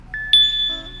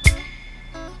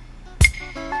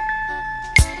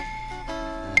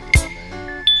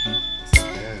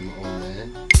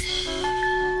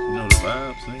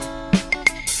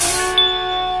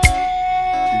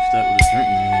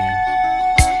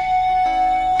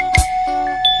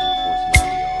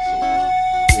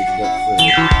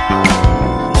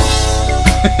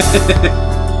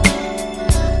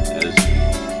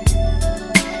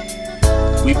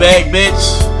We back, bitch.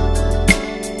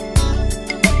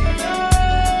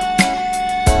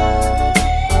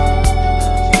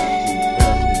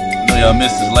 I know y'all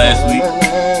missed us last week,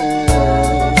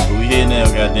 but we here now,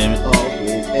 goddammit.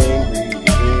 Always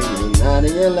angry, not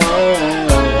in your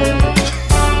line.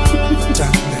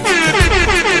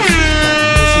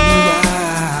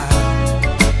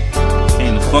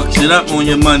 Came to fuck shit up on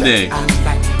your Monday.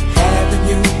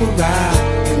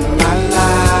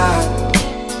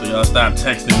 So y'all stop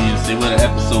texting me and say where the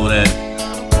episode at.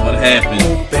 What happened?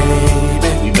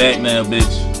 We back now,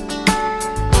 bitch.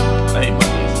 I hate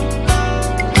Mondays.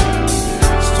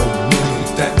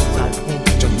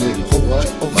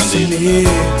 Mondays.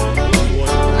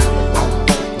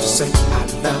 Say I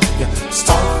love you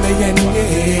softly in your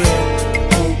ear,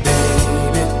 oh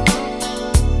baby.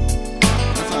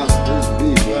 That's how it's supposed to be,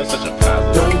 bro. That's such a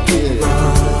positive. Don't keep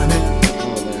running.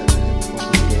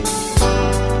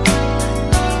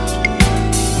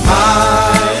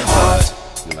 My heart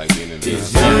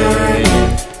is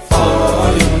yearning for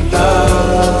your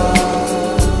love.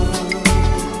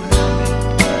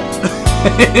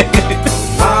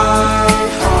 My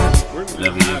heart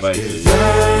Never your advice is is.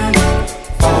 yearning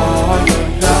for your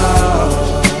love.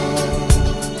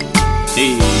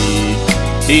 Hey.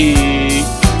 You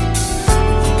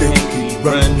can't keep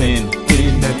running,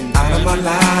 getting that out of my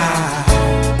life.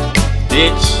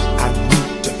 Bitch. I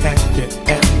need to have you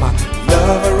as my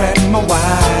lover and my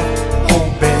wife, oh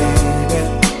baby.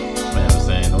 Man, I'm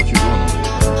saying, don't you go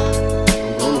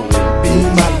nowhere, Be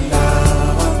my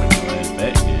lover. bro. Your ass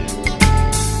back here.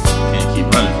 Can't keep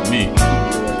running from me.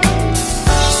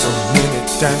 So many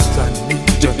times I need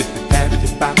to have you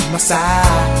by my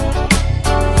side.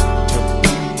 To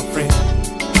be my friend,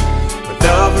 my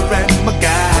lover and my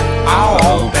guide,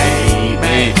 oh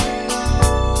baby.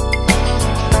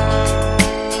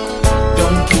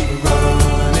 Don't keep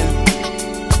running.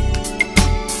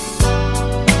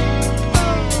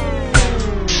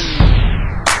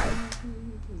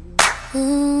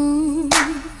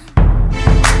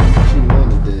 What you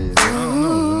want today? I don't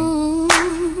know,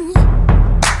 man.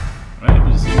 I'm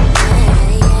happy to see that.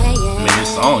 I mean,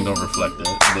 this song don't reflect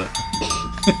that, but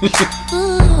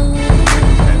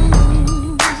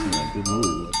good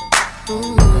mood.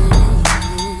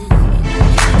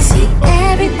 See,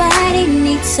 everybody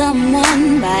needs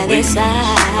someone by their Like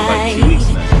side, 2 weeks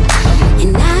now.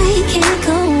 and I can't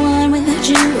go on without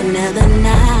you another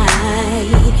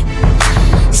night.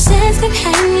 Since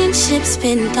companionship's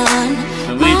been gone,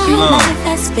 Been way too my long. life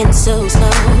has been so slow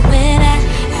without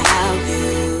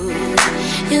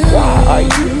you. Why are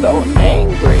you so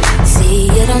angry? See,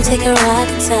 you don't take a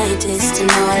rocket scientist to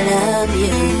know I love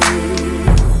you,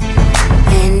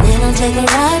 and it don't take a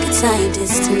rocket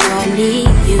scientist to know I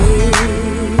need you.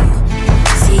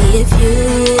 See, if you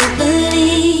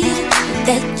believe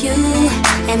that you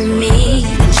and me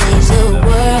can change the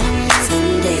world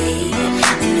someday,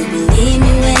 then you believe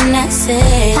me when I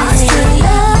say I still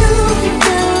love you.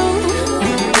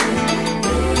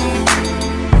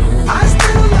 I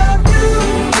still love you.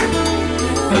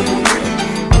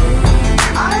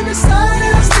 I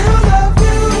decided I still love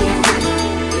you.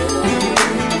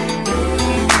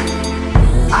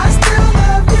 I still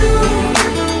love you.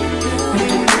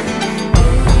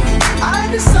 I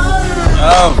decided.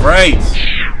 All right.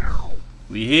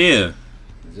 We here.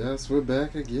 Yes, we're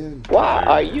back again. Why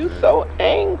are you so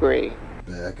angry?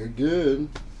 Back again.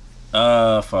 For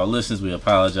our listeners, we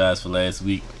apologize for last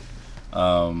week.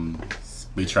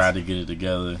 We tried to get it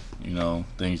together. You know,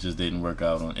 things just didn't work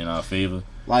out in our favor.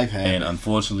 Life And happened.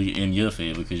 unfortunately in your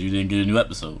favor because you didn't get a new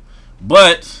episode.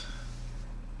 But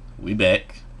we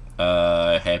back.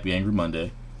 Happy Angry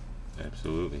Monday.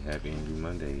 Absolutely. Happy Angry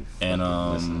Monday. And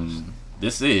listeners.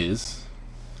 this is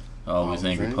Always Always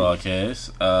Angry Angry.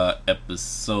 Podcast,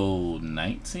 episode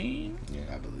 19.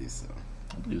 I believe so.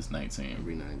 I believe it's 19.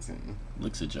 Every 19.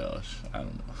 Looks at Josh. I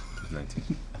don't know. 19.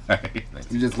 Alright.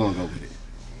 You just gonna go with it.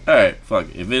 Alright, fuck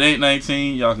it. If it ain't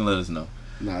 19, y'all can let us know.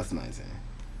 No, it's 19.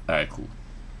 Alright, cool.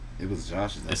 It was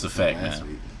Josh's It's a episode fact last now.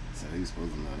 week, so he was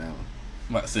supposed to know that one.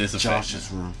 Might say it's a Josh's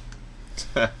fact. room.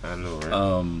 I know,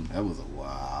 right? That was a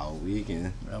wild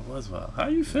weekend. That was wild. How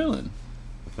you feeling?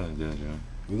 I'm feeling good, yo.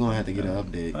 We're gonna have to get an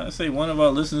update. I say one of our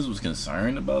listeners was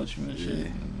concerned about you and shit.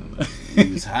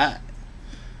 He was hot.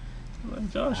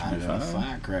 Like, Josh should Hot be as a fine.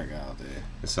 firecracker out there.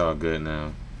 It's all good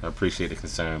now. I appreciate the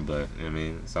concern, but, you know what I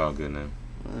mean? It's all good now.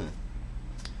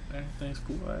 Everything's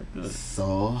cool. All right, good.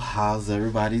 So, how's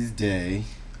everybody's day?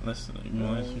 Let's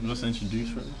introduce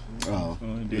first. Oh, Go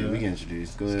ahead, do yeah, that. we can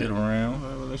introduce. Go Let's ahead. get around. All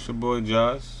right, well, it's your boy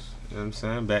Josh. You know what I'm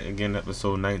saying? Back again,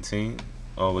 episode 19.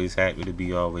 always happy to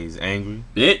be always angry.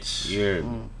 Bitch. Yeah.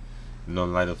 No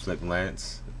light of Flick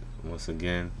Lance. Once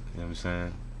again, you know what I'm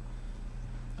saying?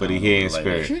 But he here in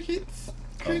spirit. Crickets.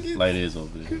 Crickets. Light is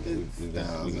over there. Crickets. We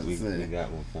got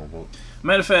one for him.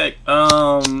 Matter of fact,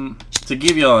 to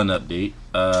give y'all an update,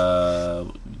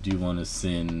 do you want to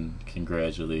send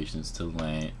congratulations to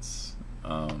Lance?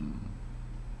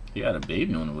 He got a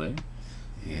baby on the way.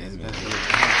 Yeah, it's been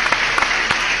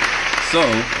So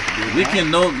we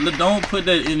can don't put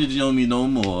that energy on me no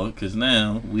more, because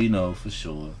now we know for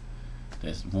sure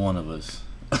that's one of us.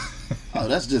 Oh,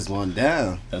 that's just one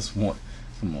down. That's one.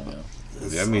 Come on, man.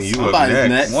 I mean, you Somebody's up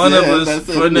next. One of us that's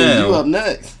it. for now. You up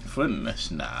next. For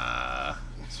next, nah.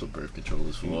 That's what birth control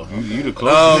is for. You the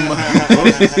closest.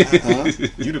 Huh?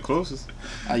 You the closest.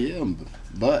 I am,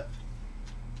 but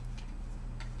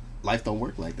life don't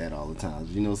work like that all the time.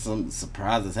 You know, some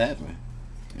surprises happen,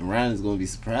 and Ryan is gonna be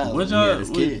surprised when he had his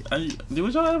kid.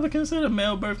 Would y'all ever consider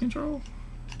male birth control?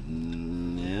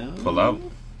 Yeah. Pull out.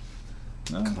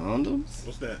 No. Condoms.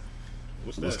 What's that?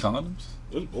 What's What's that? condoms?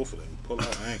 What's both of them? Pull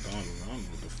out. I ain't condoms. I don't know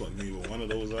what the fuck you with one of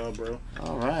those are, bro.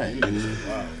 All right.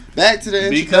 Wow. Back to the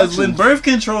Because when introduction. birth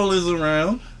control is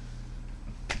around,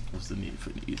 what's the need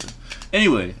for neither?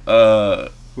 Anyway, Who are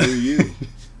you?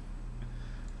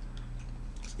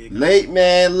 Late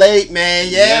man.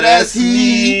 Yeah, that's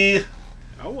he.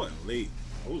 I wasn't late.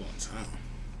 I was on time.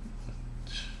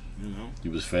 You know?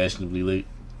 You was fashionably late.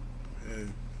 Yeah,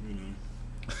 you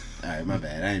know. All right, my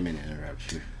bad. I ain't mean to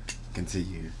interrupt you.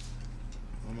 Continue.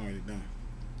 I'm already done.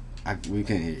 We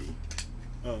can't hear you.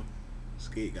 Oh,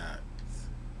 skate guy.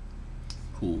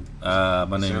 Cool.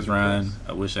 My name is Ryan.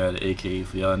 I wish I had an AKA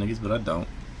for y'all niggas, but I don't.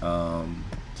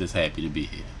 Just happy to be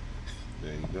here.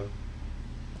 There you go.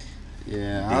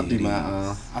 Yeah, I'll do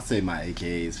my. I'll say my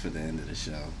AKAs for the end of the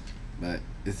show, but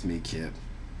it's me, Kip,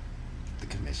 the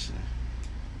commissioner.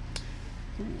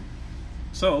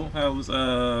 So, how was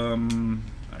how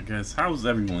was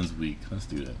everyone's week? Let's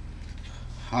do that.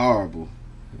 Horrible.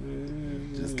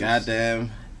 Just goddamn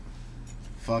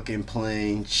fucking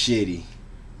plain shitty.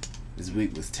 This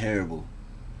week was terrible.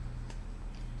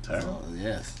 Terrible. Oh,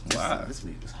 yes. Why? This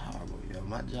week was horrible, yo.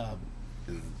 My job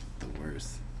is the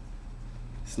worst.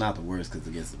 It's not the worst because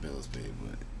it gets the bills paid,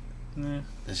 but Yeah.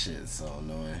 that shit is so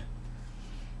annoying.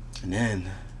 And then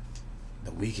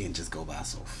the weekend just go by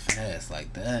so fast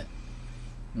like that.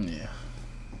 Yeah.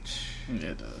 Yeah,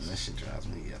 it does. That shit drives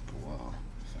me up the wall.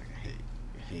 Fucking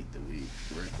hate the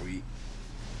work week.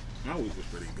 My week was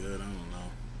pretty good. I don't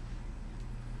know.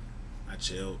 I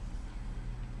chilled.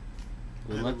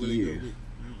 Well, I had a lucky really you. good week.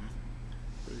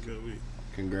 Pretty good week.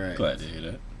 Congrats. Glad to hear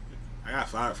that. I got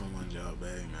fired from one job,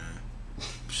 babe, man.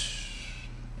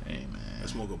 Hey, man. I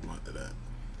smoke a blunt to that.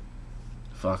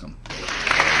 Fuck him.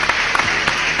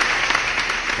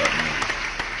 Fuck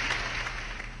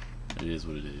me. It is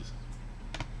what it is.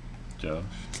 Joe?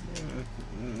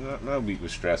 My week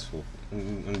was stressful.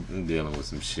 I'm dealing with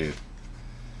some shit.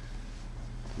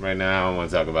 Right now, I don't want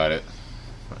to talk about it.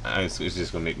 It's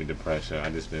just gonna make me depressed. I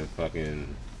just been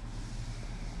fucking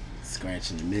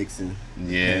Scratching and mixing.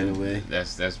 yeah. Hand away.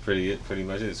 That's pretty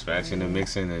much it. Scratching and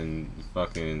mixing and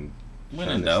fucking When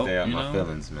trying in to doubt, stay out you my know?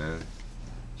 feelings, man.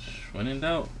 When in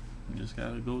doubt, you just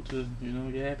gotta go to,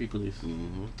 your happy place.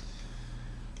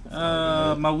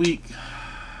 Mm-hmm. My week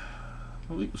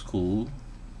was cool.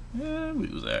 Yeah,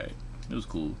 week was alright. It was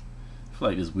cool. I feel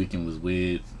like this weekend was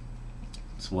weird.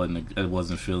 I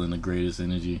wasn't feeling the greatest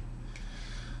energy.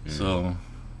 So,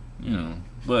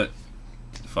 but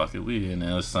fuck it, we here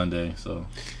now. It's Sunday, so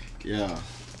Yeah.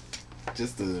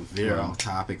 Just to veer off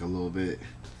topic a little bit.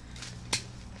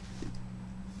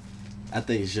 I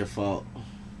think it's your fault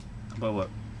about what?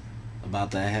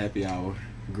 about that happy hour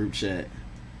group chat.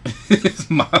 It's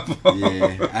my fault.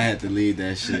 Yeah, I had to leave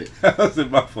that shit How's it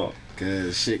my fault?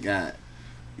 because shit got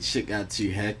too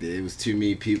hectic. It was too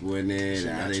many people in there Shit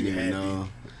that I got didn't too even happy. know.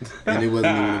 And it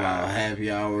wasn't even about happy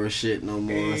hour shit no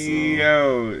more. So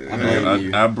Yo, I blame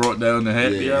you. I brought down the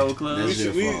happy Yeah, hour club. that's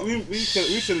your fault. We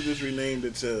should have just renamed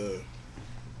it to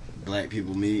Black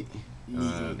people meet.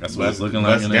 That's what it's looking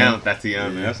like Bust in down, there.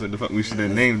 Tatiana. That's what the fuck we should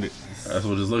have named it. That's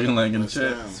what it's looking like in the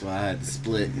chat. That's why I had to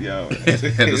split. Yo, to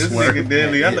this swear. nigga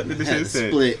deadly. I looked at this Had shit to and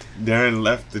said, split. Darren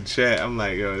left the chat. I'm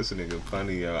like, yo, this nigga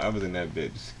funny, yo. I was in that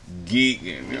bitch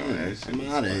geeking, yo. That shit I'm was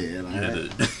out of funny. here. Like, Yeah,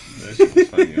 That shit was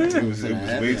funny, yo. It was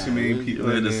way too many you people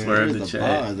had in to there. swerve the Where's the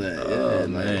chat. bars at? Oh Yeah, like-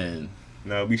 man.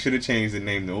 No, we should have changed the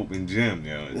name to Open Gym,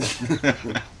 yo.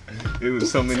 It was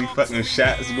so many fucking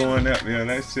shots going up, yo.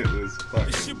 That shit was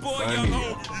fucking funny,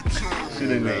 yo. Should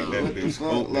have named that bitch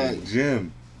fuck, Open like-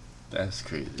 Gym. That's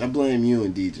crazy. I blame you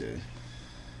and DJ.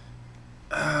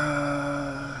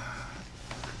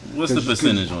 What's the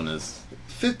percentage on this?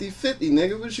 50-50,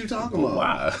 nigga. What you talking about?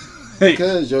 Why?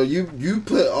 Because, yo, you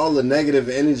put all the negative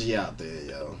energy out there,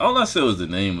 yo. All I said was the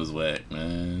name was whack,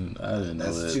 man. I didn't know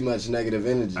That's that. too much negative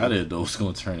energy. I didn't know it was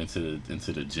gonna turn into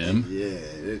the gym.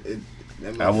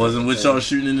 Yeah, I wasn't with y'all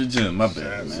shooting in the gym. My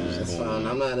bad, That's man. fine.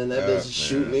 I'm not in that bitch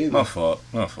shooting either. My fault.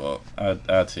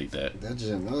 I'll take that. That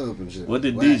gym open shit. What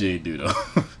did whack. DJ do though?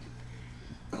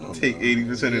 Take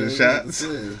 80% of the shots.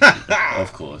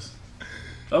 Of course.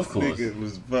 Nigga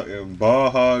was fucking ball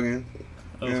hogging.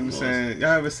 You know what I'm course. saying? Y'all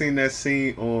ever seen that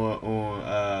scene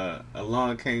on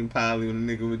Along Came Polly when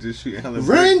the nigga was just shooting hella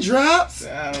Raindrops.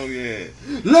 Oh yeah.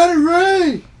 Let it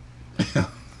rain.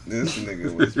 This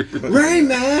nigga was Rain,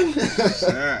 man.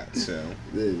 shots, yo.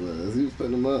 Yeah, he was. He was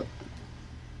putting them up.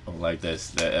 Like that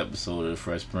episode of the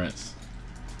Fresh Prince.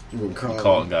 When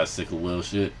Carlton got sick of Will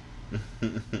shit.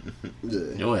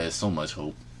 Yeah. Yo had so much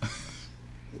hope.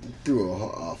 Threw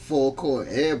a full court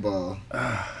air ball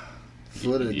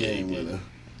for the Yeah, game he did. winner.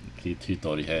 He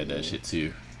thought he had that shit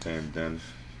too. Damn done.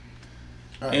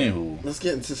 All right, Anywho. let's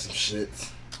get into some shit.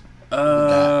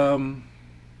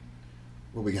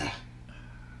 What we got?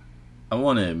 I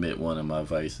want to admit one of my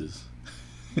vices.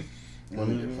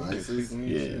 One of your vices?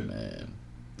 Yeah, man.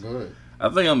 Go ahead. I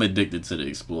think I'm addicted to the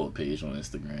Explore page on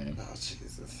Instagram. Oh,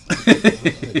 Jesus.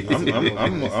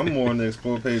 I'm more on the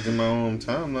explore page in my own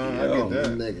timeline. I Yo, get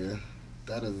that. Nigga,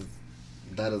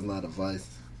 that is not a vice.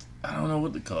 I don't know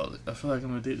what to call it. I feel like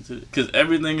I'm addicted to it because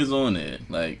everything is on there.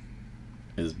 Like,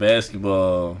 it's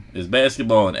basketball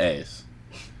and ass.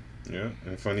 Yeah,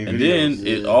 and funny And videos.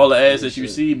 then Yeah, all the ass that you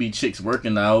shit. see be chicks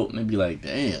working out, and they be like,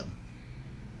 "Damn,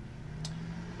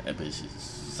 that bitch is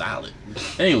solid."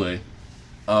 Anyway,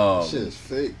 Shit is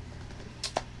fake.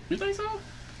 you think so?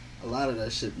 A lot of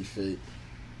that shit be fake.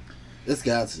 It's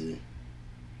got to.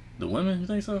 The women, you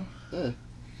think so? Yeah.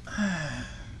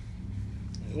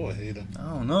 You a hater. I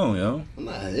don't know, yo. I'm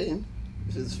not hating.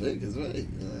 If it's fake, it's fake.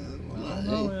 I'm I not don't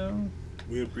know, hating. yo.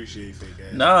 We appreciate fake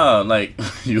ass. Nah, like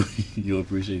you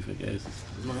appreciate fake asses.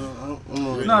 No,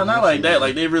 Not like that.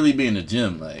 Like they really be in the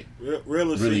gym, like Real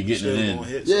really really getting it still in. gonna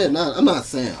hit. Yeah, no, I'm not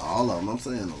saying all of them. I'm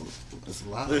saying it's a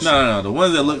lot. Listen. no. The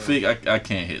ones that look fake, I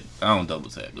can't hit. I don't double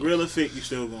tap those. Real or fake, you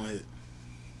still gonna hit.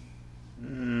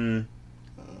 Mm,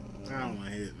 I don't want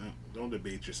to hit. No, don't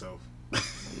debate yourself.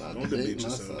 I'm not Don't debating debate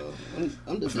yourself. myself.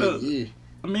 I'm debating you.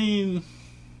 I mean,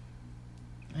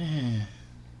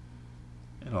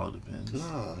 it all depends.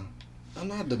 Nah, I'm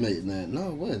not debating that. No,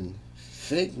 it wouldn't.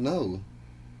 Fake, no.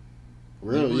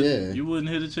 Real, You wouldn't- yeah. You wouldn't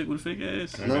hit a chick with fake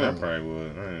ass? I mean, No. I probably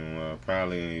would. I ain't know.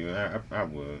 Probably. I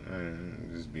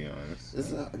would. Just be honest.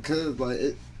 It's not because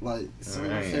some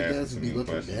of I the ain't fake asking asses too be many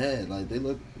looking questions. bad. Like they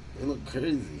look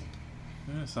crazy.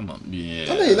 Yeah, some of them,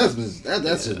 yeah. I mean, that's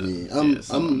just me. Some of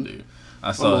them do.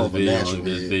 I saw more this of a video. natural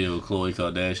This head. video of Khloe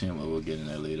Kardashian. But we'll get in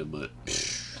that later. But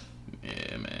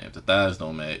yeah, man, if the thighs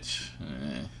don't match,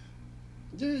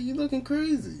 Yeah, you looking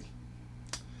crazy.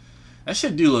 that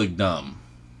shit do look dumb.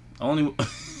 Only,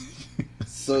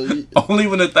 So you, only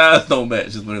when the thighs don't match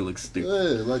is when it looks stupid.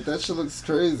 yeah, like that shit looks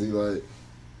crazy. Like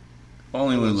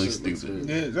Only when it that looks shit looks stupid.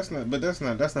 crazy. Yeah,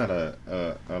 that's not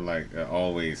a like a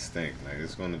always thing. Like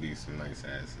it's gonna be some nice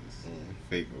asses,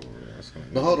 fake or real. It's gonna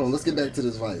But hold on, let's get back to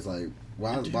this vice. Like,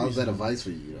 why is that a vice for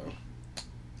you though?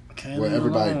 Can't Where leave it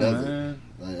everybody alone, does it. man.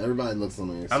 Like everybody looks on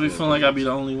the. I be feeling like I be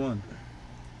the only one.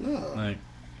 No, Like,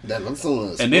 that looks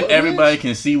on. The and then sport everybody page?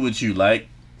 can see what you like.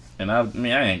 And I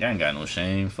mean, I ain't got no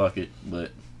shame. Fuck it. But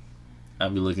I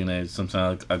be looking at it.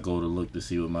 Sometimes I go to look to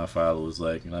see what my followers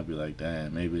like, and I be like,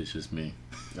 damn, maybe it's just me.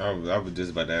 I was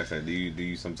just about to ask that. Do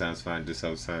you sometimes find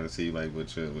yourself trying to see like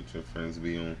what your friends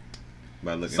be on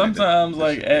by looking? Sometimes, at the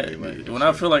like, shit they like and when I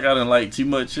shit? feel like I didn't like too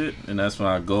much shit, and that's when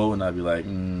I go and I be like,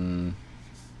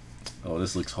 oh,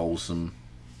 this looks wholesome.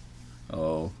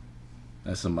 Oh,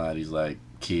 that's somebody's like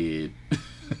kid.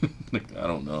 Like, I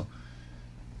don't know.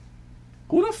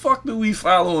 Who the fuck do we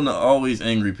follow on the Always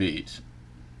Angry page?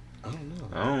 I don't know.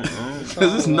 I don't.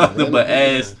 Because it's nothing but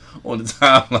ass on the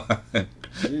timeline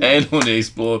and on the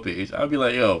Explore page. I'll be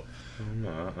like, yo,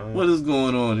 what is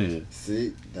going on here?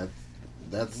 See,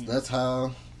 that's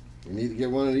how we need to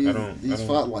get one of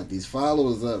these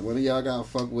followers up. One of y'all got to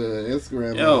fuck with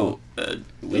Instagram. Yo,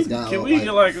 It's got can we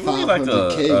get like,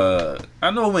 500K. I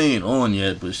know we ain't on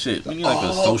yet, but shit, we need like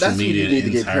a social that's when media you need to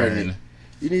get intern. pregnant.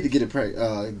 You need to get a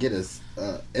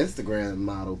Instagram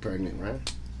model pregnant,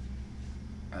 right?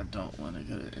 I don't want to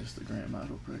get an Instagram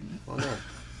model pregnant. Why not?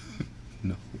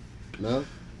 No. No?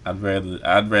 I'd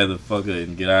rather fuck her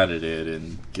and get out of there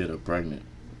than get her pregnant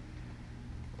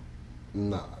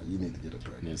Nah, you need to get her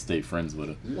pregnant. and then stay friends with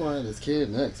her. You want to have this kid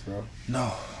next, bro.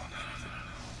 No.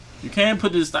 You can't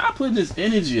stop putting this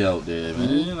energy out there,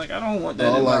 man. Like I don't want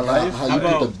that Oh, in my like life. how you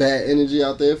put the bad energy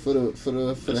out there for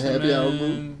the happy hour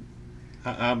group.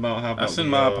 How about I send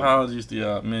my apologies to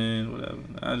y'all, man. Whatever.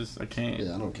 I can't.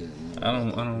 Yeah, I don't care. I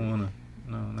don't wanna.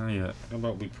 No, not yet. How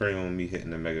about we pray on me hitting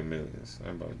the Mega Millions?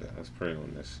 How about that? Let's pray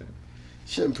on that shit.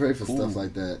 Shouldn't pray for stuff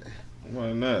like that.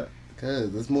 Why not?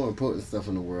 Cause there's more important stuff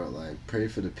in the world. Like pray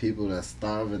for the people that's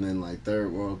starving in like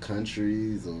third world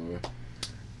countries, or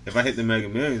If I hit the Mega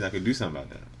Millions, I could do something about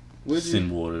that. would you?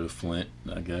 Send water to Flint,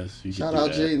 I guess. You Shout could do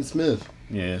out that. Jaden Smith.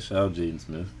 Yeah, shout out Jaden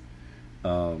Smith.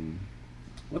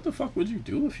 What the fuck would you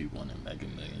do if you won a Mega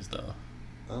Millions, though?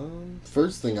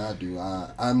 First thing I do,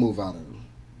 I move out of them.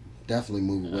 Definitely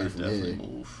move away I'd from definitely here.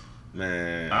 move.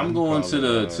 Man, I'm going to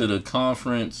the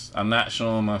conference. I'm not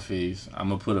showing my face. I'm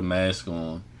gonna put a mask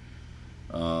on.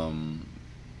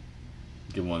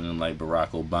 Get one of them like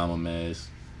Barack Obama masks.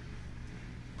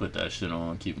 Put that shit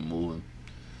on. Keep it moving.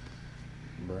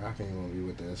 Bro, I can't gonna be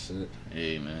with that shit.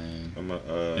 Hey man, I'm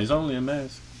it's only a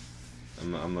mask.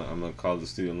 gonna call the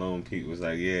student loan people. It's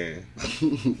like, yeah,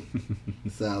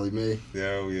 Sally Mae,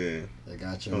 yeah. I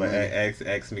got your Like, money.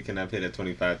 ask me, can I pay that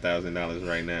 $25,000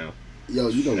 right now? Yo,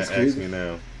 you know what's Ask crazy? me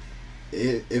now.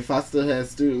 If I still had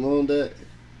student loan debt,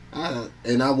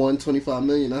 and I won $25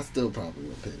 million, I still probably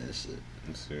would pay that shit.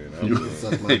 Shit, You I'm would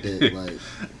Suck my dick,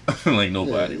 like Like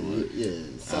nobody would. Yeah,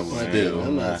 suck my would. dick. Yeah,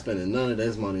 I'm man. not spending none of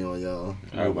this money on y'all.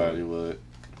 Nobody would.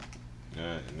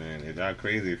 Man, it's not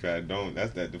crazy if I don't.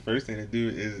 The first thing to do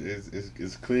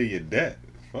is clear your debt.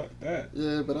 Fuck that.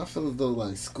 Yeah, but I feel as though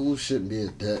like school shouldn't be a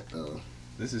debt though.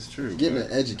 This is true. Getting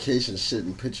but an education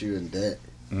shouldn't put you in debt.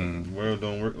 Mm. the world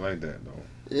don't work like that though.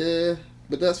 Yeah,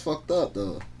 but that's fucked up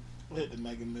though. Hit the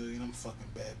Mega Million. I'm fucking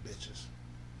bad bitches.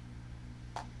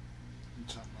 I'm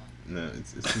talking about. No,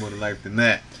 it's more to life than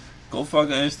that. Go fuck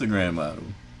an Instagram model.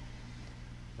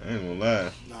 I ain't gonna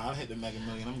lie. Nah, I hit the Mega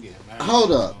Million. I'm getting married.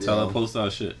 Hold up. Tell Yo. her post our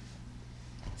shit.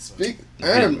 Speak. Get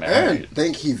Aaron married.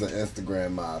 think he's an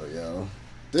Instagram model, yo.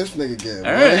 This nigga getting one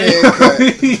Aaron, haircut,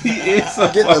 it's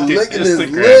a Get the fucking lick in his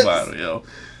Instagram lips. model, yo.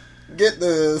 get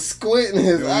the squint in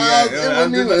his Yo, eyes. yeah, It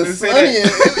I'm wasn't just about even to say sunny.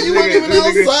 that. You wasn't even This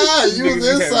nigga- outside. this You nigga was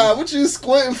be having- inside. What you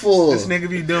squinting for? This nigga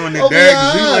be doing the Open dirty your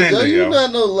eyes, yo. Zoolander, You yo.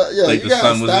 not no. Yo, Like you the gotta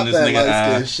sun was stop in this that nigga light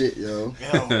eye. skin shit, yo. Yo,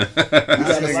 You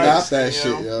gotta Light stop skin, that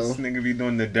shit, yo. This nigga be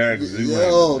doing the dark Zoolander.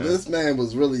 Yo, man. this man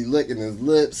was really licking his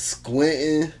lips,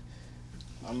 squinting.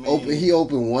 I mean, He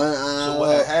opened one eye. So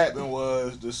what had happened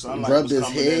was the sunlight Rubbed was his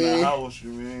coming in head. the house. You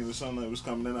mean the sunlight was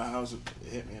coming in the house? It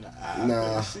hit me in the eye.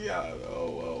 Nah. See how?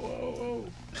 Oh.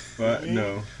 But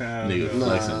no. Nigga Nah.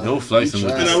 flexing. No flexing You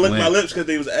with tried. the And I licked my squint. lips because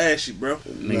they was ashy, bro.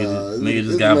 Nigga it's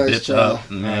just got nice bitched try. up.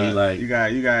 And now he like, you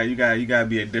gotta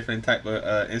be a different type of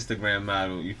Instagram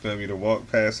model. You feel me? To walk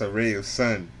past a ray of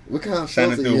sun What kind of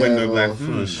shining filter through you a have window, like, on?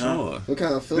 for sure. What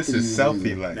kind of filter this is you selfie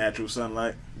use? like. Natural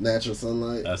sunlight. Natural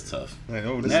sunlight. That's tough. Like,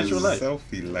 oh, this Natural is light.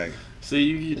 selfie like. See,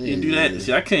 you do that.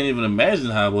 See, I can't even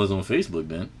imagine how it was on Facebook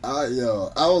then. I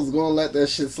was gonna let that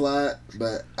shit slide,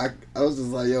 but I was just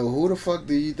like, yo, who the fuck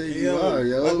do you think you are,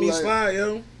 yo? Let me Like, slide,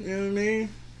 yo. You know what I mean?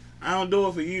 I don't do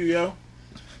it for you, yo.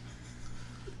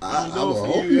 I don't would do it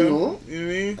hope for you you, yo. don't. You know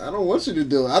what I mean? I don't want you to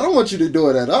do it. I don't want you to do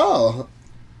it at all.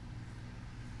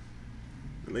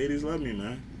 The ladies love me,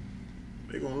 man.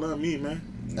 They gonna love me, man.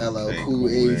 LL Hey, Cool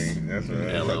Ace. That's what I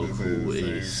was LL about to say, Cool the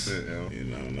same Ace. shit, yo. You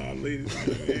know, ladies.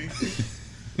 You know what I mean?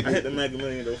 I hit the Mega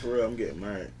Million though, for real. I'm getting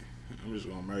married. I'm just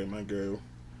gonna marry my girl.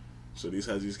 So these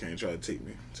hussies can't try to take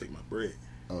my bread.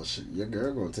 Oh shit, your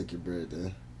girl gonna take your bread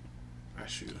then. I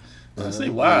shoot. I say,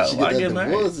 why? She Why get get that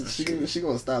married? divorce, she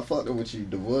gonna stop fucking with you,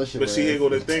 divorce your But see, ass, here go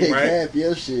the thing, take right? half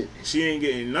your shit. She ain't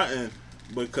getting nothing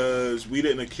because we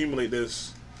didn't accumulate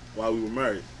this while we were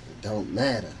married. Don't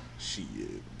matter. Shit.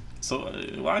 So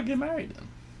why get married then?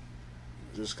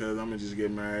 Just cause I'm gonna just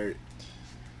get married.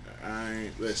 I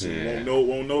ain't listen. Yeah.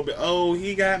 Won't know. But oh,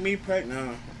 he got me pregnant.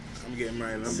 No, I'm getting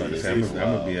married. I'm I'm being gonna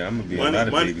faithful. be a lot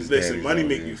of Money, babies. listen. daddies Money out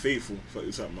make here. you faithful. Fuck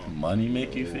you talking about? Money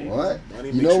make you feel? What? Money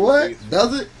You makes know what? faithful.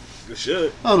 Does it? It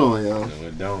should. Hold on, yo. No,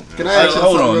 it don't. Can man. I ask you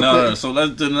Hold something on, real no. quick? So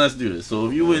let's do this. So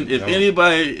if you win, if Don't.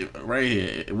 anybody right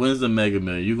here wins the Mega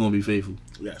Million, you gonna be faithful.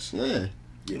 Yes. Yeah.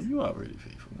 You already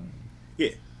faithful.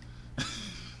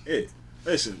 Yeah.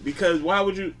 Listen, because why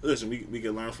would you listen? We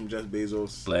can learn from Jeff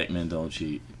Bezos. Black men don't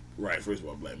cheat. Right. First of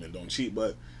all, black men don't cheat,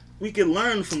 but we can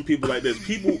learn from people like this.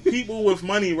 People with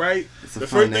money, right? It's a The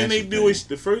first thing they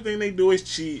financial do is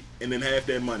cheat, and then half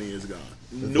that money is gone.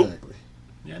 Nope. Exactly.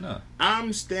 Yeah, no.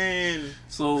 I'm staying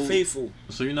So faithful.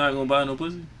 So you're not gonna buy no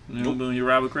pussy? You gonna be on your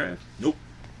Robert Kraft? Nope.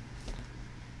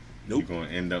 You're gonna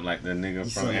end up like the nigga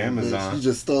Son from of a bitch, Amazon. You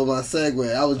just stole my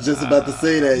segue. I was just about to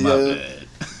say that, My yo. bad.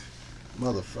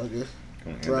 Motherfucker.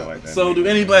 Gonna end it like that. So, do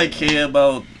anybody care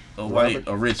about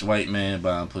a rich white man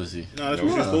buying pussy? No, that's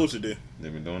what you're supposed to do.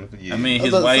 They've been doing it for years. I mean, I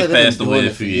was his about to say wife they've been passed away doing a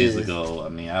it few for years years. ago. I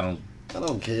mean, I don't. I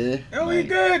don't care. oh, he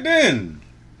good then.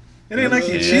 It ain't like he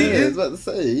Yeah, I was cheating. about to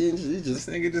say he This just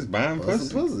nigga just buying bought some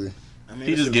pussy. pussy. I mean,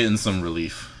 He it's just a- getting some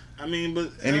relief. I mean,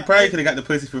 but And he probably could have got the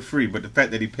pussy for free, but the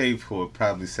fact that he paid for it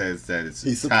probably says that it's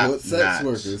He supports sex top-notch,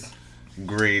 workers.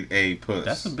 grade A puss.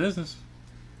 That's a business.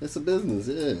 It's a business,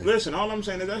 yeah. Listen, all I'm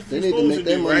saying is that's what They you're need to supposed make to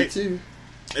their do, money right? too.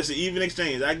 It's an even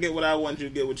exchange. I get what I want, you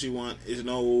get what you want. It's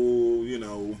no, you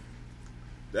know,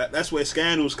 that's where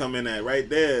scandals come in at right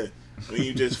there. When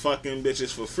you just fucking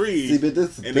bitches for free, See, but this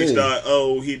is the and they thing. start,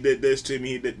 oh, he did this to me,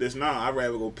 he did this. Nah, I'd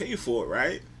rather go pay for it,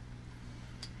 right?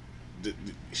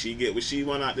 She get what she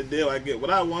want out the deal. I get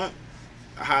what I want.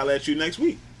 I holler at you next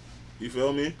week. You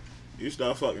feel me? You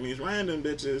start fucking these random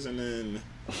bitches, and then,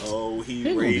 oh, he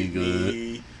They gonna be raped good.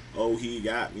 me. Oh, he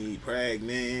got me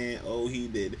pregnant. Oh, he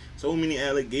did so many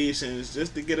allegations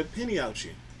just to get a penny out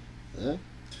you. Yeah.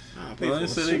 Nah, I pay Well, for they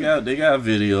said it. they got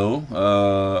video,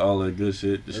 all that good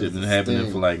shit. The It shit was been a happening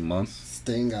sting. for like months.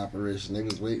 Sting operation. They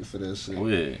was waiting for that shit. Oh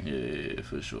yeah,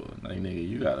 for sure. Like nigga,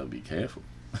 you gotta be careful.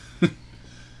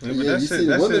 Yeah, but Yeah, that you shit- see,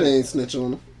 the that women shit- ain't snitch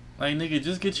on them. Like nigga,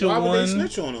 just get your Why would they one.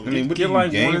 snitch on him? I mean, what do Get you like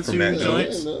one gain or from two that? though?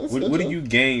 joints. What do you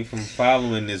gain from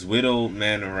following this widowed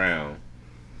man around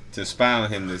to spy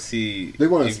on him to see? They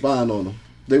weren't if- spying on him.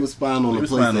 They was spying on They the was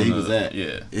place spying that on he the- was at.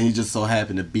 yeah. And he just so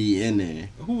happened to be in there.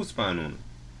 Who was spying on him?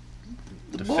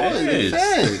 The feds. the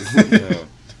feds. Yeah.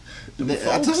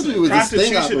 I told you it was a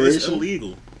sting Prostitution is operation.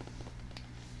 illegal.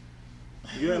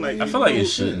 You act like I feel like it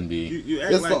shouldn't be. You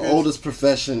act It's like the oldest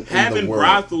profession in having the world.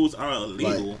 brothels are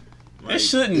illegal. It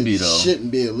shouldn't be It though.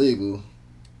 shouldn't be illegal.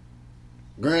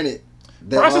 Granted,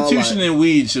 they're Prostitution all like, and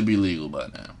weed should be legal by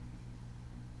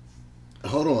now.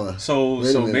 hold on. So Wait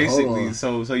a so minute, hold basically, on.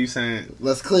 so you saying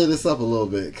Let's clear this up a little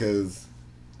bit, because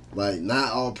like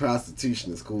not all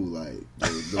prostitution is cool. Like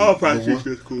All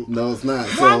prostitution is cool. No, it's not.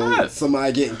 Why So not?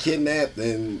 somebody getting kidnapped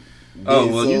and Oh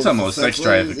being well, you sold talking for about sex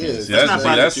slaves, trafficking? yeah, See, That's not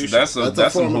that's prostitution.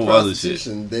 that's some form of whole other shit.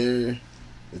 prostitution. There,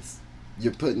 it's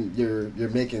you're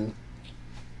making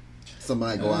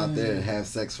somebody go out there and have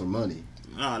sex for money.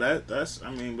 No, that's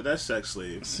I mean, but that's sex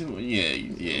slave. See, well, yeah,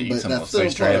 you But talking about that's still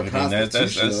sex part of trafficking?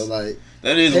 prostitution. Though, like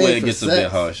That is paying where it for gets a bit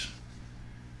sex. harsh.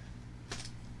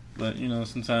 But you know,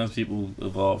 sometimes people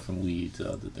evolve from weed to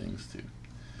other things too.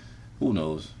 Who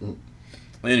knows? Mm.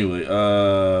 Anyway,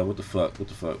 what the fuck?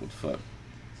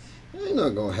 ain't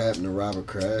nothing gonna happen to Robert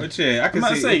Kraft. But yeah, I I'm can about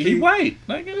to see say if he you- white.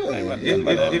 Like, it ain't about nothing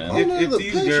about that, man. All the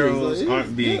these pictures, girls like,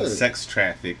 aren't being good. sex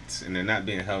trafficked and they're not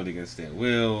being held against their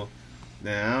will,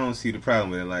 then I don't see the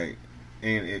problem with it. Like,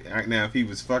 right now, if he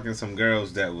was fucking some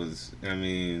girls that was, I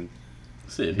mean,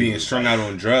 Say if he being was, strung out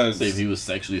on drugs, Say if he was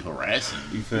sexually harassing.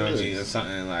 you feel Yeah. me, or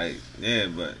something like, yeah.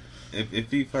 But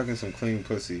if he fucking some clean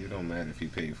pussy, it don't matter if he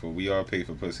paid for. We all pay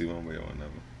for pussy one way or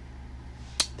another.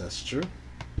 That's true.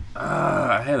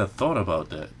 I had a thought about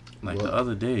that. Like What? the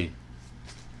other day.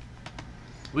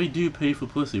 We do pay for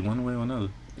pussy one way or another.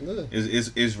 Yeah.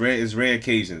 It's rare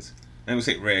occasions. I'm gonna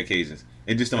say rare occasions.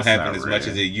 It just don't That's happen not as much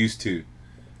rare. as it used to.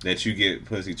 That you get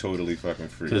pussy totally fucking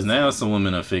free. Because now some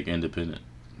women are fake independent.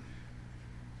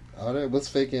 All that. What's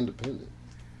fake independent?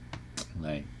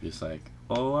 Like, it's like,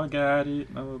 oh, I got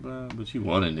it, blah, blah, blah. But you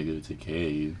want a nigga to take care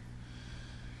of you.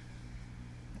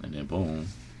 And then boom.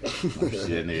 Shit,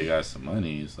 that nigga got some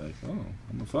money. It's like, oh, I'm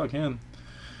gonna fuck him.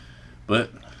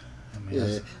 But, I mean, Yeah,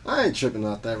 that's- I ain't tripping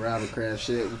off that Robert Kraft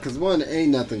shit because one,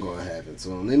 ain't nothing gonna happen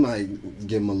to him. They might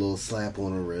give him a little slap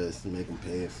on the wrist and make him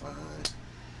pay a fine.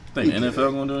 think the he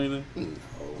NFL gonna do anything?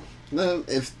 No,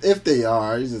 if they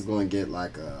are, he's just gonna get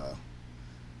like a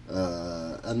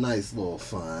nice little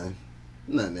fine.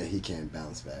 Nothing that he can't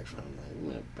bounce back from.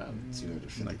 Like probably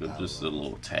 $250. Like just a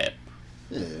little tap.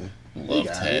 Yeah. Love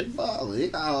tap. He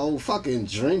got a whole fucking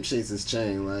Dream Chasers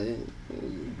chain. Like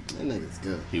that nigga's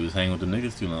good. He was hanging with the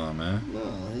niggas too long, man.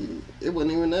 No, it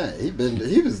wasn't even that.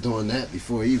 He was doing that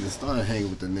before he even started hanging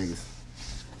with the niggas.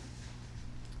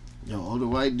 Yo, older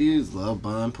white dudes love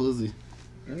buying pussy.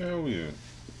 No, yeah.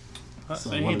 I So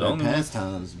say one he of the their only one.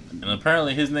 pastimes. And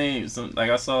apparently his name,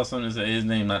 like I saw something that said his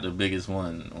name not the biggest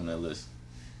one on that list.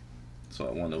 So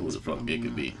I wonder who the fuck it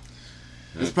could be.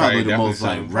 It's probably the definitely most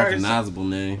like some- recognizable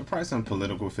name. Probably some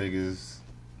political figures.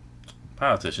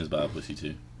 Politicians buy pussy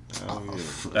too. Oh, yeah.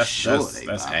 For That's sure that's, they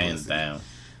that's buy hands pussy. down.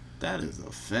 That is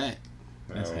a fact.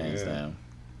 That's Oh, hands yeah. down.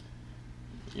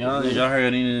 Y'all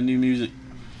heard any of the new music?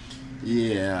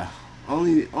 Yeah.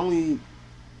 Only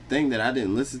thing that I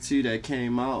didn't listen to that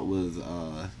came out was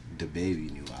the Baby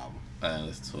new album.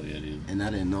 That's all yeah, dude. And I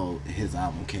didn't know his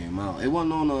album came out. It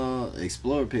wasn't on the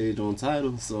Explore page on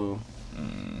Tidal, so Let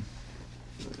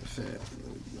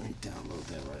me download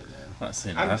that right now. I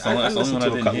said I that's the only one I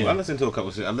didn't hear. listened to a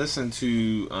couple shit. I listened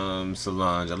to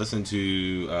Solange. I listened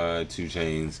to 2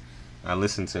 Chainz. I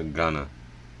listened to Gunna.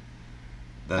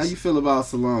 How you feel about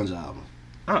Solange album?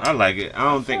 I like it. I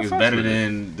don't think it's fuck better with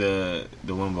than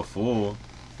the one before,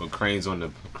 with cranes in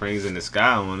the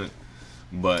sky on it.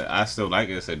 But I still like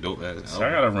it. It's a dope ass. So I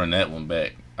gotta run that one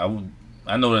back.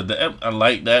 I know that I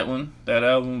like that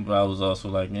album, but I was also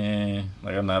like,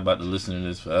 like I'm not about to listen to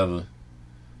this forever.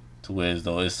 To where as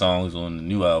though it's songs on the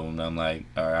new album, and I'm like,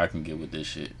 all right, I can get with this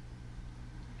shit.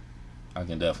 I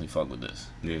can definitely fuck with this.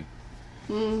 Yeah.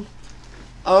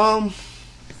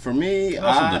 For me, It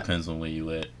also depends on where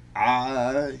you at.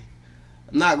 I'm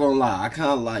not gonna lie, I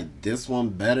kind of like this one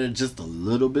better just a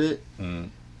little bit.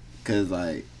 Cause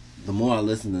like the more I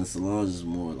listen to Solange, the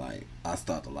more like I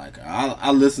start to like her.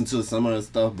 I listen to some of her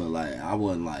stuff, but like I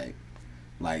wasn't like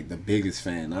the biggest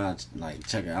fan. I like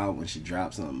check her out when she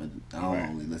drops something. I don't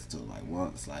only listen to it like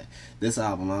once. Like this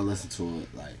album, I listened to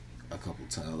it like a couple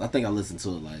times. I think I listened to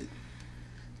it like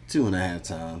 2.5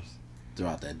 times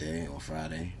throughout that day on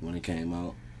Friday when it came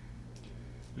out.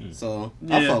 So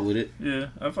I fuck with it. Yeah,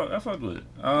 I fuck with it.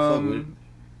 fuck with it.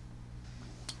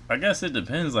 I guess it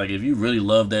depends. Like if you really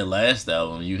love that last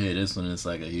album, you hear this one, it's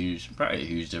like probably a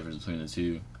huge difference between the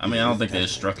two. I mean, I don't think they're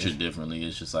structured differently.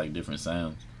 It's just like different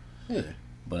sounds. Yeah,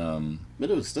 but it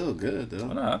was still good though.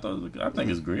 But I think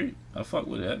it's great. I fuck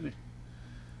with it heavy.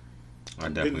 I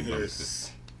definitely fuck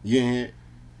with it.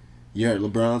 You heard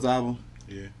LeBron's album?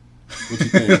 Yeah. What you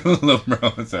think?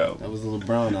 LeBron's album. That was a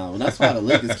LeBron album. That's why the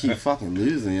Lakers keep fucking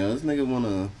losing, yo. This nigga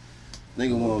wanna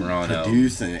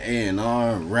produce and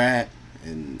A&R, rap,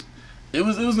 and it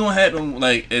was gonna happen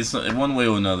like it's one way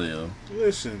or another, yo.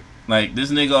 Listen, like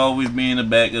this nigga always be in the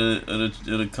back of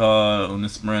the car on the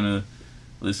Sprinter,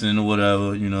 listening to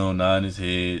whatever, nodding his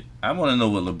head. I want to know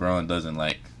what LeBron doesn't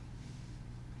like.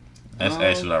 That's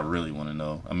actually what I really want to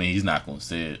know. I mean, he's not gonna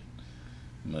say it,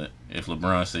 but if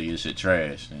LeBron say your shit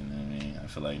trash, then I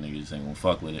feel like niggas just ain't gonna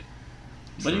fuck with it.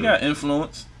 But he got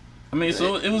influence. I mean,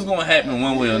 so it was gonna happen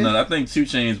one way or another. I think 2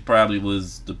 Chainz probably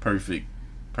was the perfect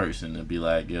person to be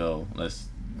like, yo, let's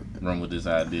run with this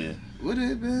idea. Would it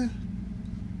have been?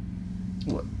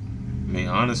 What? I mean,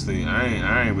 honestly,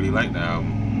 I ain't really like the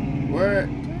album. Word.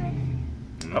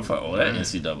 I thought, that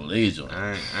NCAA joint.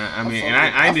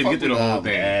 I didn't get through the whole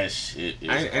thing. That shit is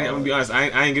I'm gonna be honest, I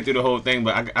ain't get through the whole thing,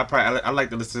 but I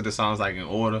like to listen to the songs like in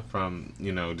order from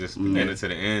just beginning to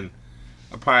the end.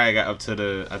 I probably got up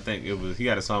to I think it was he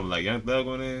got a song with like Young Thug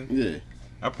on it. Yeah.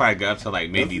 I probably got up to like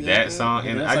maybe that song,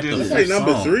 and I just that's like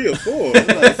number 3 or 4.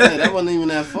 That wasn't even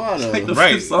that far though. Like the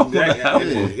right? fifth song on the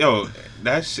album. Yo,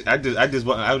 that shit, I just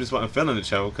wasn't feeling the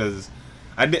show because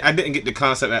I didn't get the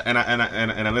concept, and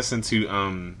I listened to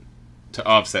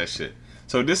Offset shit.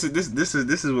 So this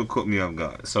is what caught me off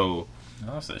guard. So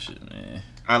Offset shit, man.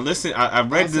 I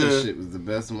read Offset shit was the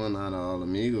best one out of all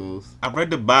Amigos. I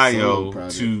read the bio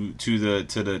to the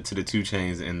 2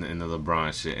 Chainz and the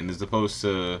LeBron shit, and it's supposed to,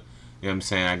 you know what I'm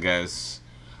saying, I guess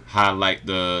highlight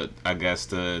the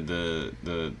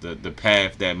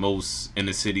path that most in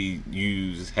the city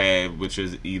have, which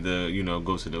is either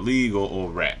go to the league or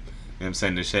rap. You know what I'm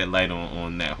saying, to shed light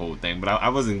on that whole thing. But I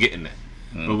wasn't getting that.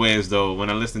 But whereas though when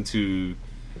I listened to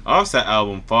Offset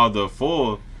album Father of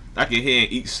 4, I could hear in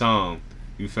each song,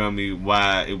 you feel me,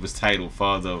 why it was titled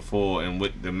Father of 4 and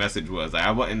what the message was. Like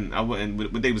I wasn't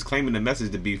what they was claiming the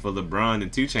message to be for LeBron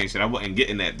and 2 Chainz shit. I wasn't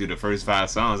getting that through the first 5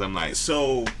 songs. I'm like,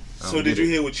 so did you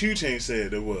hear what 2 Chainz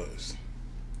said it was?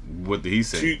 What did he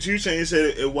say? 2 Chainz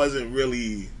said it wasn't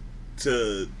really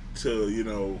to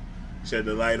shed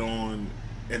the light on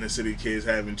inner city kids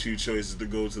having 2 choices to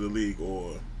go to the league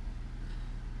or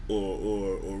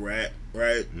rap,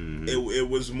 right? Mm-hmm. It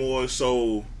was more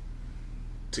so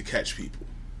to catch people.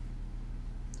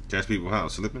 Catch people how?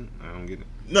 Slipping? I don't get it.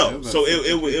 No, so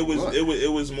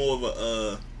it was more of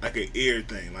a like an ear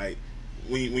thing. Like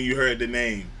when you heard the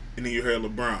name and then you heard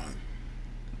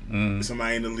LeBron,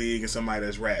 somebody in the league and somebody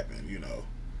that's rapping,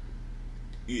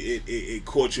 it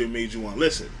caught you and made you want to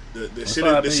listen.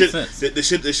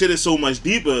 The shit is so much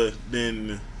deeper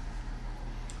than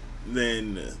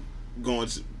going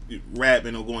to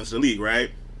rapping or going to the league,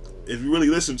 right? If you really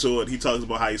listen to it, he talks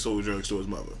about how he sold drugs to his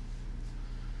mother.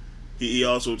 He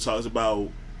also talks about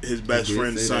his best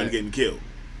friend's son getting killed.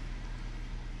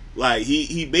 Like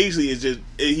he basically is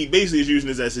using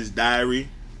this as his diary.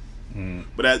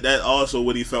 But that also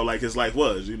what he felt like his life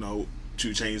was. 2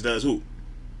 Chainz does hoop.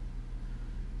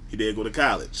 He did go to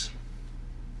college.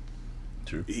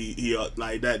 True. He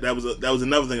like that was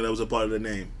another thing that was a part of the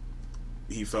name.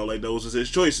 He felt like those was his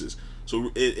choices.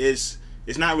 So it's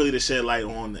it's not really to shed light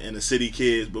on the inner city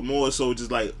kids, but more so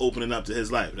just like opening up to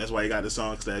his life. That's why he got the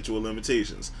song Statute of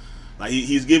Limitations. Like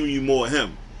he's giving you more of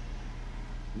him,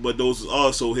 but those are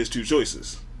also his two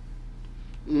choices.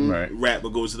 Right. Rap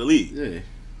or go to the league. Yeah.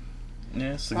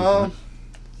 Yeah, it's a good point.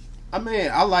 I mean,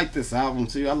 I like this album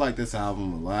too. I like this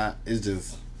album a lot. It's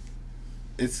just,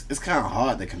 it's kind of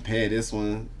hard to compare this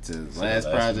one to his last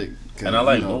project. And I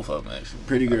like both of them actually.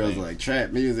 Pretty Girls like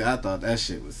trap music. I thought that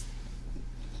shit was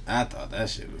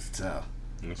tough.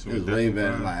 It was way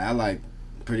better. Like I like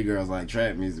Pretty Girls like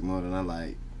trap music more than I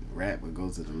like rap or go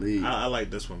to the league. I like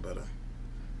this one better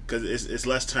because it's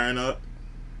less turn up,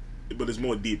 but it's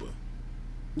more deeper.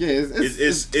 Yeah,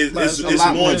 it's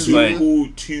more to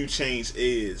who 2 Chainz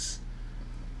is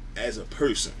as a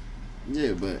person.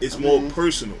 Yeah, but it's more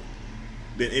personal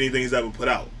than anything he's ever put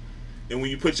out. And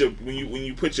when you put your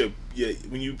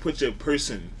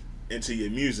person into your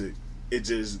music,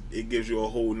 it gives you a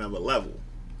whole nother level.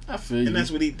 I feel you. And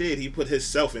that's what he did. He put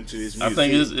himself into his music. I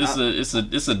think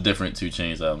it's a different 2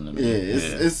 Chainz album to me. Yeah,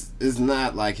 it's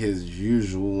not like his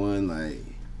usual one. Like,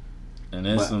 and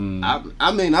there's some.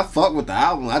 I mean, I fuck with the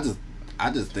album. I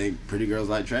just think Pretty Girls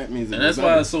like trap music. And that's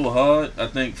why it's so hard, I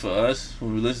think, for us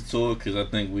when we listen to it, because I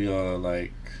think we are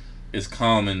like, it's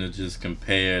common to just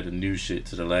compare the new shit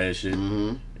to the last shit.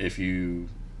 Mm-hmm. If you,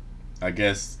 I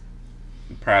guess,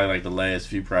 probably like the last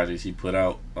few projects he put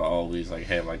out are always like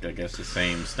have like I guess the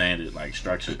same standard like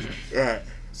structure. Right.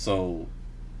 So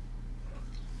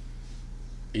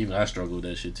even I struggle with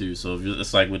that shit too. So if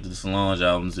it's like with the Solange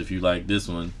albums, if you like this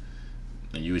one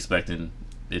and you expecting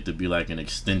it to be like an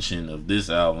extension of this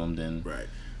album, then right.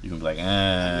 You can be like,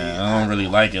 I don't really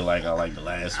like it like I like the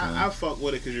last one. I fuck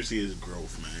with it because you see his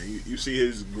growth, man. You see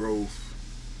his growth.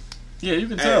 Yeah, you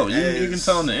can tell. You can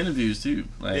tell in the interviews too.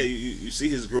 Like, yeah, you see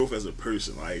his growth as a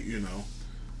person, like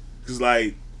because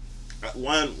like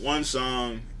one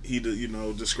song he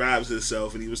describes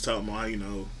himself and he was talking about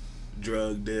how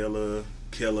drug dealer,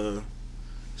 killer,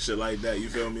 shit like that. You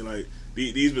feel me? Like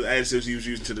these were adjectives he was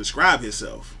using to describe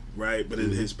himself, right? But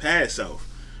his past self.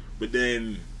 But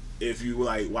then if you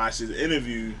like watch his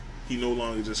interview, he no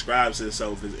longer describes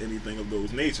himself as anything of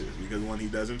those natures because one, he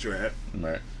doesn't trap.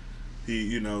 Right.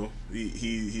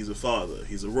 He's a father.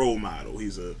 He's a role model.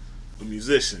 He's a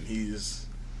musician. He's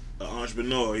an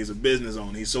entrepreneur. He's a business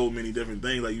owner. He's so many different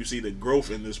things. Like you see the growth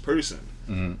in this person,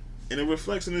 and it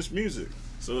reflects in his music.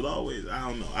 So it always, I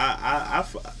don't know. I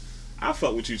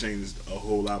fuck with 2 Chainz a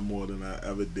whole lot more than I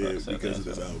ever did because of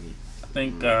this album. I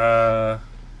think.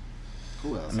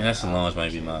 Who else? I mean, that Solange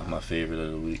might be my favorite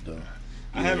of the week though.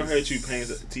 I haven't heard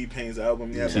T-Pain's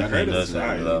album yet. Yeah, I heard does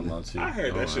have a it. album too. I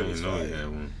heard that shit was fire.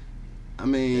 I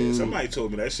mean, somebody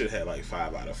told me that shit had like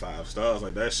 5 out of 5 stars.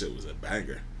 Like that shit was a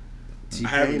banger. T-Pain I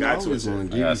haven't got to it.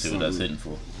 I gotta see what that's hitting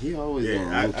for. He always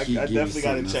I definitely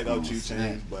got to check out 2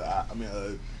 Chainz, but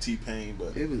T-Pain.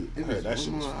 But it was that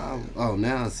shit was fire. Oh,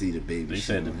 now I see the baby. They shit.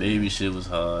 said the baby shit was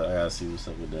hard. I gotta see what's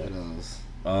up with that. What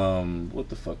else? What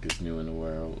the fuck is new in the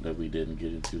world that we didn't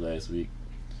get into last week?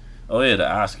 Oh yeah, the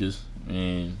Oscars. I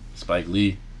mean, Spike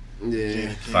Lee.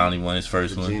 Yeah. Finally won his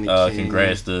first one. King.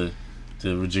 Congrats to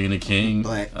Regina King.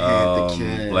 Black Panther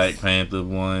cast. Black Panther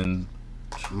won.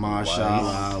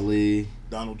 Mahershala Ali.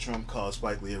 Donald Trump called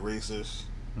Spike Lee a racist.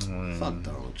 Fuck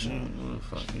Donald Trump.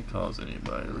 Fuck, he calls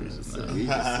anybody racist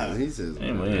now. He says.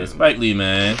 Anyway, Spike Lee,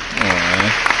 man. Come on,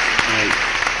 man.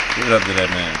 Give it up to that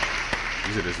man.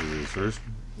 You said this was his first?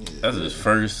 Yeah. That's his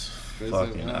first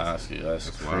fucking Oscar. That's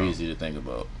crazy to think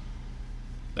about.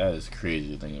 That is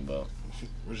crazy to think about.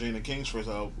 Regina King's first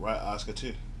Oscar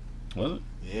too. Was it?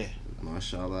 Yeah.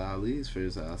 Mahershala Ali's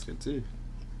first Oscar too.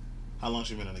 How long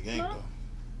she been in the game though?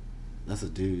 That's a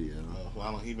dude, yo.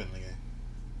 How long he been in the game?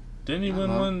 Didn't he win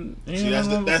one? He See,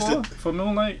 won one that's before? the- For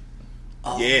Moonlight?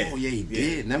 Oh, Yeah. he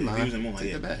did. Never mind. He was in Moonlight,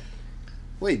 Take yeah. that back.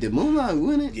 Wait, did Moonlight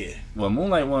win it? Yeah. Well,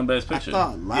 Moonlight won Best I Picture.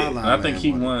 thought La La I think Land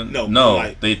he won. won. No, No,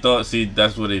 Moonlight. they thought. See,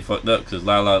 that's where they fucked up because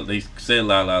they said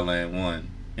La La Land won,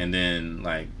 and then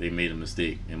like they made a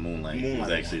mistake, and Moonlight was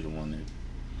Moonlight actually the one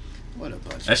that. What a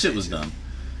bunch. That shit was dumb,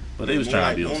 but they was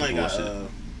trying to be on some Moonlight bullshit.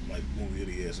 got like movie of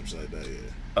the year, something like that.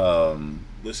 Yeah.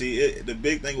 But see, the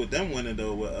big thing with them winning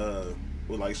though,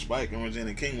 with like Spike and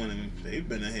Regina King winning, they've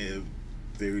been in here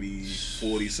 30,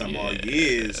 40 some odd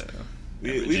years.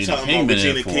 We Regina talking King about been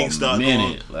Regina in for King a starting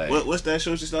minute, on like- what's that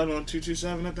show she started on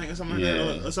 227, I think, or something like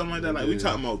that, or something like that. Like we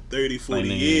talking about 30, 40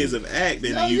 Like, years of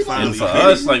acting, and you And finally for hit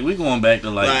us, it. like we going back to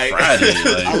like Friday.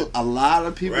 Like, A lot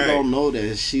of people Right. don't know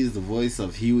that she's the voice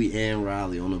of Huey and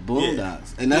Riley on the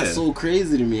Boondocks, and that's Yeah. so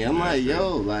crazy to me. I'm like,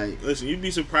 yo, like, Listen, you'd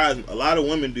be surprised. A lot of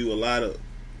women do a lot of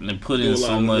and they put Do in a lot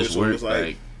so of much voiceovers, work. like-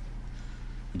 Like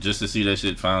just to see that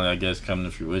shit finally, I guess, come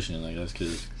to fruition. Like that's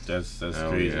crazy. Yeah,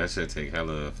 that should take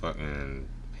hella fucking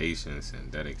patience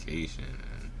and dedication.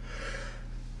 And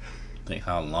think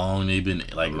how long they've been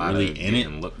like a lot really of in it.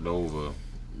 getting looked over.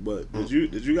 But did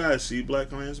you guys see Black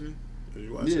Klansman? Did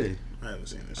you watch Yeah. it? I haven't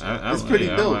seen it. It's pretty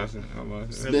dope. I watched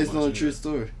It's it. based on a true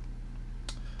story.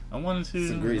 I wanted to.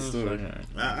 It's a great story.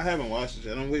 I haven't watched it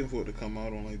yet. I'm waiting for it to come out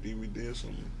on like DVD or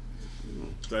something.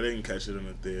 So I didn't catch it in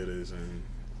the theaters and.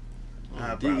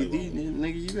 I probably DVD, won't.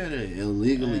 nigga, you better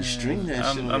illegally stream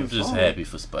that shit on I'm your just phone. happy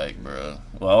for Spike, bro.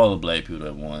 Well, all the black people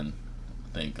that won.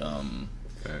 I think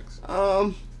Facts.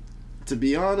 To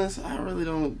be honest, I really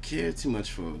don't care too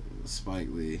much for Spike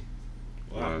Lee.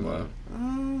 Wow.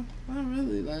 Not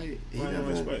really. Like Why not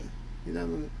respect? he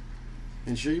doesn't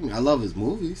intrigue me. I love his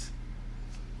movies.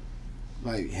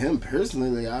 Like him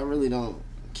personally, I really don't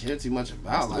care too much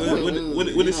about. Like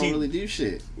What does he really do?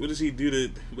 Shit. What does he do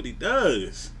to what he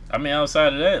does? I mean,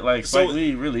 outside of that, like So- Spike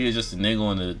Lee really is just a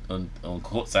nigga on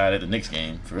court side at the Knicks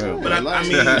game for real. But I Like,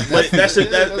 mean, but that's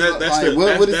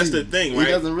the thing, He right?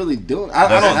 doesn't really do it. I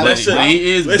don't have that's a the- problem. he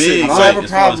is listen, big. I don't have a as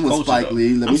far as problem with culture, Spike though.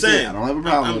 Lee. Let I'm me say, saying I don't have a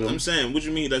problem with him. I'm saying, what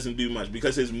you mean he doesn't do much?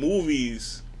 Because his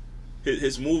movies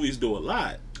do a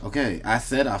lot. Okay, I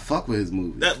said I fuck with his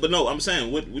movies. But no, I'm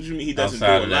saying, what you mean he doesn't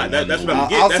Outside do a of lot? that That's one what I'm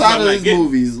getting. That's what Outside I'm of not his getting.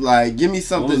 movies, like give me What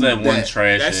something was that one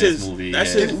trash that's ass his- movie?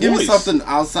 that's yeah. his- Give me voice. something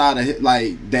outside of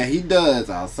like that he does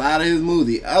outside of his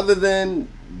movie, other than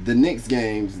the Knicks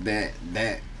games that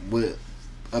would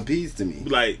appease to me.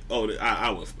 Like,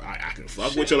 I can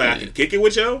fuck with you, like I can kick it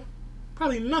with you.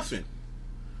 Probably nothing.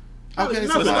 Okay,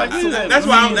 Nothing. so like, That's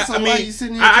why so I why mean, you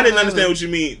sitting here I trying didn't to- understand what you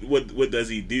mean. What does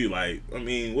he do? Like, I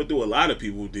mean, what do a lot of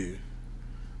people do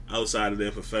outside of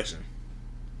their profession?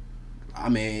 I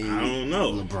mean, I don't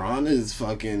know. LeBron is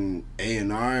fucking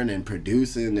A&R and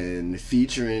producing and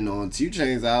featuring on 2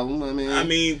 Chainz album. I mean, I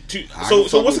so can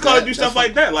fuck what's with the call to that. do stuff That's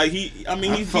like that? Like he I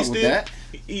can fuck with that.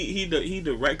 he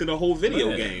directed a whole video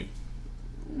Yeah. game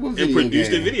What and video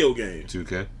produced game? a video game.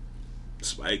 2K.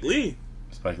 Spike Lee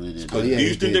Spike Lee did. Oh, yeah,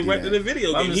 he produced and did do directed that. a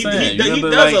video I'm game. just He saying, you does remember,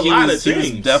 a like, lot of he was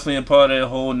things. definitely a part of that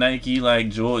whole Nike like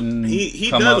Jordan. He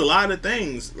come does up. a lot of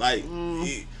things. Like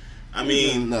I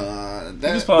mean, no, He was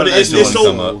that, part but of that it's Jordan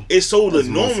come so up. it's so the That's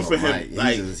more norm so for him. Mike. He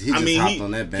Like just- he I just mean, hopped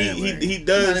on that bandwagon. he He's not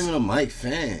does even a Mike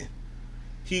fan.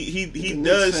 he Knicks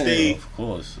does fan. stay. Of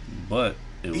course, but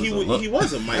it was He a look.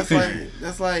 was a Mike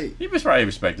That's fan. like He was probably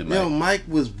respected Mike. yo, Mike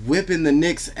was whipping the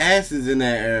Knicks asses in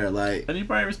that era. Like But he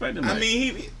probably respected Mike. I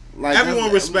mean, he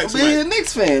everyone respects Being a Mike.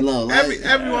 Knicks fan, though. Like,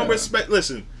 Everyone respect.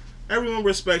 Listen, everyone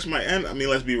respects Mike. And I mean,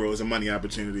 let's be real. It's a money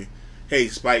opportunity. Hey,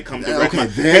 Spike, come direct Okay, my.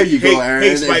 there you hey, go, Aaron.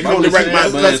 Hey, Spike, But come direct my.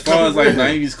 but Let's as far as come. like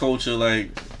 90s culture, like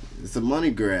it's a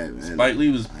money grab, man. Spike Lee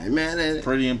was I ain't mad at it.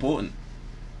 pretty important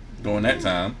during that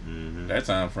time, that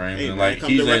time frame. Hey, and man, like come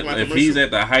he's direct at, my if he's commercial.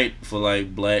 at the height for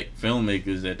like black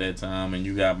filmmakers at that time, and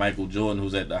you got Michael Jordan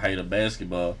who's at the height of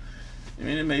basketball, I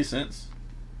mean it made sense.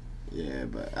 Yeah,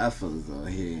 but I feel as though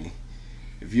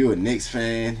if you're a Knicks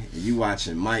fan and you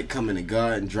watching Mike come in the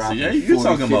guard and drop So yeah, you're 40,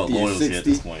 talking about 50, and loyalty at 60,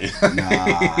 this point. nah,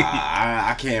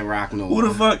 I can't rock no. Who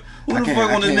the fuck? Who the I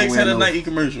fuck on the can't Knicks wear had a no- Nike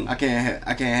commercial? I can't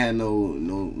have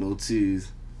no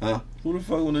twos, huh? Who the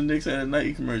fuck on the Knicks had a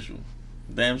Nike commercial?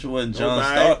 Damn sure wasn't John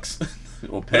Nobody. Starks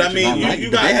or But Patrick. I mean, Not you- Nike,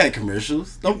 you but got- they had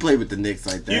commercials. Don't play with the Knicks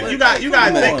like that. You got to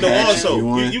Come think on, though. Patrick, Also, you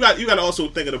want- you got to also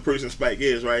think of the person Spike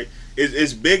is, right?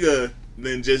 It's bigger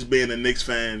than just being a Knicks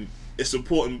fan. It's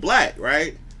supporting black,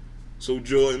 right? So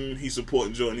Jordan, he's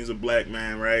supporting Jordan. He's a black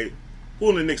man, right? Who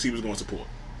in the Knicks he was going to support?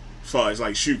 As far as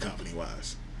like shoe company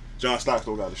wise, John Starks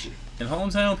don't got a shoe. And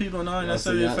hometown people not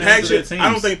necessarily yeah. fans of their Patrick, teams.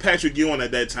 I don't think Patrick Ewing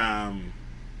at that time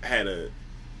had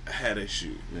a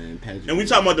shoe. Man, Patrick. And we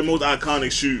talking about the most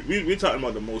iconic shoe. We talking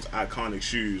about the most iconic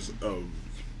shoes of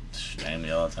Damn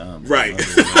me all the time. right.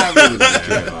 I really don't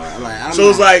care about- like, I'm So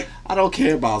it's not- like, I don't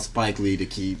care about Spike Lee to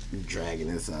keep dragging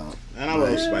this out. and I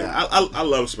love Spike. I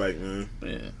love Spike, man.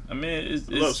 Yeah, I mean,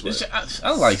 Love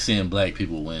I like seeing black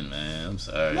people win, man. I'm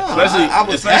sorry, No, especially I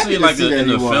was happy to like see that in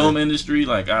he the won. film industry.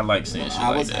 Like I like seeing shit I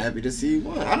like was that. happy to see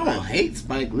one. I don't hate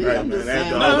Spike Lee. Right, I'm just man,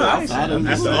 saying, after like, all the- outside of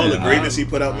After this, all the man, greatness he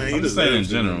put out, man, he I'm just saying in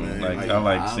deserves it, general, man. like I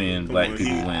like seeing come black on,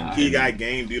 people he, win, He got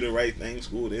game, do the right thing.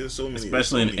 School. There's so many,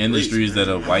 especially so in many industries greats, that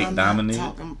man. are white I'm not dominated.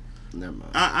 talking- Never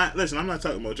mind. I listen. I'm not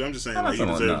talking about you. I'm just saying I'm like, not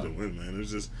he talking deserves about to win, man.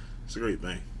 It's a great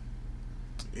thing.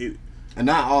 And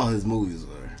not all his movies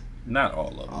were Not all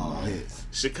of them. all hits.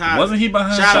 Chicago. Wasn't he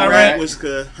behind Chirac Chirac? was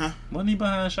good, huh? Wasn't he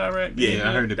behind Chirac? Yeah,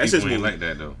 I heard the That's people his ain't movie. like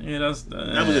that though. Yeah, that's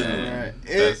That was his movie. Right.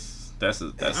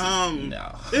 that's Um,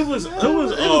 no. It was It all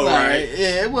was right. alright.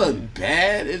 Yeah, it wasn't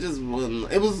bad. It just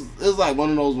wasn't. It was like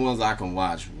one of those ones I can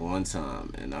watch one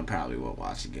time and I probably won't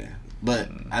watch again. but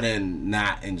I did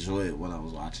not enjoy it when I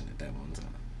was watching it that one time.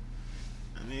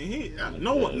 I mean,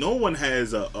 no one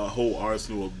has a whole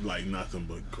arsenal of like nothing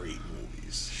but great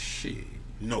movies. Shit.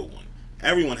 No one.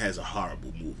 Everyone has a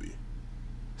horrible movie.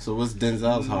 So what's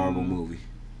Denzel's horrible movie?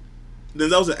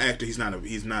 Denzel's an actor.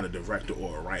 He's not a director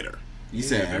or a writer. You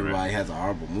said everybody has a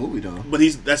horrible movie though. But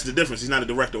that's the difference. He's not a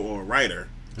director or a writer.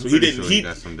 So he didn't.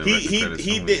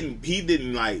 He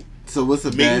didn't like. So what's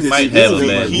the bad? Might have a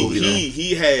bad movie.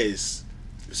 He has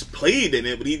played in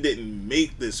it, but he didn't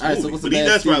make this movie. Alright, so what's the but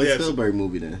bad Steven Spielberg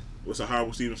movie then? What's a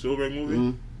horrible Steven Spielberg movie?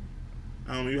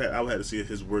 Mm-hmm. I don't know. I would have to see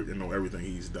his work and know everything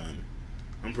he's done.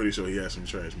 I'm pretty sure he has some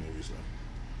trash movies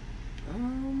though. I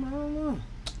don't know.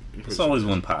 It's always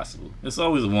one possible. It's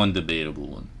always one debatable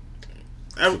one.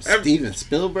 Steven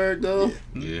Spielberg though.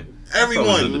 Yeah.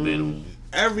 Everyone.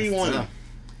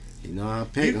 You know how I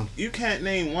pick him. You can't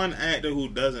name one actor who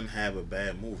doesn't have a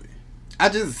bad movie. Now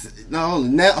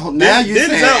you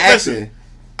saying acting.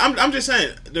 I'm just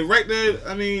saying director.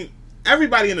 I mean,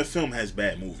 everybody in the film has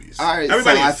bad movies. All right,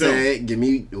 everybody so I said, give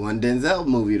me one Denzel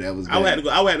movie that was bad.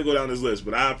 I would have to go down this list,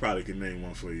 but I probably could name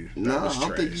one for you. No, I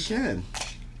don't think you can.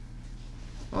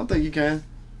 I don't think you can.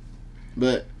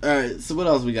 But all right, so what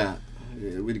else we got?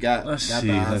 We got. Let's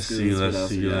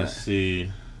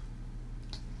see.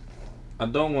 I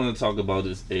don't want to talk about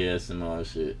this ASMR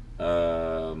shit.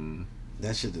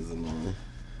 That shit is annoying.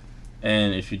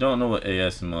 And if you don't know what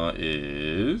ASMR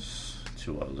is,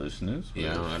 to our listeners, I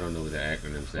don't know what the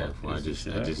acronym stands for. I just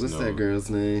what's know that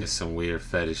girl's name? It's some weird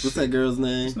fetish. What's that girl's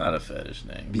name? It's not a fetish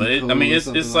name, but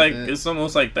it's like it's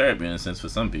almost like therapy in a sense for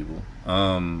some people.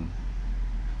 And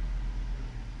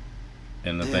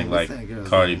I think like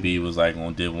Cardi B was like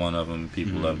did one of them.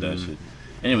 People love that shit.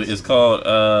 Anyway, it's called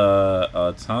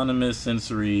Autonomous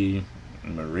Sensory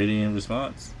Meridian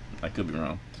Response. I could be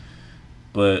wrong,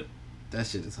 but that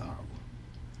shit is horrible.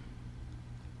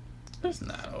 It's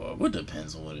not horrible. It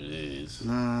depends on what it is.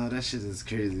 Nah, that shit is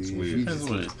crazy. It's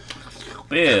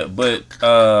weird. But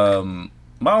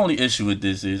my only issue with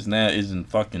this is now isn't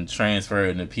fucking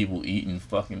transferring to people eating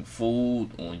fucking food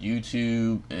on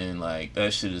YouTube, and like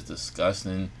that shit is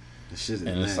disgusting. Shit is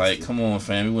and it's nasty. like, come on,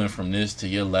 fam, we went from this to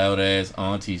your loud ass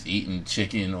aunties eating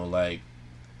chicken or like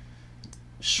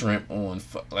shrimp on,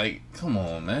 like, come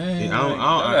on, man. Yeah,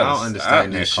 I don't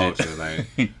understand that culture. Like,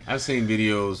 I've seen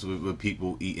videos with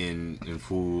people eating and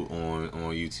food on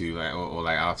YouTube, like, or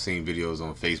like I've seen videos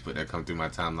on Facebook that come through my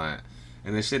timeline.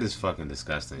 And this shit is fucking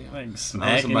disgusting, yo. Like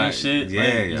smacking and shit. Yeah,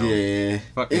 like, yo. Yeah.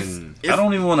 Fucking. I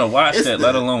don't even want to watch that,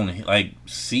 let alone like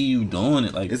see you doing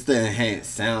it. Like it's the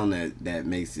enhanced sound that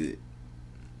makes it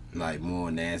like more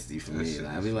nasty for me.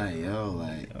 Like, I be like, yo,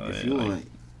 like if you want to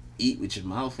eat with your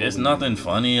mouth, there's nothing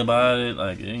funny about it.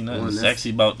 Like there ain't nothing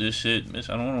sexy about this shit, bitch.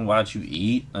 I don't want to watch you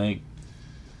eat. Like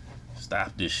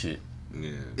stop this shit.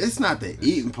 Yeah. It's not the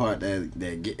eating part that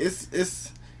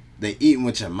it's they eating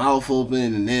with your mouth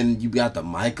open, and then you got the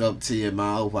mic up to your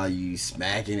mouth while you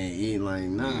smacking and eating. Like,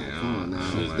 nah, come on,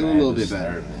 now. Do a little bit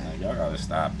better. Like, y'all gotta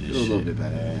stop this shit. Do a little bit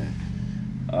better.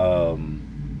 All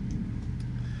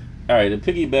right, to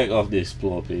piggyback off the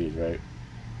Explore page, right?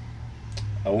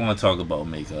 I want to talk about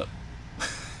makeup.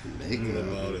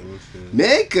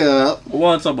 Makeup. I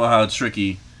want to talk about how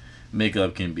tricky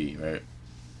makeup can be, right?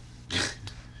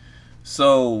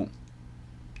 So,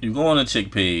 you go on a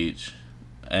chick page.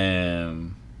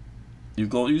 And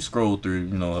you scroll through,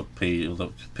 her page,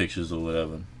 pictures or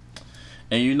whatever,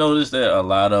 and you notice that a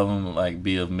lot of them like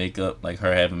be of makeup, like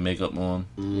her having makeup on,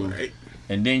 right?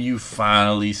 And then you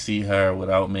finally see her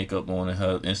without makeup on in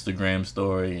her Instagram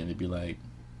story, and it'd be like,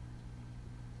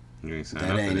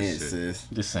 that ain't it, sis.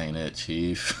 This ain't it,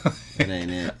 chief. That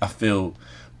ain't it. I feel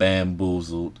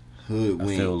bamboozled.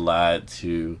 Hoodwinked. I feel lied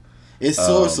to. It's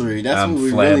sorcery. That's what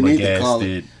we really need to call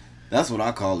it. That's what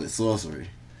I call it, sorcery.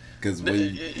 Because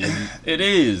it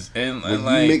is, and when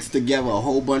like, you mix together a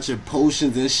whole bunch of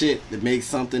potions and shit to make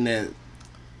something that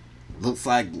looks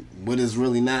like what is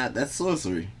really not, that's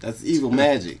sorcery. That's evil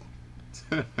magic.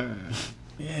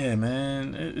 Yeah,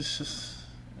 man, it's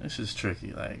just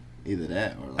tricky. Like either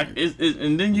that or like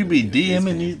and then you be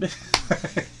DMing these,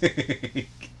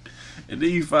 and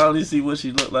then you finally see what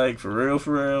she look like for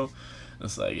real.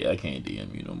 It's like, yeah, I can't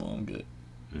DM you no more. I'm good.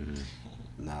 Mm-hmm.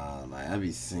 Nah, like I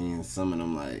be seeing some of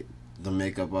them, like the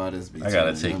makeup artists. I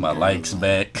gotta take my likes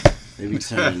back. They be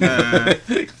turning them,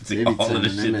 all of the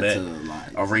shit back.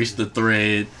 Like, erase the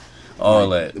thread, all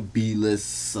like that.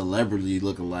 B-list celebrity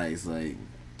lookalikes, like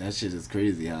that shit is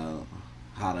crazy. How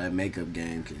that makeup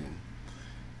game can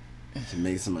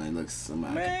make somebody look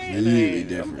completely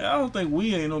different. I don't think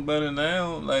we ain't no better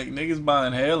now. Like niggas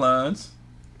buying hairlines,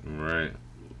 right?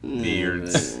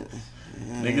 Beards.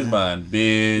 Niggas buying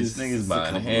bids, This niggas is a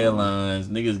buying couple hairlines,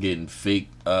 niggas getting fake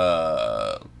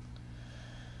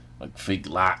like fake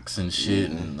locks and shit,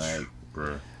 and like,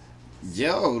 Bruh.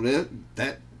 Yo,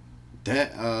 that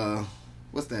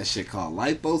what's that shit called?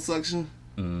 Liposuction?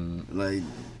 Like,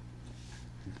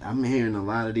 I'm hearing a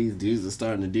lot of these dudes are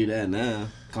starting to do that now.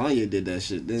 Kanye did that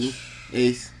shit, didn't he?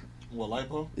 Ace? What,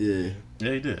 lipo? Yeah.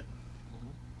 yeah, he did.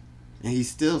 And he's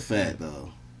still fat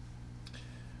though.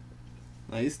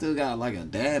 Like, he still got like a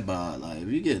dad bod. Like, if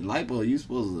you get lipo, you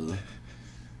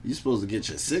supposed to get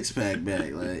your 6-pack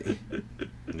back. Like,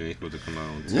 Yeah, he's supposed to come out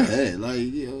on top. yeah, like,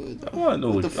 yo, I want to know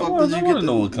what the what, fuck I wanna did you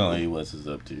know get what Kanye West is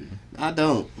up to. I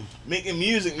don't. Making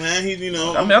music, man. He's, you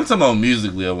know, I mean, I'm talking about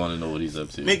musically. I want to know what he's up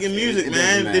to. making music, It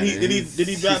man. doesn't Did he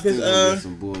matter. drop He's his still gonna get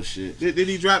some bullshit. Did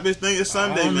he drop his thing this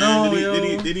Sunday, don't man?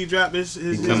 know, Did he drop his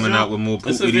He's coming out with more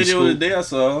It's a poopity video scoop. today I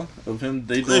saw of him.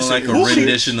 They doing Listen, like a Poopity-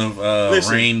 rendition of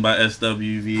listen. "Rain" by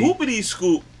SWV. Poopity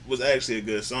Scoop was actually a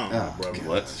good song, Oh, bro. God.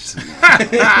 What?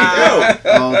 Yo,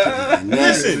 Okay,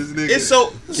 listen, nigga. it's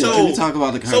so Can we talk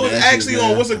about the Kardashians? so it's actually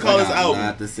man? on what's it called, I his got a album.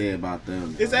 lot to say about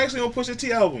them. It's actually on Pusha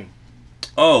T album.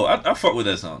 Oh, I fuck with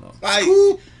that song though. Like,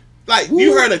 Scoop.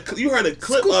 you heard a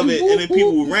clip of it, and then Scoop.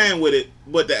 people ran with it,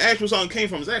 but the actual song it came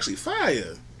from is actually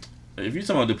fire. If you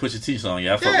talking about the Pusha T song,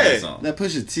 yeah, I fuck with Yeah. that song. That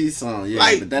Pusha T song, yeah,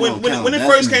 Like but that when don't when, count. when it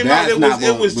That's- first came out, that's it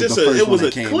not was what just the a first it was one a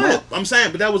that came clip. out. I'm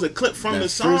saying, but that was a clip from The the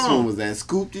first one song. was that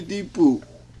Scoop Diddy Poop.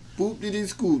 Poop Diddy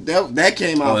Scoop. That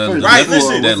came out Oh, first. Right, Before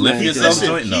listen, what's that lift name yourself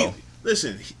came out. joint? No.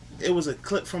 Listen, it was a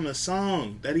clip from the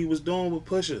song that he was doing with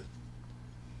Pusha.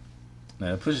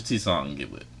 Nah, Pusha T song I can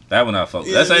get with. That one I fuck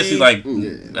with. Yeah, That's I actually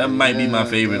mean- like that might be my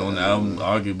favorite on the album,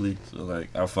 arguably. So like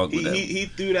I fuck with that. He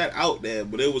threw that out there,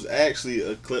 but it was actually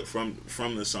a clip from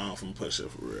the song from Pusha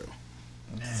for real.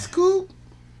 Scoop.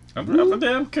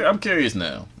 I'm curious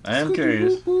now. I am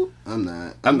curious. I'm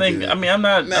not. I'm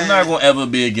not Man. gonna ever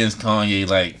be against Kanye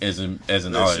like as an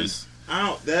Listen, artist.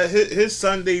 His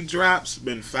Sunday drops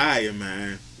been fire,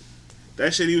 man.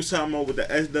 That shit he was talking about with the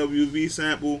SWV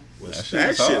sample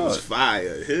that shit was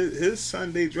fire. His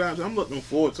Sunday drops, I'm looking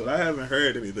forward to it. I haven't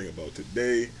heard anything about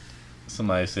today.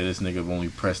 Somebody said this nigga only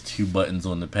pressed 2 buttons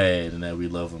on the pad and that we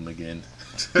love him again.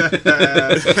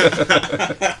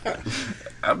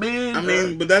 I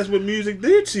mean, but that's what music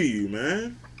did to you,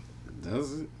 man.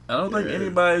 Does it? I don't think Yeah.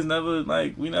 anybody's never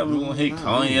like we never gonna hate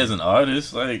Kanye as an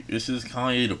artist. Like it's just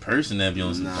Kanye the person that be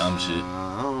on some dumb shit.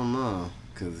 I don't know,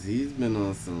 cause he's been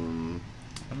on some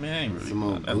I mean, I ain't really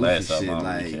old that goofy last shit. album.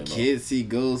 I really Like care about. Kids See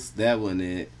Ghosts. That wasn't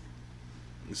it.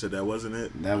 You said that wasn't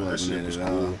it. That Nah, wasn't shit it was at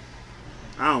cool. all.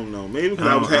 I don't know. Maybe because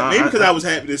No, I was happy. Maybe I- because I was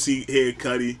happy to see hear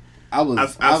Cudi. I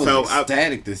was I was felt-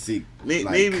 ecstatic to see. Maybe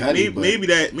like, maybe Cudi, but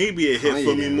maybe it hit Kanye for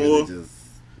me didn't more. really just,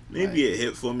 Maybe it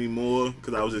hit for me more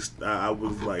because I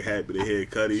was like happy to hear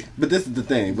Cudi. But this is the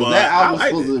thing. But But that I album liked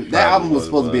supposed it. to, that album was Probably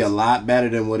supposed to be a was. lot better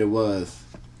than what it was.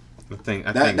 I think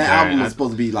That Darren, album was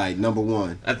supposed to be like number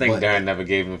one. I think But- Darren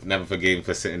never forgave him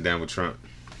for sitting down with Trump.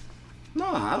 No,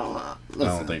 I don't. Listen,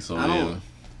 I don't think so. I don't,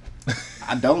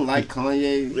 I don't like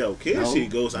Kanye. Yo, Kid No, See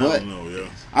Ghost, I but- don't know, yo.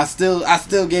 I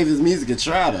still gave his music a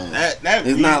try though. That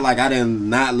It's not like I didn't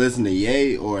not listen to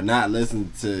Ye or not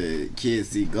listen to Kids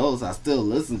See Ghosts. I still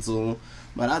listened to him,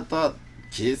 but I thought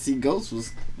Kids See Ghosts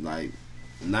was like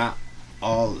not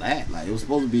all that. Like it was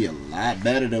supposed to be a lot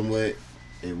better than what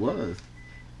it was.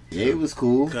 Ye was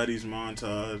cool. Cudi's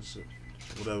montage,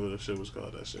 whatever the shit was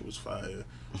called. That shit was fire.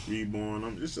 Reborn.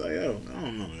 I'm just like, yo, I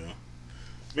don't know, yo.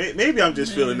 Maybe I'm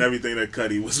just feeling everything that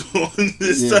Cudi was on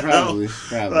this Yeah, time. probably. Like,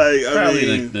 I Probably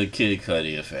mean, the Kid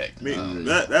Cudi effect.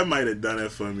 that might have done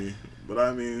it for me. But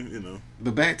I mean, you know.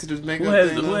 But back to this makeup Who has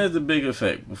thing. the, who though. has the big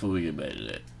effect before we get back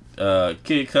to that?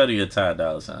 Kid Cudi or Ty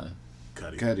Dolla $ign?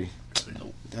 Cudi. Cudi.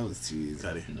 Nope. That was too easy.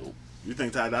 Cudi. Nope. You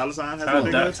think Ty Dolla $ign has Ty a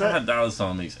bigger effect? Dolla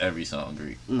 $ign makes every song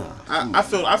great. No. I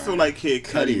feel like Kid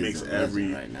Cudi Cudi makes is a legend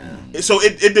every. right now. So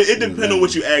it depends on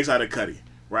what you ask out of Cudi,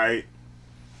 right?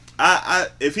 I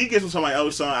if he gets on somebody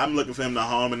else's song, I'm looking for him to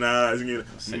harmonize and get.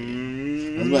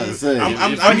 I was about to say.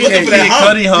 I'm If I looking get for that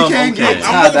hum. Cudi You hum, can't okay. get I'm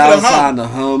Ty looking for Dolla the hum. $ign to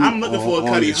hum. I'm looking for a on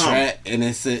Cudi the hum. track, and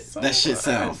that shit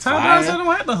sounds Ty Dolla $ign fire.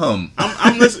 don't have to hum.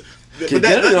 I'm listening. Kid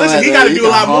But Cudi don't listen, have he that. got to He do a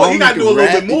lot can more. He hum, got to he do a can little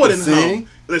rap, bit more he than can hum. sing.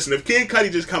 Listen, if Kid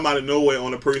Cudi just come out of nowhere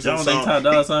on a person's Y'all don't think song, Ty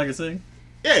Dolla $ign can sing?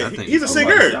 yeah, I think he's a so.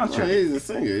 singer. Y'all Oh, tripping. he's a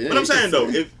singer. Yeah, But I'm he saying can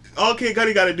though, sing. if all Kid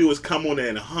Cudi got to do is come on there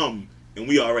and hum, and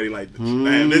we already like,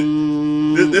 man,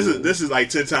 this is like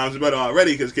 10 times better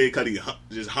already because Kid Cudi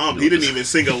just hummed. He didn't even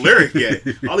sing a lyric yet.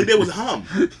 All he did was hum.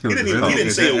 He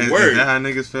didn't say a Is word. that how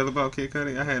niggas feel about Kid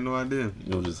Cudi? I had no idea.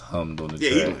 You'll just hummed on the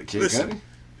Yeah, track. Kid listen, Cudi?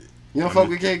 You don't fuck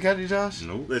with Kid Cudi, Josh?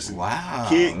 Nope. Listen, Wow.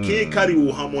 Kid Cudi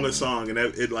will hum on a song and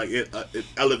it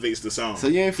elevates the song. So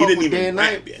you ain't He fuck didn't with Day even and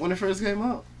rap Night yet. when it first came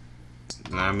out?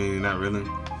 Nah, I mean, not really.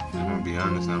 I'm gonna be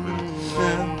honest, not really.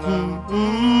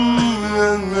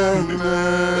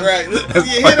 Right. You All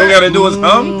hear you that? gotta do is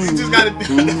hum. You just gotta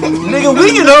Nigga,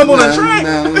 we can hum on a track.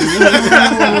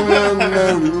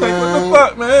 Like, what the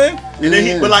fuck, man? And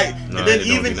then No, and then they don't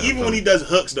even do that, even though. when he does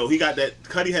hooks though, he got that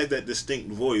Cudi has that distinct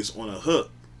voice on a hook.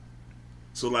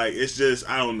 So like it's just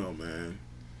I don't know, man.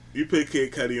 You put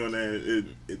Kid Cudi on there,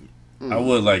 I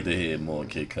would like to hear more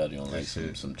Kid Cudi on like That's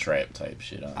it. some trap type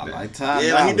shit. I like Ty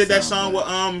yeah, like he Dolla did that Sign, song but-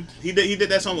 with he did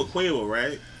that song with Quavo,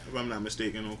 right? If I'm not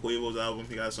mistaken, on Quavo's album,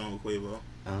 he got a song with Quavo.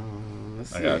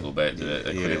 Let's I see. gotta go back to that.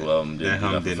 That Yeah, Quavo album that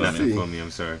hum did for me. nothing for me.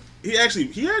 I'm sorry. He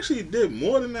actually did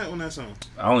more than that on that song.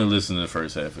 I only listened to the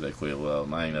first half of that Quavo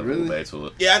album. I ain't never Really? go back to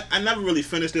it. Yeah, I never really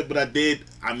finished it, but I did.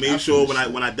 I made I sure finished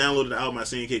it. when I downloaded the album, I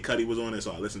seen Kid Cudi was on it,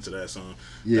 so I listened to that song.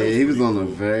 Yeah, That he was pretty on the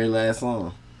cool. very last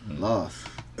song. Lost.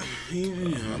 Yeah.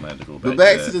 I'm gonna have to go back. But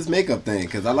back to to that. this makeup thing,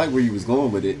 because I like where you was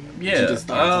going with it. But you Yeah. just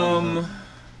started talking about-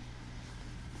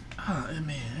 I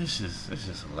mean, it's just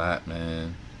a lot,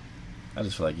 man. I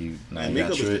just feel like you. Nah, And you makeup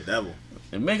got is the tricked. devil.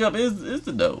 And makeup is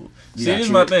the dope. You See, got this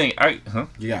is my tricked? thing.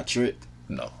 You got tricked.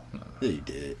 No. Yeah, you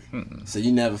did. Mm-mm. So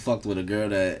you never fucked with a girl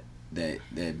that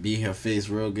beat her face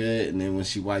real good, and then when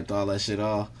she wiped all that shit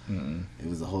off, Mm-mm. it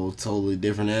was a whole totally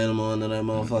different animal under that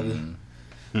motherfucker. Mm-mm.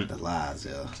 The lies,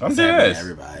 yo. I'm It's happening dead to ass.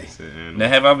 everybody. That's it, and Now,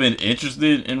 have I been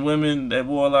interested in women that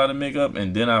wore a lot of makeup,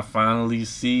 and then I finally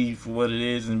see for what it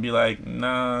is and be like,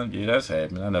 nah, yeah, that's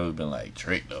happened. I never been like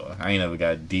tricked though. I ain't never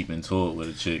got deep into it with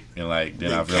a chick, and like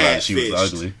then I Been realized she was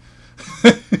catfished. ugly.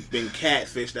 Been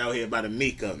catfished out here by the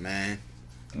makeup, man.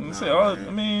 I say, Nah,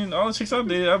 man. all the chicks I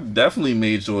did, I've definitely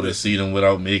made sure to see them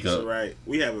without makeup. So right,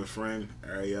 we have a friend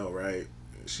Ariel, right?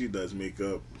 She does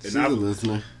makeup, She's and a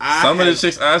listener. Some of the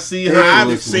chicks I see her, Yeah, I've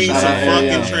listen, seen shout some out fucking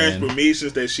Ariel,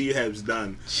 transformations that she has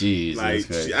done. Jesus Like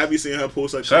Christ. I be seeing her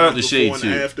post like Shout out to before Shade, and too.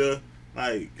 after.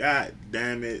 Like, god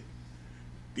damn it,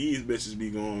 these bitches be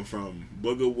going from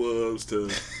Booger Wolves to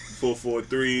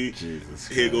 443. Jesus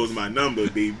Here Christ. goes my number,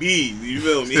 baby. You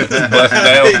feel me? Busting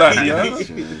down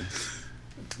Tatiana.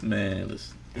 Man,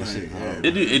 listen. That shit hard.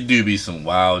 It do be some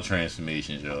wild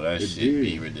transformations, yo. That It shit do.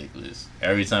 be ridiculous.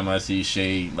 Every time I see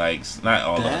Shade, like not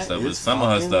all of her That stuff, but is some of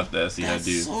her fucking- stuff that I see her That's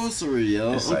do. sorcery,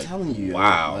 yo. It's I'm like, telling you, yo.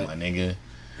 wow, Like, my nigga.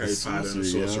 Harry it's Potter and the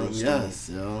sorcery, yo. Sorcerer's Stone. Yes,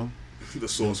 yo. The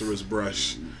Sorcerer's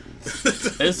Brush.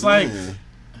 It's like Man.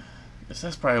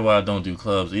 that's probably why I don't do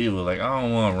clubs either. Like I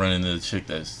don't want to run into the chick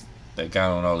that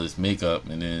got on all this makeup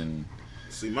and then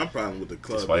See, my problem with the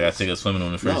club. that's why I gotta is- take her swimming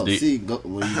on the first No, date. see,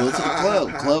 when you go to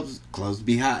the clubs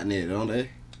be hot in there, don't they?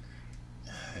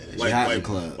 Wipe, hot in wipe, the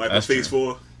club. wipe her That's face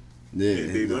true. for. Yeah.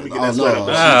 baby, let me get Oh, that sweat up.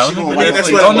 no. Ah, She let me gonna get wipe that that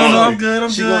sweat. sweat Oh no, off. no, I'm good. I'm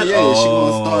She good. gonna, she gonna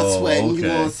start Oh, sweating. You okay.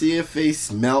 gonna see her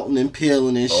face melting and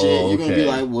peeling and shit. Oh, You're gonna be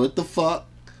okay. like, what the fuck?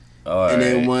 All And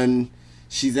then right. when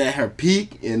she's at her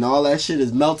peak and all that shit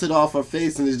is melted off her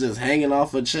face and it's just hanging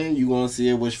off her chin, you gonna see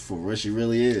her for what she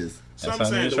really is. So That's I'm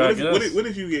how saying, niggas though, try what, to if, get us. what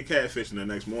if you get catfish and the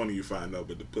next morning you find out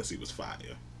that the pussy was fire?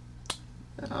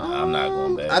 I'm not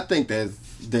going back. I think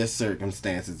there's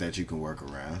circumstances that you can work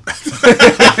around.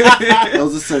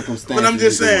 Those are circumstances. But I'm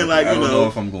just you can saying, work like, I you don't know, know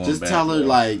if I'm going just back. tell her though.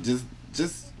 like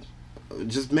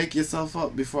just make yourself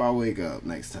up before I wake up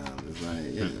next time. It's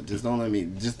like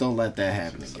just don't let that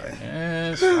happen again.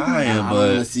 Yeah, it's I fire, don't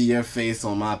want to but see your face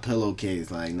on my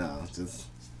pillowcase. Like no, just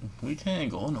we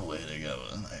can't go nowhere together.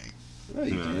 Like no,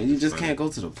 you No, can't. You just it's can't go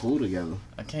to the pool together.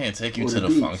 I can't take you Or to the the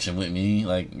beach. function with me.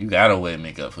 Like you gotta wear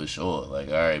makeup for sure. Like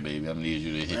all right, baby, I need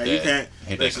you to hit like, you that can't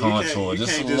hit listen, that you can't- contour you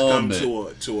just can't a little come bit.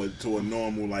 to a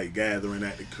normal like gathering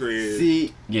at the crib.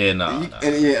 See, Yeah, nah.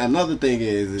 and yeah, another thing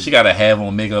is She gotta have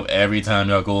on makeup every time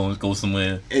y'all go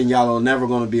somewhere. and y'all are never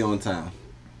gonna be on time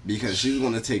because she's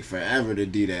gonna take forever to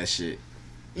do that shit.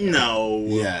 No.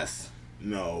 Yes,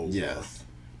 No. yes,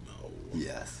 No.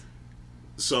 yes.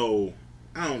 So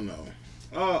I don't know.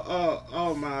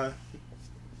 All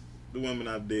the women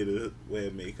I've dated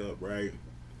wear makeup, right?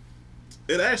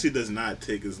 It actually does not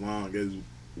take as long as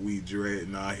we dread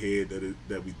in our head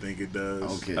that we think it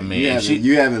does. Okay. I mean,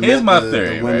 you haven't here's met my the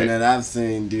theory, women right? that I've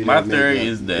seen do My that theory makeup.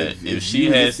 is that if she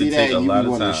you has to see take that, a you lot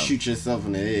of wanna time. shoot yourself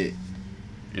in the head.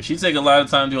 If she take a lot of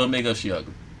time doing makeup, she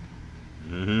ugly.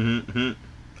 Mm-hmm.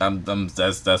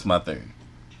 That's my theory.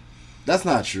 That's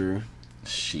not true.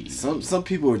 She. Some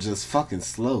people are just fucking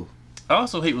slow. I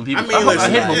also hate when people. I mean, I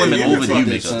listen, hate when women yeah, you're overdo fucking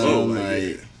makeup. slow. too.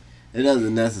 Like, it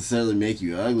doesn't necessarily make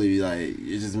you ugly. Like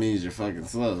it just means you're fucking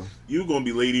slow. You gonna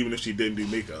be late even if she didn't do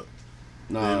makeup.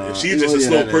 Nah, If she's just a yeah,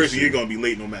 slow that is person, true. you're gonna be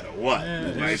late no matter what. Yeah,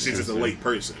 like that's she's just a late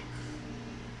person.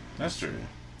 That's true.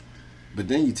 But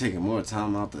then you taking more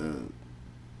time out the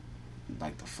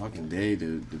fucking day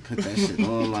to put that shit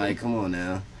on. Like, come on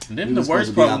now. And then the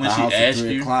worst part when she asked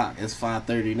you, it's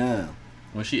 5:30 now.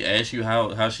 When she asked you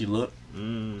how she looked,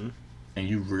 and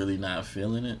you really not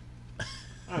feeling it.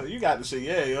 You got to say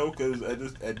yeah, yo, because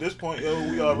at this point,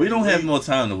 yo, we don't have more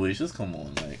time to waste. Just come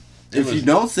on, like. If you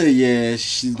don't say yeah,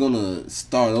 she's gonna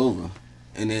start over,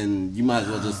 and then you might as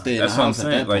well just stay in the house. That's what I'm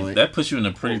saying. At that like that puts you in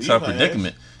a pretty tough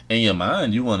predicament. In your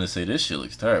mind, you want to say this shit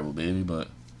looks terrible, baby, but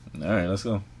all right, let's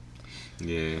go.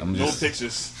 Yeah, no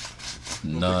pictures.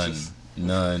 None. You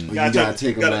gotta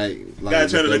take them like gotta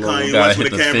turn to the Kanye West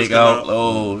when the cameras come out.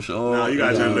 Oh, sure. No, you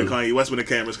gotta turn to the Kanye West when the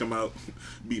cameras come out.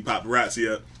 Beat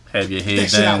paparazzi up. Have your head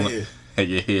down. Have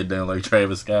your head down like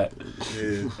Travis Scott.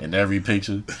 Yeah. In every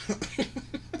picture.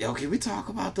 Yo, can we talk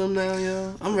about them now,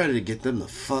 yo? I'm ready to get them the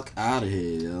fuck out of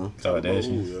here, yo.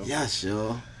 Kardashians. Yes,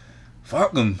 yo.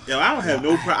 Fuck them. Yo, I don't have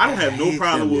no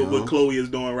problem with what Chloe is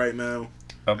doing right now.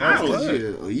 You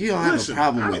don't have a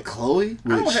problem with Chloe?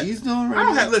 What she's doing right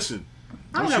now?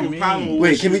 I don't have a problem with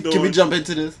Wait, can we jump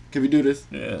into this? Can we do this?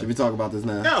 Yeah. Can we talk about this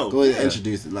now? No. Go ahead and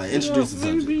introduce it. Like, introduce the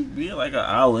subject. We like an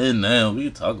hour in now. We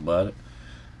can talk about it.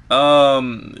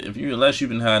 Unless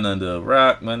you've been hiding under a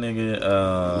rock, my nigga.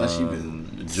 Unless you've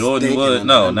been Jordan Woods.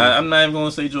 No, I'm not even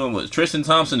gonna say Jordan Woods. Tristan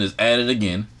Thompson is at it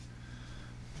again.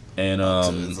 And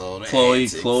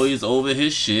Chloe's over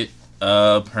his shit.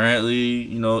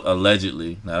 Apparently,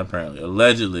 allegedly,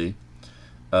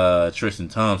 Tristan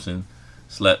Thompson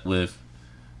slept with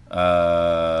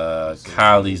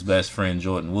Kylie's best friend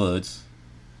Jordan Woods.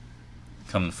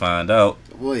 Come to find out.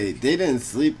 Wait, they didn't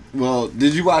sleep. Well,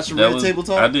 did you watch the Red Table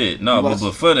Talk? I did. No, but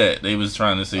before that, they was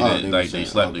trying to say that they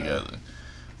slept together.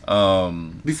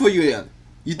 Before you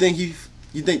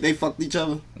think they fucked each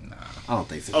other? Nah, I don't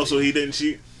think so. Oh, so he didn't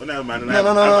cheat? Well, never mind. No.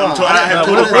 I have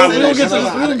total problem with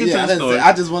that. We don't get to the story.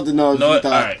 I just want to know if you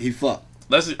thought he fucked.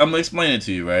 I'm gonna explain it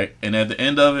to you, right? And at the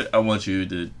end of it, I want you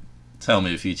to tell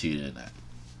me if he cheated or not.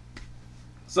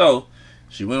 So,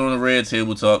 she went on a Red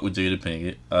Table Talk with Jada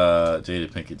Pinkett. Jada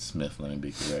Pinkett Smith, let me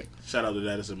be correct. Shout out to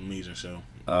that. It's an amazing show.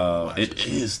 It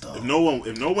is though. If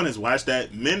no one has watched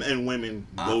that, men and women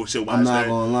both should watch that. I'm not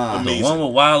gonna lie. Amazing. The one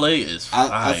with Wale is fire.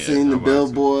 I've seen the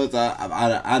billboards.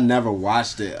 I never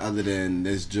watched it other than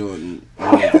this Jordan.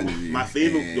 My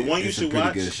favorite, the one you should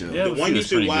watch. Yeah, the one you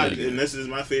should watch, and this is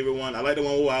my favorite one. I like the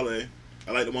one with Wale.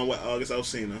 I like the one with August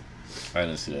Alsina. I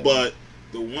didn't see that. But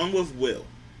the one with Will.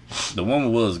 The one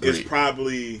with Will is great. It's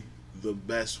probably the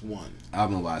best one.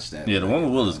 I'm gonna watch that. Yeah, the one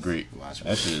with Will is great.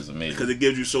 That shit is amazing because it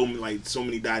gives you so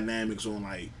many dynamics on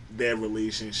like their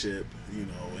relationship,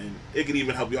 and it can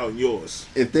even help you out in yours.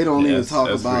 If they don't even talk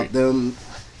about them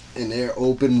in their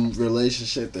open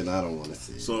relationship, then I don't want to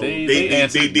see it. So they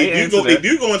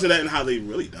do go into that and how they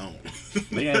really don't.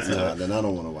 They answer that. Then I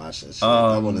don't want to watch that shit.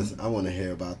 I want to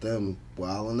hear about them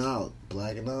wilding out,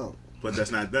 blacking out. But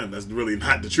that's not them. That's really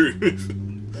not the truth.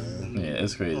 Yeah,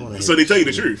 it's crazy. So they tell you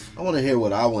the truth. I want to hear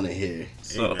what I want to hear.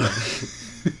 So,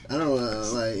 I don't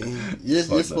like. You're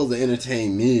supposed to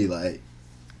entontain me, like.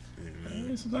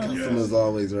 Customer's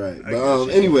always right. But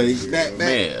anyway, back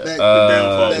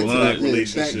to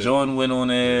relationship. Jordan went on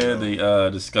there. They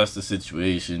discussed the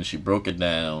situation. She broke it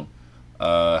down.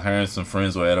 Her and some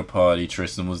friends were at a party.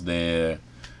 Tristan was there.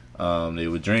 They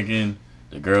were drinking.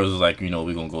 The girls was like, we're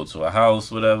gonna go to a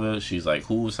house, whatever. She's like,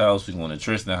 whose house? We're going to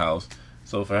Tristan's house.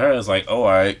 So for her, it's like, oh, all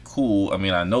right, cool. I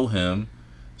mean, I know him,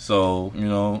 so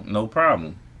no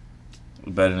problem.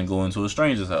 Better than going to a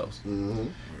stranger's house. Mm-hmm.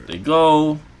 They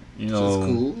go. Which is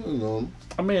cool.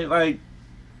 I mean, like,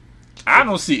 I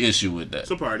don't see issue with that.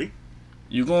 It's a party.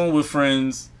 You going with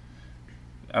friends.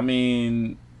 I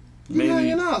mean,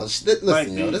 maybe.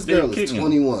 Listen, yo, this girl is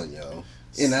 21, yo,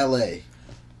 in LA.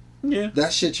 Yeah.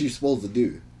 That shit you supposed to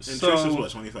do. And Tristan's what,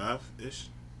 25-ish?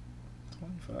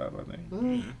 25, I think. All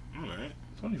right.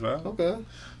 25. Okay.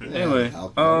 Anyway,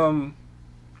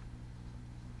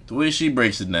 the way she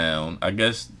breaks it down, I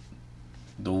guess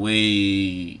the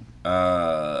way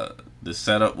the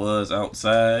setup was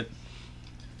outside,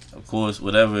 of course,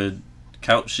 whatever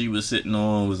couch she was sitting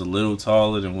on was a little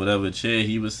taller than whatever chair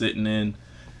he was sitting in,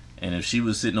 and if she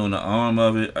was sitting on the arm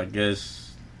of it, I guess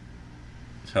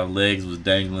her legs was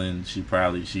dangling. This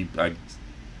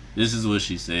is what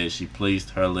she said. She placed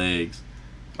her legs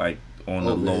like on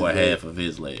the lower half of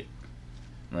his leg,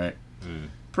 right?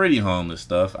 Pretty harmless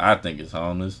stuff. I think it's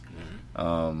harmless.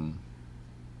 Well,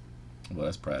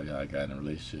 that's probably how I got in a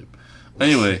relationship.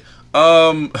 Anyway,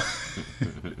 by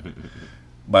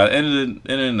the end of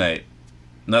the night,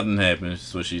 nothing happens.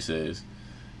 That's what she says,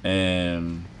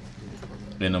 and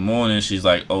In the morning, she's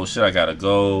like, "Oh shit, I gotta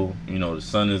go. You know, the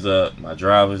sun is up. My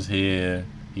driver's here.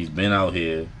 He's been out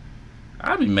here."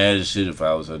 I'd be mad as shit if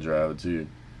I was her driver too.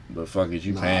 But fuck it,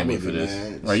 you paying me for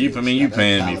this, right? You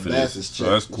paying me for this,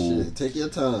 so that's cool. Shit, take your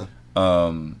time.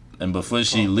 And before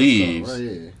she leaves,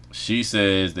 she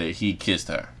says that he kissed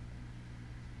her,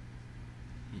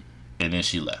 and then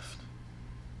she left.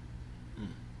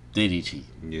 Did he cheat?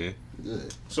 Yeah.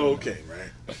 So okay, right?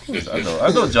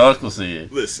 I know Josh will say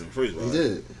it. Listen, first of all, He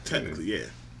did. Technically, yeah.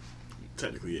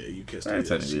 You kissed her. Right,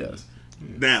 technically, yes.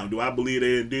 Now, do I believe they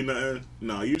didn't do nothing?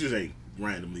 No, you just ain't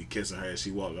randomly kissing her as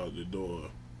she walked out the door.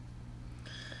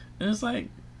 And it's like,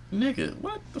 nigga,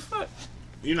 what the fuck?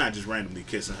 You're not just randomly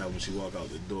kissing her when she walked out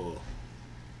the door.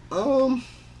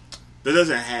 That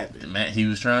doesn't happen. Man, he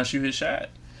was trying to shoot his shot.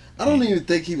 I don't even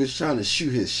think he was trying to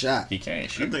shoot his shot. He can't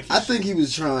shoot. I think he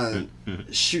was trying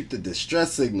to shoot the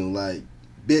distress signal, like,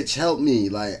 bitch, help me.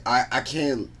 Like, I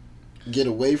can't get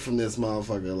away from this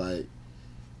motherfucker. Like,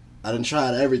 I done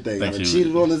tried everything. I done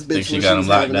cheated on this bitch when she was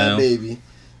having that baby.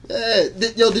 Yeah.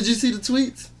 Did you see the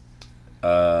tweets?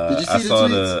 Did you see the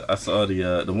tweets? I saw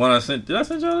the one I sent. Did I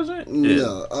send y'all the tweet?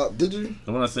 Yeah. Did you?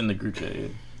 The one I sent in the group chat. Yeah.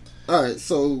 All right,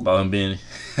 so about him being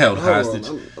held hostage.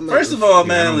 First of all,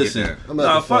 man, listen.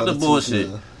 Nah, fuck the bullshit.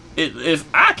 If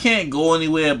I can't go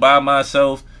anywhere by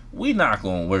myself, we not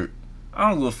gonna work. I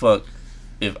don't give a fuck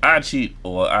if I cheat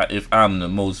or if I'm the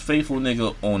most faithful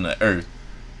nigga on the earth.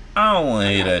 I don't want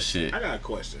to hear that shit. I got a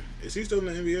question. Is he still in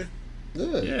the NBA?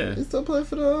 Yeah. He still playing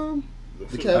for the I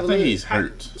Cavaliers. think he's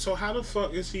hurt. So how the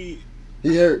fuck is he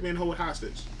hurt? Being held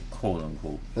hostage? Quote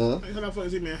unquote. Huh? How the fuck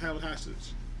is he being held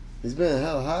hostage? He's been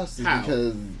held hostage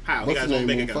because he got his own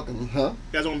bank account. He got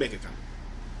his own bank account.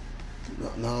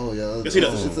 No, yo. Yes, he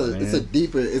does. It's a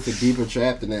deeper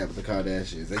trap than that with the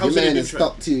Kardashians. Like, your man is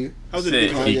stuck to you.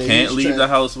 He can't leave the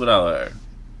house without her.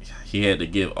 He had to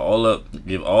give all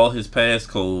his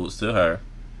passcodes to her,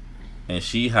 and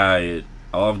she hired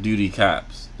off-duty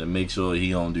cops to make sure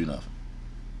he don't do nothing.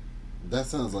 That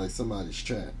sounds like somebody's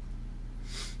trap.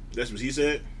 That's what he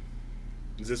said?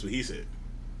 Is this what he said?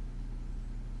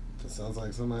 That sounds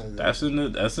like somebody. That's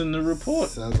in the report.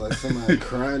 Sounds like somebody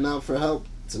crying out for help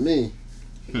to me.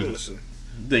 Listen.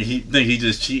 Think he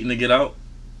just cheating to get out?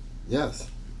 Yes.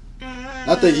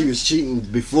 I think he was cheating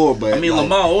before, but I mean, like,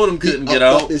 Lamar Odom couldn't get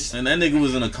out, and that nigga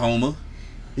was in a coma.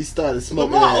 He started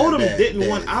smoking. Lamar Odom didn't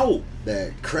want out.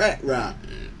 That crack rock.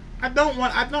 I don't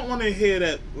want to hear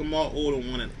that Lamar Odom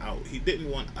wanted out. He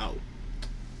didn't want out.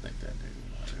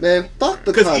 Man, fuck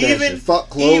the Kardashians. Fuck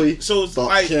Khloe. Fuck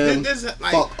like, Kim.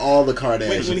 Fuck all the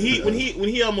Kardashians. When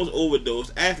he almost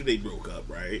overdosed after they broke up,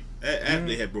 right? After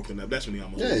they had broken up, that's when he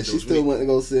almost overdosed. Yeah, she still went to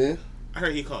go see him. I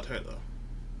heard he called her though.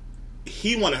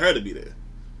 He wanted her to be there,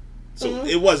 so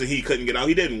it wasn't he couldn't get out.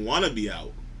 He didn't want to be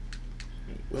out.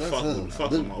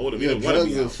 Fuck Lamar Odom. He didn't want to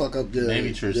be out. Fuck up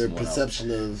your perception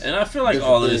of. And I feel like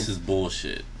all of this is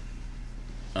bullshit.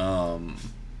 Well,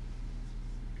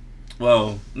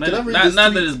 not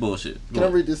that it's bullshit. Can I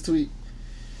read this tweet?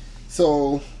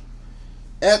 So,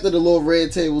 after the little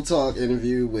Red Table Talk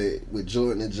interview with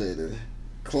Jordan and Jada,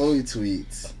 Khloe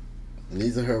tweets, and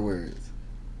these are her words: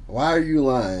 "Why are you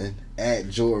lying?" At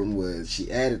Jordan Woods.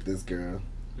 She added this girl.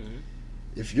 Mm-hmm.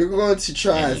 If you're going to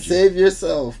try and save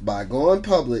yourself by going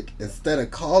public instead of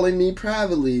calling me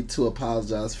privately to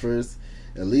apologize first,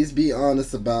 at least be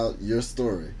honest about your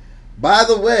story. By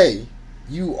the way,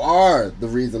 you are the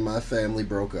reason my family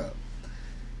broke up.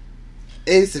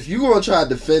 Ace, if you're going to try to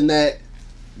defend that,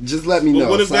 just let me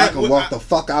know so I can walk the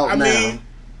fuck out now. Mean,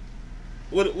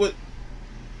 what?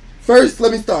 First,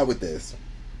 let me start with this.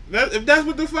 If that's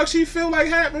what the fuck she feel like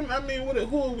happened, I mean, why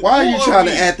are you trying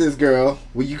to at this girl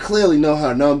when you clearly know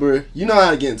her number? You know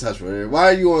how to get in touch with her. Why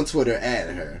are you on Twitter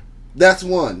at her? That's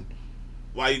one.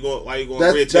 Why you going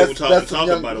Red Table Talk and talk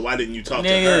about it? Why didn't you talk to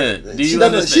her? She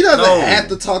doesn't have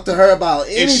to talk to her about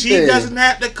anything. If she doesn't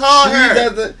have to call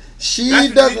her. She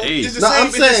doesn't.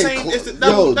 I'm saying,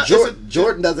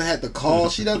 Jordan doesn't have to call.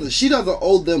 She doesn't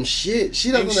owe them shit.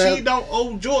 She don't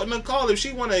owe Jordan a call if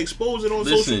she want to expose it on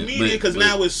social media because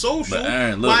now it's social. But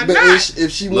Aaron, why not?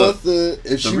 If she wants to,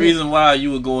 the reason why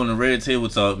you would go on the Red Table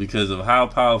Talk because of how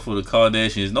powerful the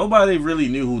Kardashians. Nobody really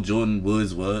knew who Jordan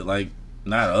Woods was. Like,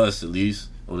 not us at least.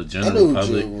 Or the general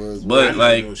public, but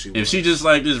like if she just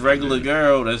like this regular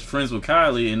girl that's friends with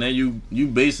Kylie, and then you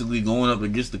basically going up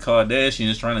against the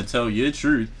Kardashians trying to tell your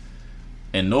truth,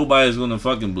 and nobody's gonna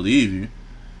fucking believe you.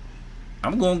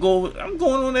 I'm going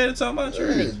on there to tell my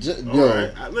truth.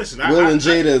 Listen, Will and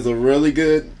Jada is a really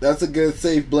good. That's a good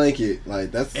safe blanket.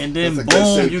 Like that's and then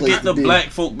boom, you get the black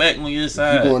folk back on your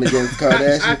side. You going against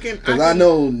Kardashians because I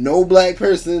know no black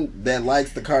person that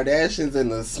likes the Kardashians and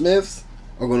the Smiths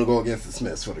are going to go against the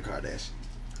Smiths for the Kardashians.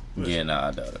 Yeah, nah,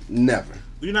 I doubt it. Never.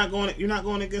 You're not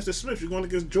going against the Smiths. You're going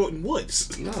against Jordan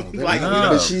Woods. No, like,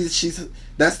 not. but she's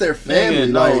that's their family.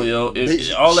 Nigga, no, like,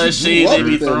 yo, all that she shade grew up they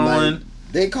be with them, throwing. like,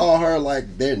 they call her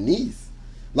like their niece.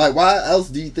 Like, why else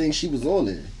do you think she was on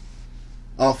there?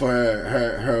 Oh, for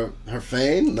her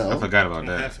fame? No, I forgot about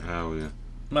that. Oh yeah.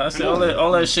 Man, I said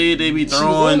all that shade they be was on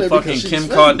throwing. there Fucking because she Kim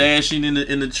was family. Kardashian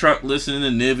in the truck listening to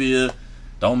Nivea.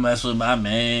 Don't mess with my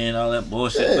man. All that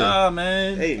bullshit. Yeah. Nah,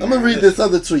 man. Hey, I'm gonna read this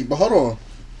other tweet, but hold on.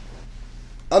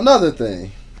 Another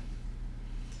thing.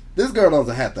 This girl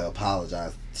doesn't have to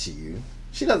apologize to you.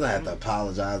 She doesn't have to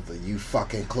apologize to you,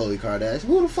 fucking Khloe Kardashian.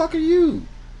 Who the fuck are you?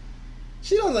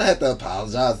 She doesn't have to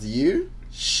apologize to you.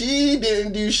 She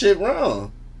didn't do shit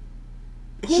wrong.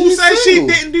 Who She's said single.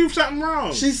 she didn't do something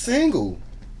wrong? She's single.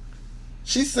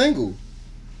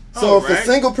 So Oh, if a right.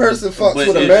 single person fucks But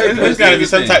with a it- married There's person, got to be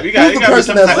some type. You Who's got the to be person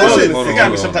some that's type. voting? There got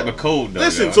to be some type of code though.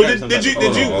 Listen, yo. so There gotta be some type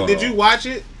of code. did you watch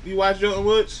it? You watch Jordan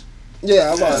Woods?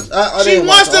 yeah, I watched. I She didn't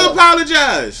wants watch to all-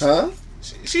 apologize. Huh?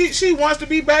 She wants to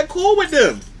be back cool with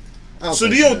them. I don't So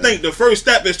do think you she don't does. think the first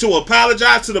step is to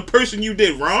apologize to the person you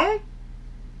did wrong?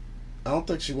 I don't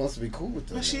think she wants to be cool with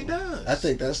them. But she though. does. I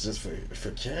think that's just for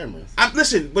cameras.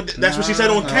 Listen, but that's what she said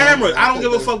on camera. I don't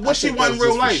give a fuck what she want in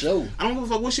real life. Show. I don't give a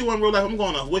fuck what she want in real life. I'm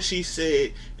going off what she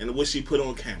said and what she put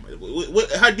on camera.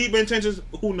 What her deeper intentions,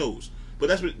 who knows? But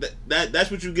that's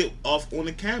what you get off on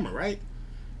the camera, right?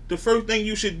 The first thing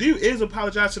you should do is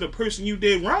apologize to the person you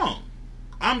did wrong.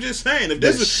 I'm just saying, if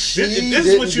this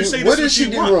is what you say, what this did is she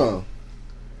what do you want. wrong?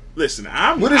 Listen,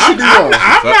 What did she do wrong?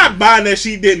 I'm not buying that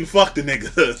she didn't fuck the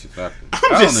nigga. She fucked him.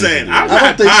 I'm just saying, I'm I don't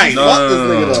not think she buying it. fucked this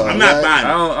nigga No. though. I'm not Like, buying it.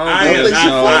 I don't I think am she not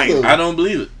fucked buying him. it. I don't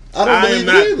believe it. I don't I believe am it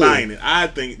not either. buying it. I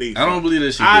think they. I don't believe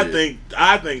that she I did.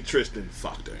 think Tristan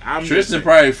fucked her. I'm just Tristan saying.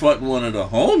 probably fucked one of the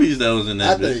homies that was in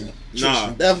I that bitch. think Nah.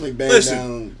 Tristan definitely banged Listen,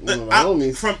 down one of the I-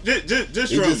 homies. from just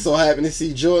He from just so happened to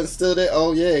see Jordan still there.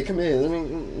 Oh yeah, come here. Let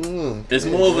me. It's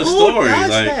come more here, of a bro. Who story. does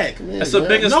Like that? Come here, that's a bro.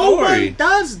 bigger no story. one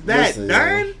does that, Listen,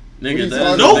 darn. What are Nigga, you that's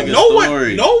talking a No, about? bigger no story.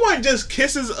 one, no one just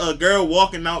kisses a girl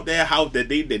walking out their house that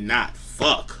they did not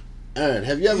fuck. Aaron,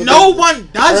 have you ever? No been, one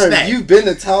does Aaron, that. You've been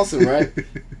to Towson, right?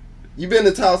 You've been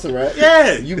to Towson, right?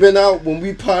 Yeah. You've been out when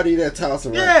we partied at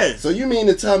Towson, right? Yeah. So you mean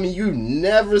to tell me you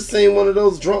never seen one of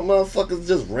those drunk motherfuckers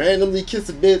just randomly kiss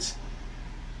a bitch?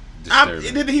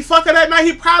 Did he fuck her that night?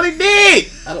 He probably did.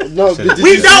 I don't know. Did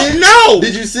We you see don't it? know.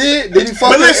 Did you see it? Did he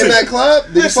fuck But her listen, in that club?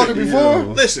 Did he fuck her listen, before?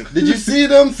 Listen, Did you see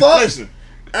them fuck? listen.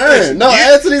 Aaron, listen, no, you-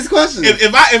 answer these questions.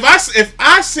 If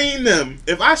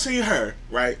I seen her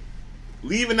right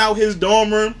leaving out his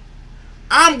dorm room,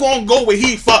 I'm gonna go where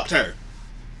he fucked her.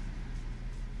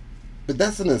 But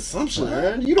that's an assumption,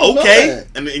 Aaron. You don't know Okay, that.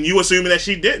 and you assuming that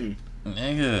she didn't.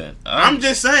 Nigga, I'm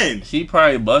just saying. He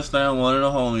probably bust down one of the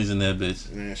homies in that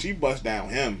bitch. Man, she bust down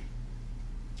him.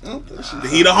 I don't think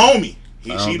she- He the homie. I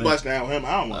don't She think- bust down him.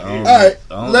 I don't want to hear I it.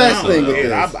 don't All right, I don't last think thing so. with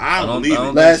Yeah, this. I don't believe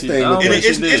it. Last she- thing I don't with And think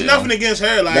this. she it's did. nothing against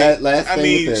her. Like Last I thing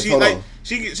mean, with this. she Hold like on.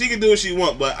 she can do what she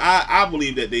want, but I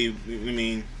believe that they. I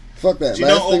mean, Fuck that. she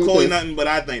Last don't thing owe with Chloe this. nothing, but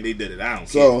I think they did it. I don't care.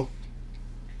 So,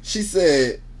 she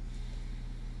said,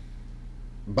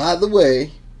 by the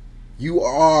way, you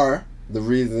are the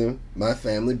reason my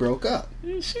family broke up.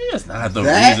 She is not the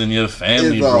That reason your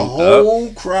family Is a broke up.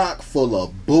 whole crock full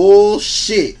of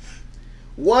bullshit.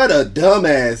 What a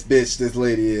dumbass bitch this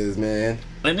lady is, man.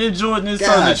 And then Jordan is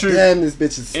telling God the truth. damn, this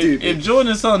bitch is stupid. If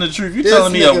Jordan is telling the truth, you This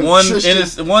telling me a nigga one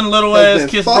Tristan one little has ass been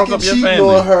kiss broke fucking up your cheating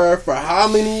family. on her for how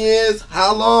many years?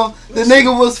 How long? The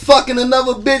nigga was fucking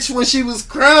another bitch when she was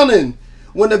crowning.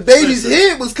 When the baby's Listen.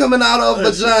 head was coming out of her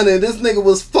Listen. vagina, this nigga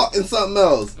was fucking something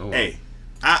else. Hey,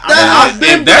 That If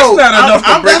been that's broke. not enough to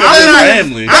I'm break up not- your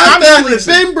family. That family's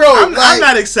been broke. I'm Like,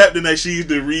 not accepting that she's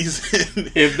the reason.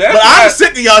 If that's but I'm not-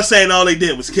 sick of y'all saying all they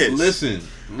did was kiss. Listen.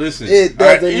 it All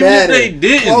right, doesn't even matter. if they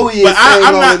didn't, Chloe is But saying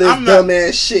I'm all not- of this I'm not-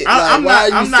 dumbass shit. I'm Like, why not. are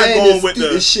you I'm not saying going this with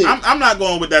stupid the. shit? I'm not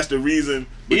going with that's the reason.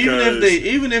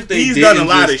 even if they He's didn't done a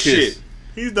lot of just kiss. shit.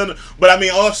 He's done, but I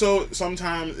mean, also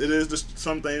sometimes it is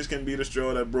some things can be the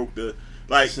straw that broke the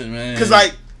like. Listen, man. Because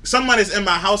like somebody's in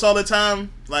my house all the time.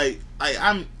 I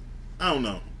don't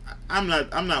know. I'm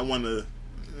not one to.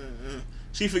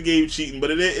 She forgave cheating, but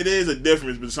it is a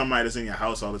difference between somebody that's in your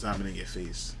house all the time and in your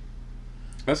face.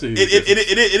 That's a huge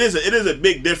It is a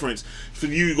big difference for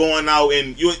you going out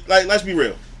and you like. Let's be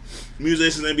real.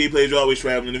 Musicians, NBA players, you're always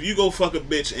traveling. If you go fuck a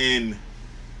bitch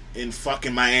in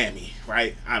fucking Miami,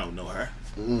 right? I don't know her,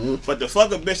 but the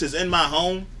fuck a bitch that's in my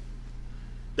home,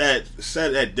 that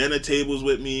sat at dinner tables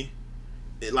with me,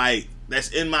 that's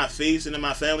in my face and in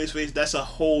my family's face. That's a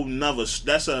whole nother.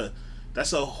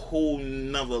 That's a whole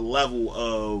nother level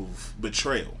of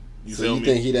betrayal. You So feel you me?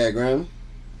 think he that Grammy?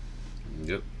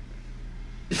 Yep.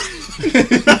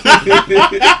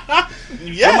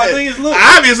 Yeah. My thing is, look,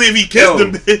 obviously, if he kissed the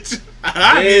bitch,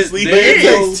 obviously But it he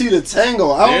is. takes two to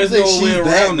tango. I don't There's think no she's way that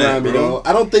around that, Grammy bro. though.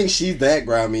 I don't think she's that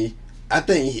Grammy. I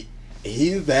think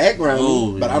he's that Grammy,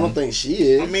 Oh, but I don't think she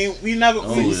is. I mean, we never.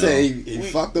 Oh, so you yeah. say he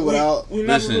fucked her without? We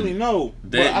never Listen, really know.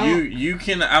 But I that don't- you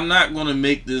can. I'm not gonna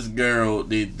make this girl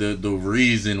the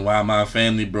reason why my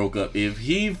family broke up. If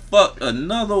he fucked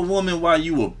another woman while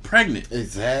you were pregnant,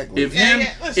 Exactly. if Yeah, him,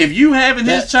 yeah, listen. if you having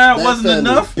his That- child that wasn't family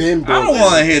enough, I been don't broke.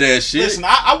 want to hear that shit. Listen,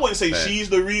 I wouldn't say Fact. she's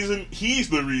the reason. He's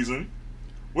the reason.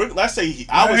 Let's say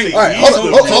I would say All right, he's hold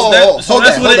the on, reason. So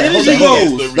that's where the energy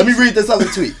hold goes. that. Let me read this other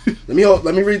tweet. Let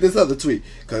me read this other tweet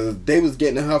because they was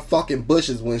getting in her fucking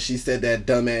bushes when she said that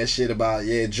dumbass shit about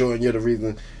Jordan, you're the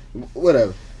reason.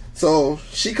 Whatever. So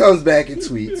she comes back and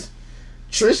tweets,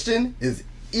 Tristan is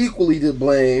equally to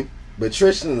blame, but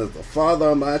Tristan is the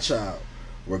father of my child.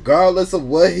 Regardless of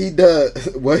what he does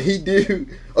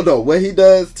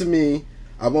to me,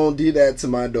 I won't do that to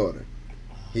my daughter.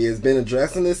 He has been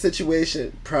addressing this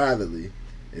situation privately.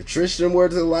 If Tristan were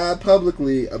to lie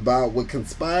publicly about what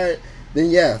conspired, then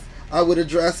yes, I would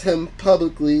address him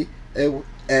publicly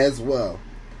as well.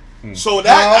 So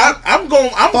that I'm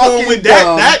going with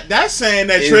dumb that. That's saying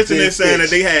that is Tristan this is saying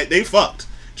bitch. that they fucked.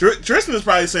 Tristan is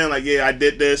probably saying like, yeah, I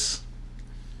did this.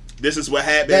 This is what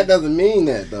happened. That doesn't mean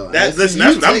that though. That's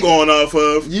what I'm going off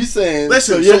of. You saying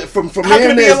Listen, so so from how can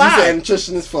hearing it be this, a lie? you saying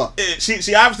Tristan is fucked.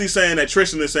 She obviously saying that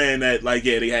Tristan is saying that like,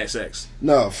 yeah, they had sex.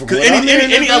 No, from Because what I'm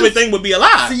hearing any is other this- thing would be a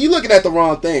lie. See, you looking at the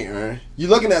wrong thing, Aaron. You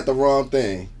looking at the wrong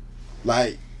thing.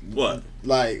 Like What?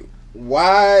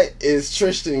 why is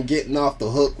Tristan getting off the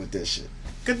hook with this shit?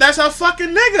 Because that's her fucking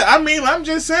nigga. I mean, I'm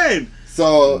just saying.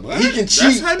 So What? he can That's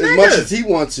cheat her as nigga. much as he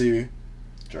wants to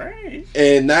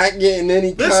and not getting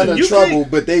any Listen, kind of you trouble,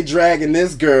 can't- but they dragging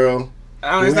this girl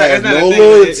who It's has not a no thing.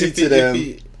 loyalty If to he- them. if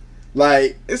he-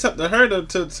 Like, It's up to her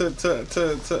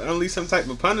to unleash some type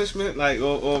of punishment, like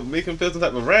or make him feel some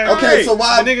type of wrath. okay, so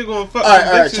why? The nigga gonna fuck? All right, them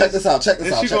all right. bitches, Check this out. Check this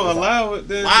and out. she Check gonna this out. allow it?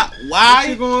 Then Why?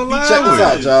 she gonna allow Check this it?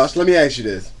 out, Josh. Let me ask you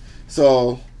this.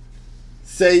 So,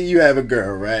 say you have a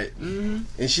girl, right? Mm-hmm.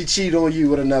 And she cheat on you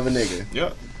with another nigga.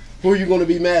 Yep. Who are you gonna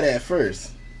be mad at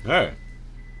first? Her.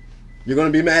 You're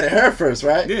gonna be mad at her first,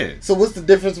 right? Yeah. So what's the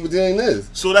difference between this?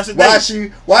 So that's the Why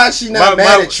thing. is she not Why-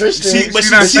 mad why- at Tristan? She not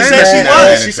said saying she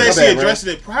that. was. She She said My she bad, bro. addressed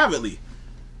it privately.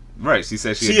 Right. She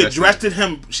said She addressed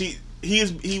him.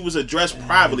 He was addressed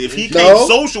privately. If he came No,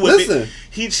 social with listen.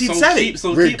 it, she So said keep- it. so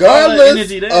keep all that Regardless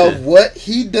energy there. of what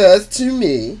he does to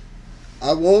me,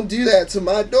 I won't do that to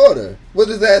my daughter. What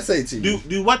does that say to you?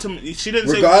 Do what to me? She didn't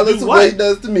Regardless say do of what he what.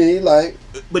 does to me, like,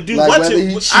 But do like what whether to?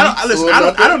 he cheats I don't listen. or I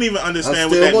nothing, don't even understand I'm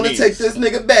what still that gonna means. take this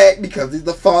nigga back because he's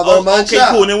the father Oh, of my okay,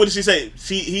 child. cool. And then what did she say?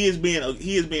 He is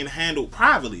being handled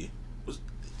privately.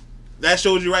 That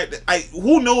shows you right.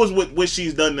 Who knows what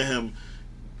she's done to him?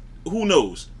 Who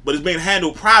knows? But it's being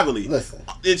handled privately. Listen,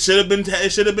 It should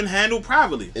have been handled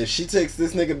privately. if she takes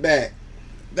this nigga back,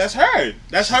 That's her.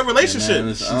 That's her relationship. Man,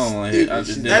 listen, I don't want to hear.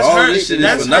 She's- That's all her. this shit is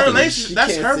That's for her nothing. relationship. She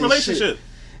That's can't her say relationship.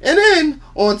 and then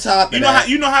on top of You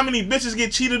know that, how many bitches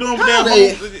get cheated on, but How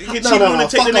they they- get no, cheated no, on no, and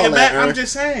take the fuck all nigga back. that, I'm Ern.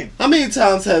 just saying. how many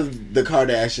times have the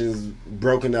Kardashians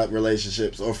broken up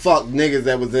relationships or fucked niggas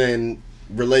that was in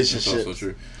That's relationships? also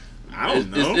true. I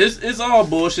don't know. It's all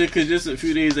bullshit because just a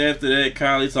few days after that,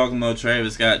 Kylie talking about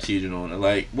Travis Scott cheating on her.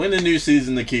 Like, when the new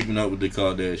season of Keeping Up with the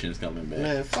Kardashians coming back?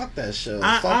 Man, fuck that show.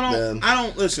 I fuck them.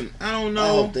 don't listen. I don't know. I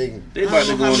don't think They about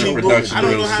to go into I production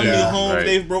don't know real how soon. many homes Right.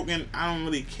 they've broken. I don't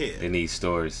really care. They need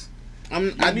stories. I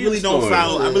need really a don't story.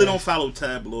 follow. I really don't follow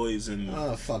tabloids and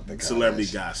Oh, fuck the celebrity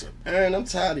Kardashians. gossip. Aaron, I'm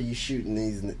tired of you shooting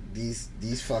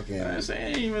these fucking I ain't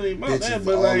ain't really about bitches that,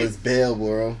 but all like, this bail,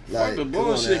 bro. Like, fuck the come on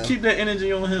bullshit. now. Keep that energy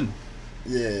on him.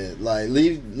 Yeah, like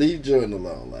leave Jordan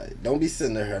alone. Like, don't be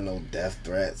sending her no death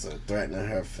threats or threatening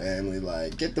her family.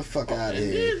 Like, get the fuck out of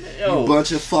here, Yo. you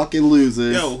bunch of fucking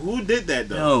losers. Yo, who did that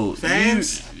though? Yo,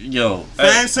 fans. Fans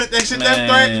Fans sent that shit. That's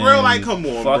threats, bro. Like, come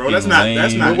on, bro. That's not.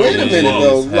 That's not. But wait a minute,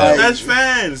 though, like- that's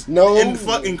fans. No. and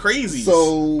fucking crazy.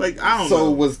 So like, I don't so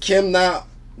know. was Kim not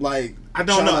like? I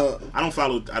don't know. tryna- I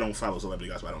don't follow celebrity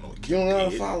gossip. I don't know what You Kim don't know how to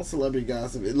did. follow celebrity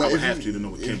gossip. I Like, would if have you- to know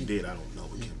what if Kim you- did. I don't know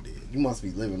what Kim did. You must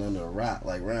be living under a rock,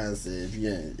 like Ryan said.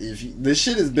 If you, this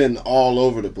shit has been all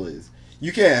over the place.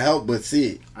 You can't help but see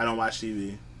it. I don't watch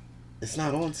TV. It's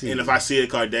not on TV. And if I see a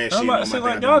Kardashian, I'm about to say,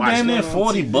 like, y'all damn near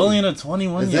 40 billion or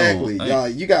 21 exactly, year old. y'all,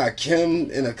 you got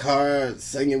Kim in a car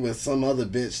singing with some other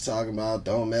bitch talking about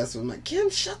don't mess with me. Kim,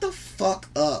 shut the fuck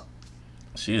up.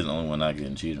 She is the only one not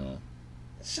getting cheated on.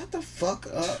 Shut the fuck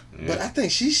up. Yeah. But I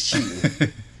think she's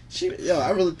cheating. I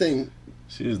really think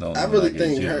She's the only I one really not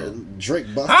think getting her jiggled. Drake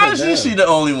busted How her is down. she the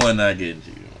only one not getting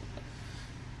jiggled?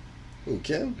 Who,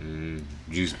 Kim?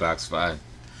 Juice Box 5.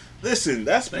 Listen,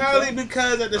 that's Think probably so?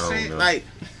 because at the I don't same know. like,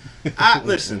 I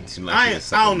listen. Seem like she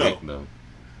was I don't sucking know. dick,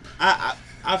 though.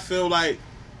 I feel like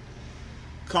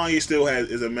Kanye still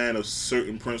is a man of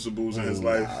certain principles in his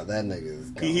life. Nah, that nigga is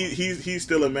gone. He's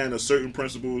still a man of certain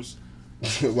principles,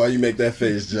 Why you make that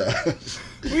face, Josh?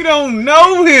 We don't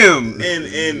know him. and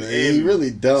He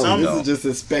really don't. some- This is just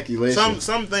a speculation.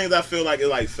 some things I feel like is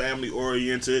like family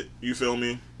oriented. You feel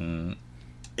me? Mm.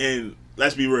 And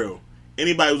let's be real.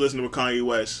 Anybody who's listening to Kanye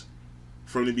West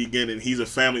from the beginning, he's a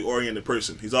family oriented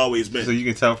person. He's always been. So you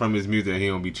can tell from his music that he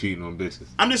don't be cheating on bitches.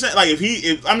 I'm just saying, like,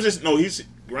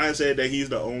 Ryan said that he's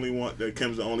the only one, that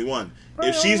Kim's the only one.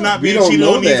 If she's not We being don't cheated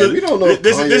know on, that. We don't know if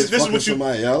this Kanye's is fucking what you.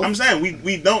 somebody else. I'm saying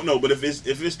we don't know, but if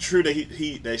it's true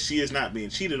that that she is not being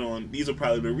cheated on, these are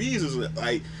probably the reasons.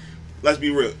 Like, let's be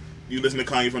real. You listen to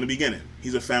Kanye from the beginning.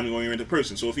 He's a family oriented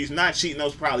person. So if he's not cheating,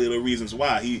 those probably the reasons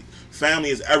why. Family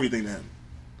is everything to him.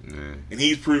 Yeah. And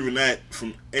he's proven that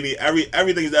from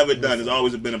everything he's ever done has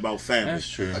always been about family. That's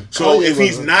true. So Kanye if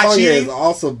he's not Kanye cheating, has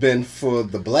also been for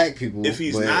the black people. if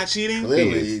he's but not cheating,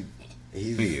 clearly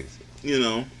He he is. you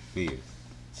know, He is.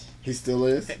 he still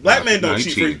is. black men don't he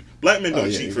cheat. cheating. Black men don't Oh,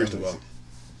 yeah, cheat. he First of definitely all,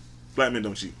 black men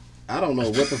don't cheat. I don't know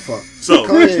what the fuck. So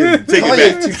Kanye, take it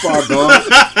Kanye's back. too far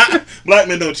gone. Black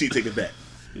men don't cheat. Take it back.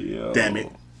 Yo. Damn it.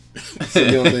 So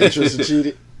you don't think Tristan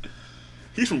cheated?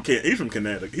 He's from Canada.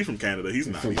 He's from Canada. He's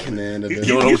not From even- Canada. He-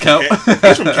 Yo, don't he's from count.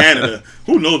 He's from Canada.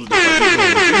 Who knows what the fuck he's doing?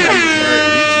 He's not even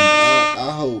American. He cheats.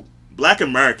 I hope. Black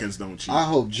Americans don't cheat. I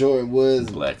hope Jordan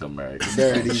Woods Black American.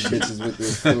 bury these bitches with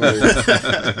this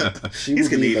story. She He's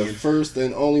would be the Canadian. first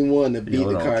and only one to beat Yo,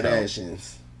 the don't count.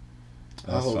 Kardashians.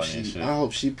 That's funny as shit. I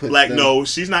hope she puts Black, them no,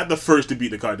 she's not the first to beat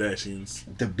the Kardashians.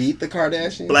 to beat the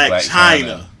Kardashians. Black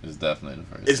China is definitely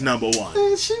the first. is number one.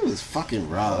 Man, she was fucking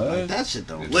robbed. What? Like, that shit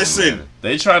don't. Listen,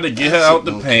 They tried to get her That out shit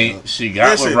the don't paint. count. She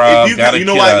got listen. with Rob. If Got a you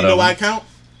know kid why? out You know of why I him. count?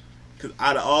 Because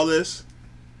out of all this,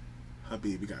 her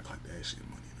baby got Kardashian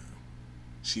money now.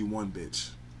 She won, bitch.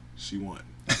 She won.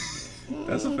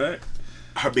 That's a fact.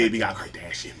 Her baby got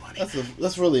Kardashian money.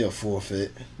 That's really a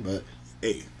forfeit, but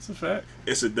Hey, That's a fact.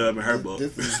 it's a dub in her book.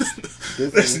 this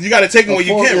is Listen, you got to take them when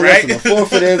you can, right? Listen, a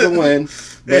forfeit is a win,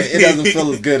 but it doesn't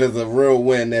feel as good as a real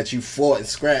win that you fought and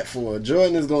scrapped for.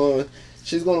 Jordan is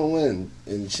she's gonna win,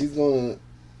 and she's gonna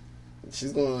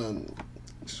She's gonna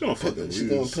fucking she's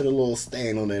gonna lose. put a little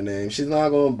stain on their name. She's not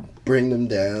gonna bring them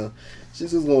down. She's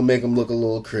just gonna make them look a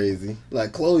little crazy.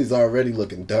 Like Chloe's already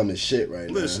looking dumb as shit right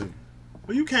Listen,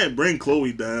 well, you can't bring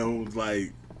Chloe down.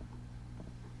 Like,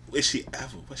 was she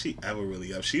ever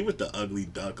really up? She was the ugly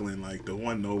duckling, like the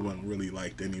one no one really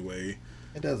liked anyway.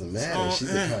 now. It doesn't matter. Oh, She's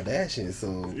a Kardashian,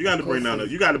 so You got to of bring course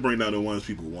down the ones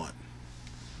people want.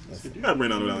 Listen. You got to bring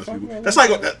down the ones people. That's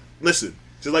like listen,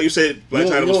 just like you said, Black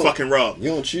You China don't- was fucking Rob. You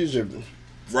don't choose your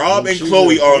Rob and choose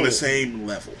Chloe your are on the opponent. same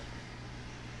level.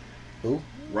 Who?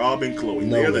 Rob and Chloe,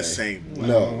 No they're way. the same level.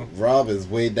 No, Rob is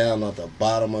way down at the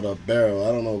bottom of the barrel.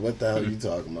 I don't know what the hell you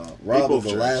talking about. Rob both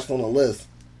is the trash. last on the list.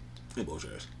 They both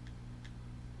trash.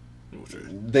 They both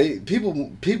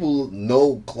trash. People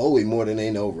know Chloe more than they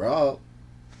know Rob.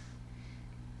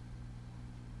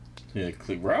 Yeah,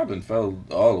 Robin fell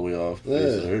all the way off. Yeah.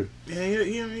 Her. Yeah.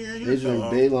 Adrian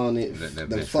Balon, That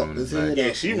the bitch fuck ruined his his life. head Yeah,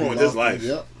 up. she He ruined lost his life.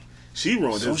 Yep. She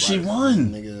ruined So his she life.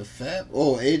 won. Nigga, fat.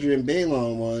 Oh, Adrian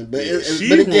Balon won, but Yeah, she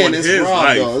but again, ruined it's his Rob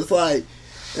life. though.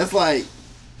 It's like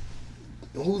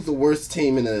who's the worst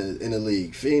team in the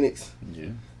league? Phoenix. Yeah.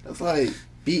 That's like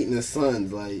beating the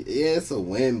Suns. Like, yeah, it's a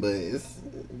win, but it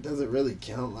doesn't really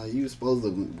count. Like, you were supposed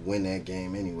to win that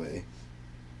game anyway.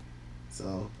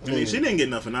 So I mean, she didn't get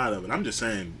nothing out of it. I'm just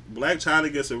saying, Black China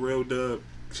gets a real dub.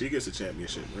 She gets a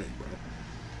championship ring,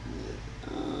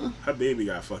 bro. Her baby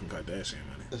got fucking Kardashian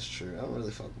money. That's true. I don't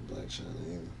really fuck with Black China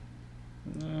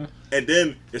either. And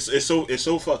then it's so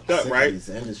fucked up, Sick of right? these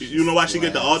industry You know why she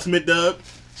get the squads. ultimate dub?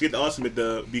 She get the ultimate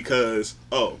dub because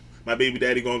my baby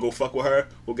daddy gonna go fuck with her.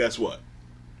 Well, guess what?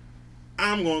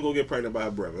 I'm gonna go get pregnant by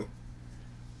her brother,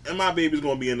 and my baby's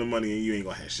gonna be in the money, and you ain't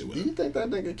gonna have shit with Do her. you think that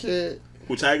nigga kid?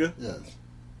 Who, Tiger? Yes.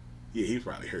 Yeah, he's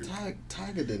probably hurt.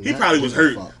 Tiger did not. He probably was give a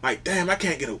hurt. fuck. Like, damn, I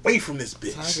can't get away from this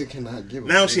bitch. Tiger cannot give a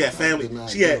Now fuck. she had Tiger family. did not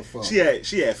She give had a fuck.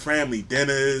 she had family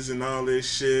dinners and all this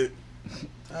shit.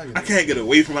 Tiger I can't get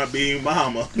away from my baby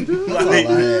mama. That's all I Like,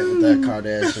 had with that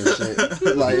Kardashian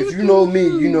shit. Like, if you know me,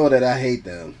 you know that I hate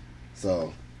them.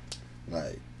 So,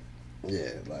 like, Yeah,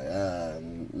 like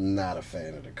not a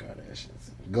fan of the Kardashians.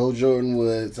 Go Jordan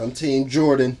Woods. I'm Team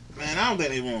Jordan. Man, I don't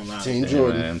think they won't lie. Team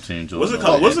Jordan. I'm Team Jordan. What's it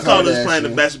called? What's it called? That's playing the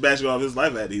Kardashian. best basketball of his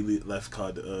life at he left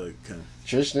called Kim.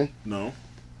 Tristan. No,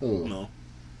 Who? no.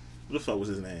 What the fuck was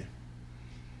his name?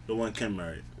 The one Kim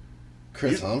married.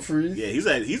 Chris Humphries. Yeah,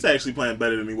 he's actually playing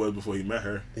better than he was before he met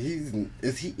her.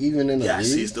 Is he even in the Yes,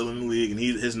 league? he's still in the league, and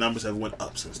his numbers have went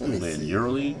up since then. Playing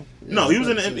EuroLeague? No, he was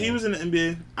in the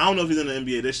NBA. I don't know if he's in the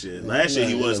NBA this year. Last year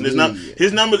he not wasn't. in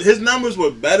His the league. his numbers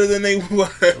were better than they were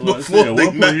before they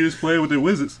met. He was playing with the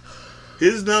Wizards.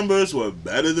 His numbers were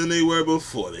better than they were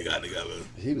before they got together.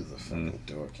 He was a fucking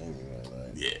dork anyway.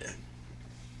 Like, Yeah.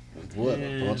 what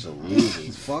a bunch of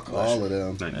losers. Fuck all of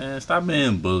them. Man, stop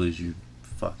being bullies, you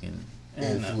fucking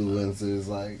Influencers,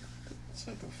 like,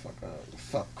 shut the fuck up.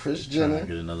 Fuck Kris trying to Jenner.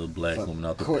 get another black Fuck woman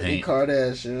out the Kourtney paint.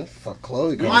 Kardashian. Fuck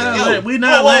Khloe Why not Kardashian. let- we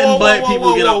not letting black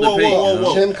people get out the paint.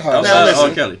 whoa. Kim Now Kardashian. listen.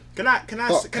 R. Kelly. Can I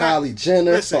Fuck Kylie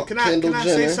Jenner. listen, Fuck can Kendall I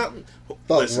Jenner. say something? Fuck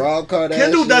Listen, Rob Kardashian.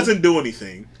 Kendall doesn't do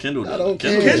anything. Kendall I does. don't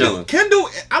Kendall care. be chilling. Kendall,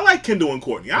 I like Kendall and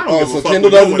Courtney. I don't Oh, give a so fuck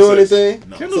Kendall what no doesn't one do says. anything?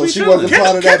 No. Kendall So be she chilling. wasn't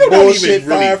part of that Kendall don't bullshit even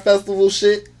really- Fire Festival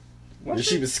shit? And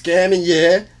she was scamming,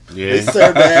 yeah. Yeah. They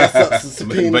served her ass up some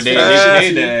subpoenas. But they for that paid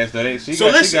shit. the ass though. She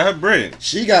So got her bread.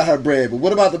 She got her bread, but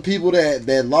what about the people that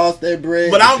lost their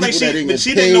bread? But I don't The think people she- that but she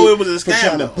get didn't paid know it was a for scam,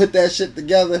 trying though. to put that shit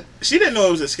together. She didn't know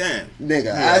it was a scam. Nigga,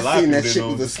 Yeah, a lot I of seen that people shit didn't know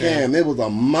was a it was a scam. It was a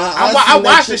mile. I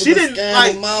watched it. She didn't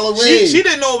like. a mile away. She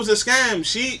didn't know it was a scam.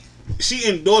 She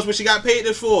endorsed what she got paid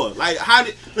it for. Like, how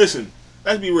did? Listen,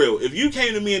 let's be real. If you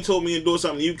came to me and told me to endorse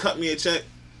something, you cut me a check.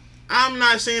 I'm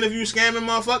not saying if you scamming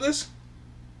motherfuckers.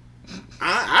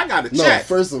 I got a No, check.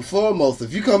 first and foremost,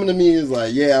 if you come to me and is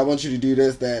like, yeah, I want you to do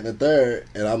this, that, and the third,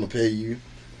 and I'm gonna pay you,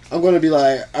 I'm gonna be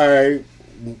like, all right,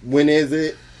 when is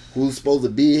it? Who's supposed to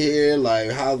be here?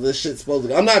 Like, how's this shit supposed to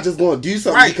go? I'm not just gonna do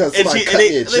something Right, because and somebody she- cut and me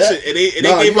they- a check. listen, and they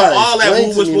Nah, gave you her gotta all that explain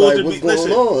who to was me, supposed like, to what's be. going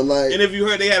Listen, on? Like, and if you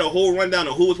heard, they had a whole rundown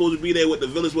of who was supposed to be there, what the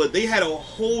village was. They had a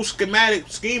whole schematic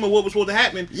scheme of what was supposed to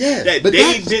happen. Yeah, that but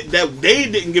they that-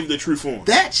 didn't give the truth on.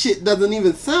 that shit doesn't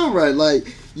even sound right.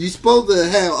 Like, you supposed to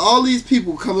have all these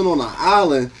people coming on an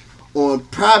island on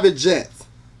private jets.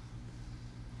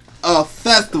 A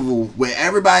festival where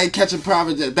everybody catching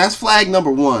private jets. That's flag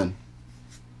number one.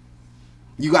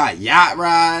 You got yacht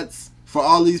rides for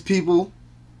all these people.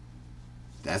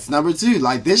 That's number two.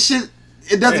 Like, this shit,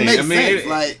 it doesn't make sense.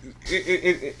 Like,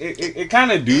 It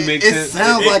kind of do make it sense.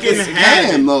 sounds It like a can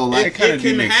happen. scam, though. Like, It kinda it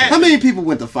can do make happen. how many people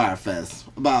went to Fire Fest?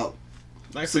 About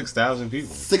Like 6,000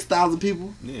 people. 6,000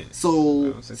 people? Yeah. So,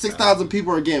 About 6,000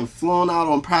 people are getting flown out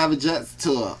on private jets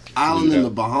to an island in the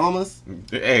Bahamas?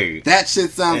 Hey, That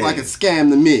shit sounds Hey. like a scam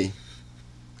to me.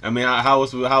 I mean, how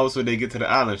else would they get to the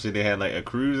island? Should they have like a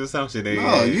cruise or something? Should they?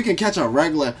 No, you can catch a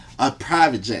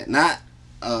private jet, not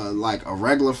like a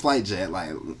regular flight jet,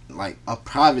 like a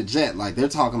private jet. Like, they're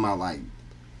talking about like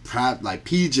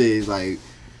PJs, like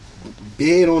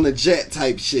bed on the jet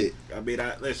type shit. I mean,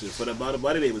 listen, for the amount of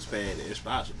money they was paying, it's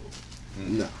possible.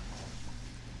 No.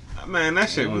 Man, that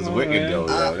shit was Oh, wicked man. though.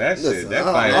 That Listen, shit, that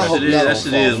I fire. hope shit is- y'all that don't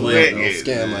shit fall is for wicked,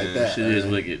 no scam like that. Shit is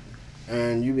wicked.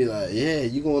 And you be like, yeah,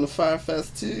 you going to Fire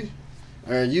Fest too?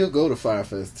 And you'll go to Fire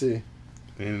Fest too.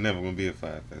 Ain't never gonna be a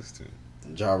Fire Fest too.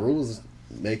 Ja Rule's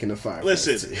making a Fire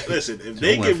Listen, Fest too. listen. If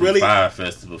They they went can from really Fire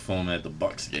Fest to perform at the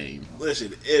Bucks game.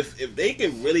 listen, if they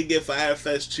can really get Fire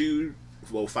Fest 2,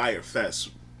 well, Fire Fest,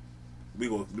 we're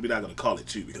not gonna call it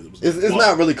 2 because it was. It's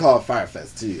not really called Fire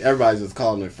Fest 2. Everybody's just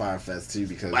calling it Fire Fest 2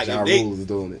 because Like, Ja if they- Rule is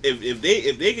doing it. If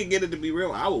they could get it to be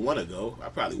real, I would want to go. I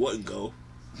probably wouldn't go,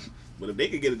 but if they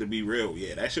could get it to be real,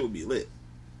 yeah, that shit would be lit.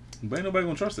 But ain't nobody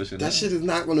gonna trust that shit. That now. shit is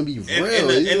not going to be real. and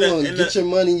the- You're and the- going to and get the- your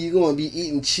money. You're going to be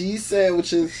eating cheese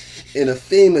sandwiches in a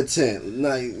FEMA tent.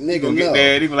 Like, You nigga, gonna get no.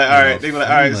 there? They be like, all right. They be like,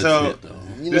 all right. So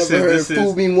You This never is- heard this is-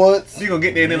 Fool Me Once? you gonna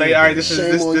get there and they're like, all right. This Shame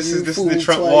is on this you, is fool the me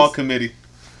Trump twice. Wall Committee.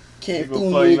 Can't We're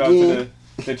fool gonna me fly you out again.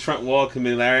 to the Trump Wall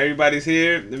Committee. Like, all right, everybody's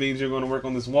here. That means you're gonna work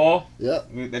on this wall. Yep.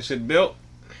 We get that shit built.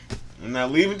 And now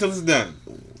leave it till it's done.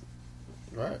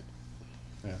 Right.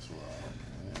 That's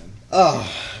wild, man.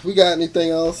 Oh, we got anything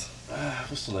else?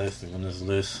 What's the last thing on this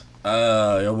list?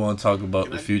 Y'all want to talk about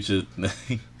Can the I- future?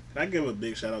 I give a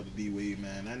big shout out to D Wade,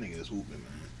 man. That nigga is hooping,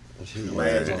 man. The Yeah.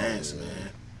 last dance, man.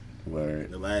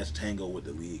 Word. The last tango with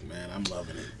the league, man. I'm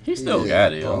loving it. He still Yeah,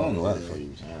 got it. I bro. don't know why the fuck he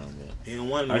was down, but He don't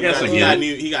want. I guess I get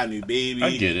it. He got a new baby.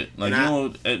 I get it. Like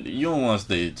And you don't want to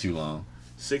stay too long.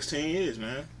 16 years,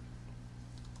 man.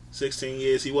 16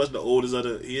 years. He was the oldest of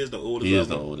the. He is the oldest. He of is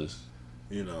the them. oldest.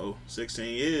 You know,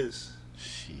 16 years.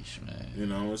 Sheesh, man. You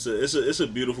know, it's a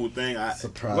beautiful thing. It's a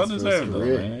What prosperous deserved though,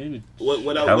 career. man? He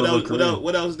What else? Hell What of a else? career.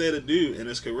 What else there to do in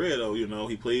his career though? You know,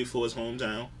 he played for his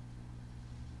hometown.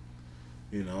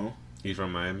 You know, He's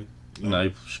from Miami. No,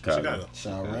 he Chicago.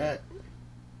 Chirac.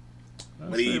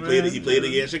 But he played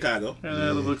again in Chicago. Had a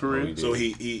hell of a career. So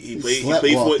he played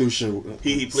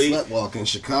He sleptwalk in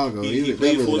Chicago. He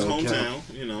played for his hometown.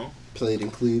 You know, played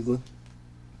in Cleveland.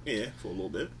 Yeah, for a little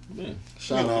bit. Yeah.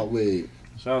 Shout out Wade.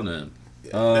 Shout out him.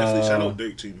 Yeah, definitely shout out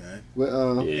Dirk too, man.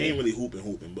 Well, he ain't really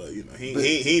hooping, but you know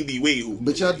he ain't be way hooping.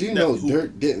 But y'all do know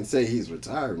Dirk didn't say he's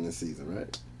retiring this season,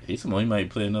 right? He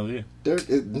might play another year.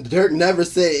 Dirk never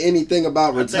said anything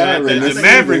about retiring. The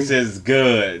Mavericks is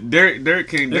good. Dirk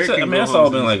can. That's all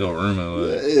been like a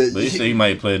rumor, but he said he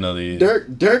might play another year.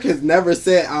 Dirk has never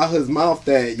said out his mouth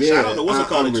that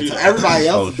everybody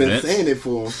else has been saying it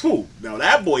for him. Who? Now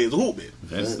that boy is hooping.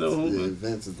 Vince still hooping. Yeah,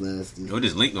 Vince is nasty. He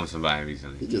just linked on somebody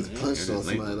recently. He just punched on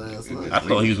somebody last night. I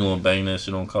thought he was gonna bang that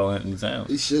shit on Karl Anthony Towns.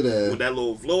 He should have. With that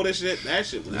little flow, that shit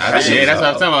was. Yeah, that's what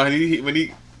I'm talking about. When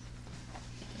he.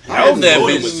 That was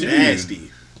nasty.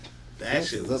 That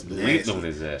shit was nasty. On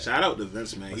his ass. Shout out to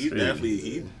Vince, man. He's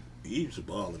definitely he's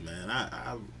balling, man.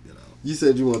 I you know. You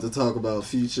said you want to talk about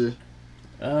Future.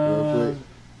 Real quick.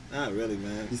 Not really,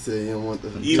 man. He said he didn't want the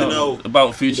even though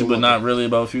about Future, but not really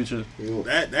about Future.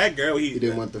 That girl, he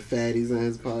didn't want the fatties in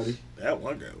his party. That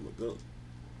one girl looked good.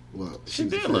 Well, she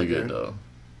did look good though.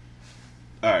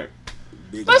 All right.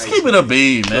 Let's keep it a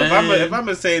beam, man. So if I'm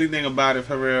gonna say anything about it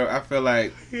for real, I feel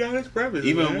like he got his preferences,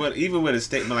 even with a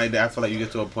statement like that, I feel like you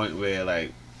get to a point where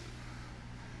like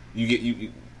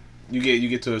you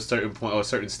get to a certain point or a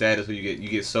certain status where you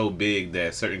get so big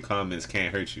that certain comments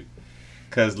can't hurt you.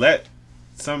 Cause let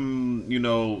Trump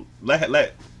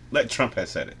have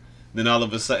said it. Then all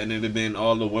of a sudden it'd have been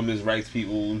all the women's rights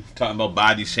people talking about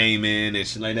body shaming and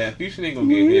shit like that. Future ain't gonna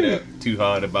get hit up too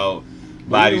hard about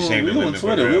body shaming women. On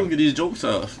Twitter, we don't get these jokes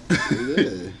off.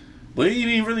 Yeah. But he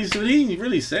didn't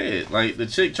really say it. Like the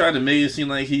chick tried to make it seem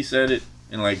like he said it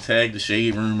and like tagged the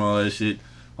shade room, all that shit.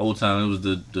 Whole time it was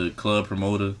the club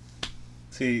promoter.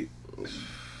 See,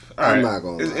 I'm not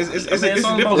gonna lie. It's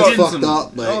fucked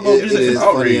up, but it is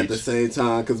funny at the same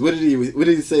time. Cause what did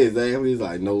he say? Exactly? He's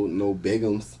like no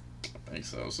bigums. I think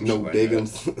so. No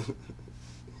bigums.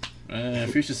 Man,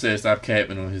 Future said stop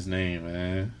capping on his name,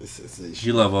 man. It's sensational.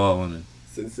 He love all women.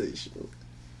 Sensational.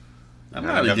 I'm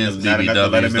not against BBWs though,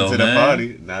 man.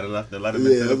 Not enough to let him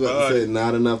into the party. I was about to say,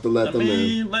 not enough to let them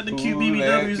in. Let the cute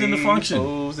BBWs in the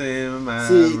function. See,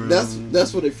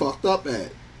 that's what they fucked up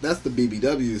at. That's the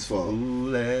BBW's fault.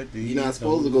 You're not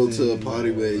supposed to go to a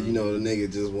party where the nigga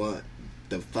just want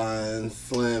the fine,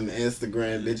 slim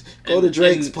Instagram bitch. Go to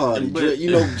Drake's party.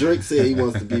 Drake said he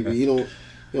wants the BB. He don't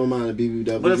mind the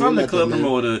BBW. But if I'm the club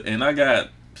promoter and I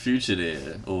got Future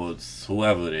there or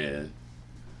whoever there,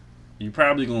 you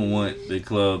probably gonna want the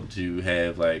club to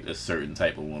have like a certain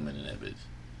type of woman in that bitch.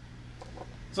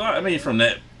 So I mean, from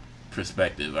that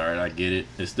perspective, all right, I get it.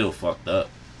 It's still fucked up,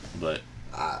 but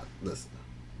listen,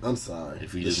 I'm sorry.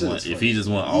 If he just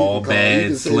want all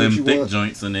bad, slim, thick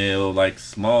joints in there, or like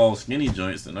small, skinny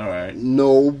joints, then all right.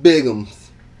 No bigums.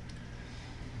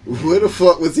 Where the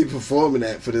fuck was he performing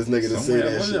at for this nigga to say that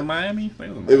shit? Was it in Miami?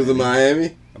 It was in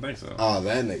Miami? I think so. Oh,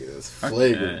 that nigga is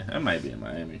flagrant. That might be in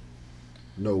Miami.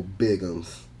 No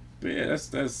bigums. But yeah, that's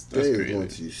they crazy. Going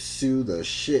to sue the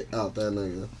shit out that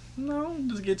nigga. No,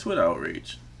 just get Twitter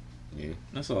outrage. Yeah,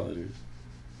 that's all it is.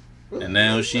 And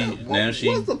now she. What's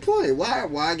the point?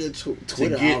 Why get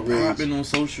Twitter outrage? Popping on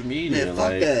social media. Man,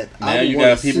 fuck that. Now you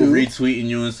got people retweeting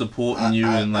you and supporting you,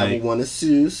 and like. I would want to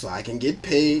sue so I can get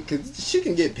paid because she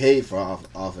can get paid for off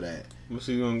of that. What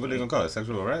they gonna call it?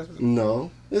 Sexual harassment? No,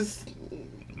 it's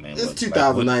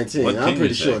 2019. What I'm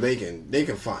pretty sure they can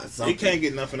find something. He can't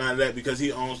get nothing out of that because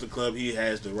he owns the club. He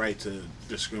has the right to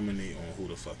discriminate on who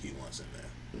the fuck he wants in there.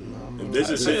 No, this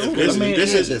is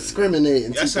discriminate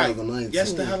in 2019.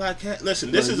 Yes, the hell I can't.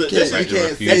 Listen, this is you can't say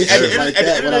shit like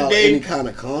that without any kind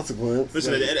of consequence.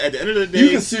 Listen, at the end of the day,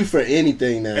 you can sue for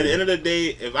anything now. At the end of the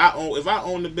day, if I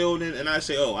own the building and I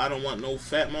say, oh, I don't want no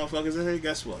fat motherfuckers in here,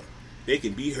 guess what? They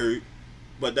can be hurt,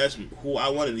 but that's who I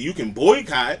wanted. You can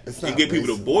boycott and get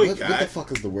people to boycott. What the fuck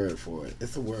is the word for it?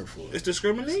 It's a word for it. It's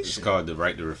discrimination. It's called the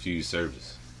right to refuse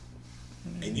service.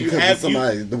 And you have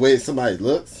somebody the way somebody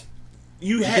looks.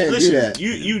 You listen.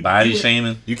 You body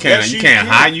shaming. You can't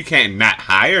hire. You can't not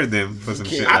hire them for some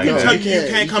shit like that. I can tell you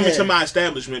can't come into my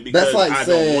establishment because that's like I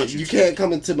saying don't want you can't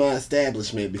come into my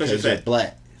establishment because you're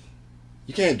black.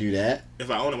 You can't do that.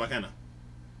 If I own them, I can't.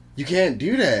 You can't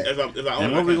do that. If I own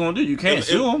them, what we gonna do? You can't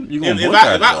sue them. You gonna if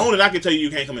I own it, I can tell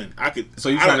you can't come in. I could. So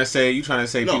you trying to say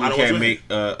people can't make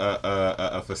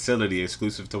a facility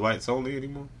exclusive to whites only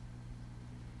anymore?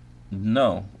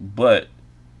 No, but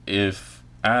if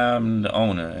I'm the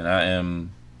owner and I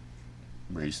am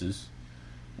racist,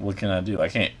 what can I do? I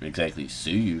can't exactly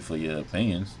sue you for your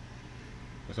opinions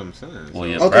That's what I'm saying. or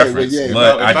your Okay, preference, well, yeah,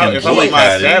 but I can if I want my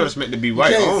boycott it. establishment to be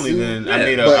white can't only, sue- then yeah, I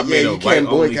made But a white you can't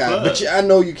only boycott. club. But I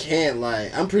know you can't.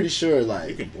 Like, I'm pretty sure. You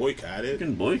Like, can boycott You it.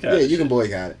 can boycott. yeah, it. you can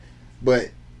boycott it, but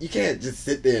you can't just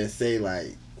sit there and say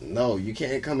like, no, you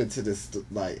can't come into this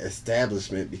like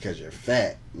establishment because you're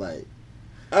fat. Like,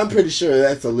 I'm pretty sure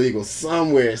that's illegal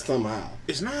somewhere somehow.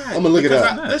 It's not. I'ma look it Because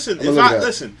up. Listen, I'ma look it up.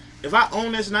 listen, if I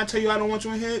own this and I tell you I don't want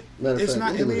you in here, Matter of it's fact,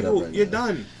 not let me look it up illegal. right You're now.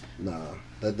 done. Nah,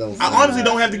 that don't. I honestly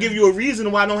don't have to give you a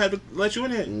reason why I don't have to let you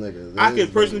in here. Nigga, I that could is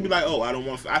personally be illegal. like, oh, I don't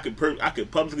want. I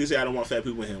could publicly say I don't want fat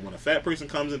people in here. When a fat person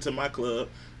comes into my club,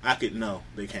 I could no,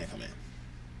 they can't come in.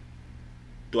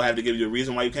 Do I have to give you a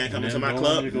reason why you can't come And into then my go on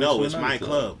club? and go No, to it's another my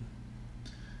club.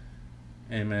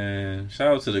 Hey man, shout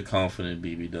out to the confident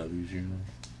BBWs. You know,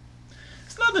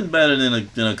 it's nothing better than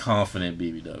a confident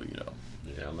BBW though.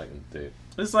 Yeah, I like them thick.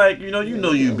 It's like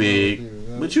you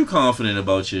big, but you confident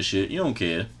about your shit. You don't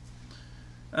care.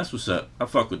 That's what's up. I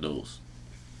fuck with those.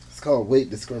 It's called weight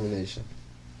discrimination.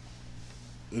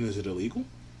 And is it illegal?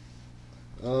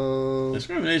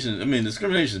 Discrimination. I mean,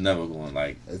 discrimination is never going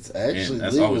like. It's actually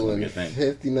that's always legal gonna be in a thing.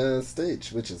 59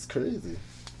 states, which is crazy.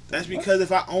 That's because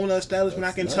if I own an establishment,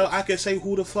 That's I can nuts. tell. I can say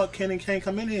who the fuck can and can't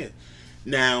come in here.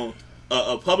 Now,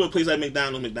 a public place like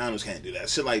McDonald's can't do that.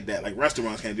 Shit like that. Like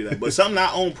restaurants can't do that. But something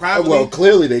I own privately. Well,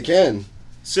 clearly they can.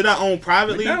 Shit I own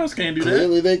privately. McDonald's can't do that.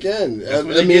 Clearly they can. That's I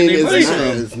where they mean, get their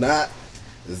it's money not.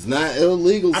 It's not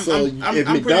illegal. So I'm if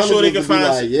pretty McDonald's sure they was can to be find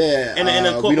like, yeah, in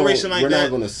a corporation like we're that- not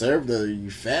going to serve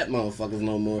you fat motherfuckers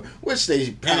no more, which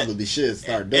they probably should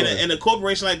start doing. In a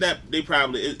corporation like that, they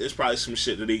probably it's probably some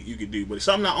shit that you could do. But if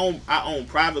something I own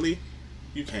privately,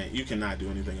 you cannot do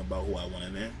anything about who I want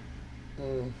in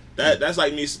there. That's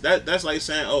like me. That's like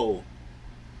saying, oh,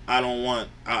 I want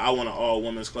an all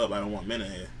women's club. I don't want men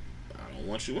in here. I don't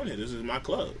want you in here. This is my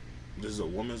club. This is a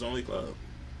women's only club.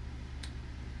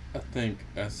 I think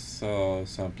I saw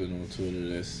something on Twitter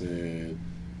that said,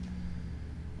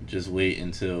 just wait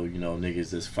until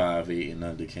niggas that's 5'8" and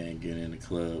under can't get in the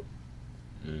club.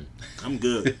 I'm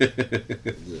good.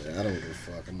 Yeah, I don't give a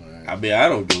fuck. I'm alright. I mean, I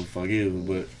don't give a fuck either,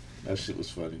 but that shit was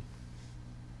funny.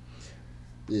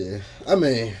 Yeah, I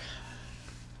mean,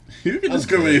 You can I'm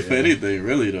discriminate good, for yeah. anything,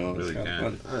 really, though. Really It's kinda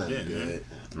can. funny. I'm Yeah. good.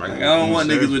 Like, I don't want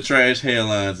niggas with trash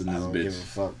hairlines in I this don't bitch. give a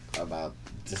fuck about.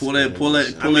 Pull that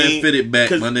discrimination. fitted back,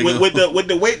 'cause my nigga. with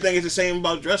the weight thing, it's the same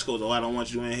about dress codes. Oh, I don't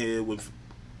want you in here with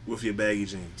your baggy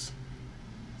jeans.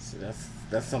 See,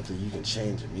 that's something you can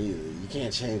change immediately. You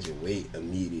can't change your weight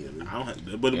immediately. I don't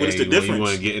have, but Hey, what's the when difference? you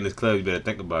want to get in this club, you better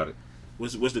think about it.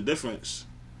 What's the difference?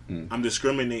 Hmm. I'm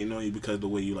discriminating on you because of the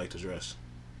way you like to dress.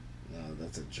 No,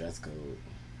 that's a dress code.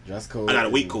 Dress code. I got a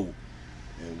weight code.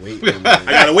 And weight. I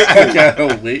got a weight I code. got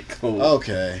a weight code.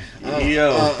 Okay.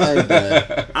 Yo. I'm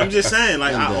done. I'm just saying,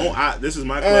 like I'm done. this is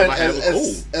my club. I have a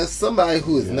code. As somebody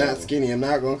who is not skinny, I'm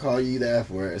not gonna call you the F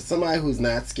word. As somebody who's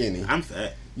not skinny, I'm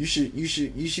fat. you should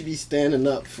be standing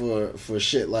up for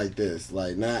shit like this,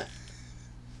 like not.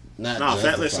 Nah,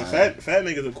 fat. Listen, justified. fat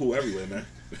niggas are cool everywhere, man.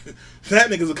 Fat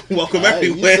niggas are welcome Alright,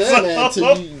 everywhere. You said that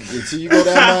until you go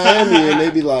down Miami and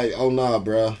they be like, "Oh nah,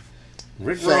 bro,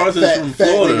 Rick Fat- Ross is fat- from fat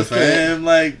Florida, niggas fam.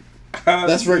 Like, how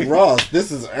that's Rick Ross.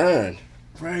 This is earned."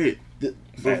 Right. Th-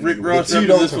 But Rick Ross But you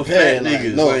don't represents for compare, fat like,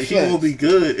 niggas. no Like, he offense. won't be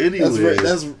good anyway.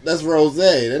 That's Rose.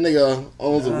 That nigga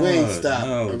owns a wing stop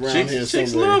around here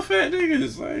Chicks somewhere. love fat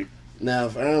niggas. Like, Now,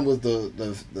 if Aaron was the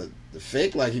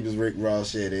fake, like he was Rick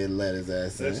Ross, shit, they'd let his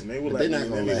ass in. Listen, they will But let they me not in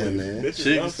gonna let him anyway. in. Bitches Chicks-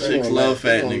 love fat chicks niggas. gonna love let-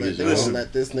 fat they gonna niggas, let- They yo. gonna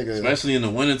let this nigga. especially in the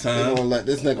They wintertime. gonna let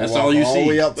this nigga That's walk all you all see. the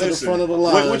way up to the Listen, front of the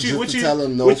line what just you to tell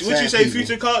him no what fat you say? people.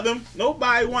 Future called them.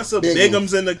 Nobody wants a Bigums.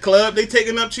 bigums in the club. They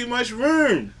taking up too much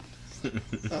room.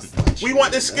 That's not We true.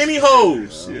 want the skinny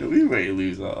hoes. Yeah, we ready to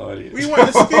lose our audience. We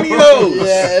want the skinny hoes.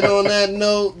 Yeah, and on that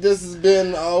note, this has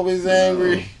been Always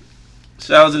Angry,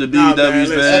 Shout out to the Nah, BBWs,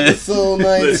 man, man. episode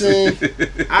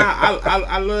 19. I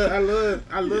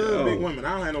love Yo. big women.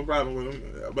 I don't have no problem with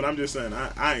them. But I'm just saying,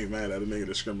 I ain't mad at a nigga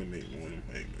discriminating on them.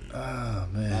 Hey, man. Oh,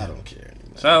 man. I don't care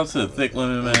anymore. Shout out to the thick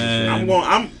women, man.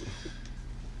 I'm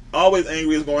always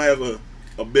angry is gonna have a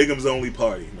bigums only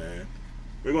party, man.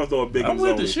 We're gonna throw a bigums I'm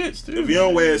with only. the shits, too. If you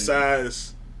don't wear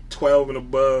size 12 and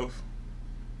above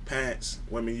pants,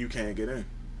 women, you can't get in.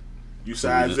 You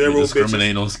size zero bitches.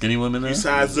 discriminate on skinny women now? You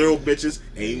size zero bitches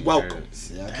ain't welcome.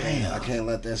 See, I can't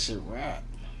let that shit rap.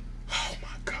 Oh my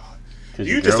god. 'Cause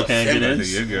You your just girl a can't get in?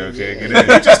 feminist. Your girl can't get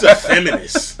You're in. just a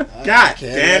feminist. God can't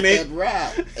damn let it. that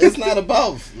rap. It's not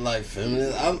about like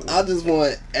feminist. I just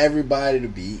want everybody to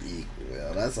be equal.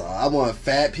 Yo. That's all. I want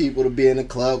fat people to be in the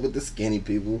club with the skinny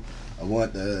people. I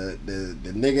want the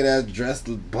nigga that's dressed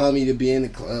bummy to be in the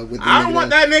club with the I don't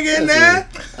want that nigga in there.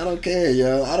 I don't care,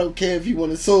 yo. I don't care if you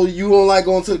want to. So you don't like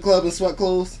going to the club in sweat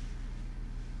clothes?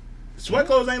 Sweat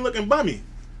clothes ain't looking bummy.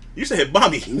 You said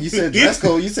bummy. You said dress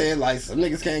code. You said like some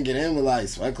niggas can't get in with like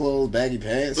sweat clothes, baggy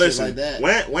pants, Listen, shit like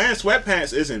that. Wearing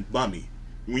sweatpants isn't bummy.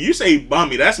 When you say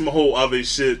bummy, that's some whole other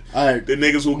shit. All right, the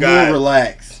niggas who got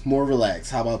more relax.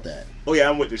 How about that? Oh yeah,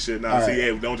 I'm with this shit now. All See,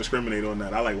 right. yeah, don't discriminate on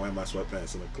that. I like wearing my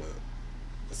sweatpants in the club.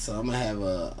 So I'm gonna have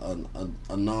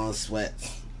a non-sweat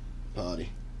party.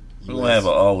 We're gonna have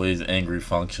an always angry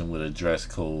function with a dress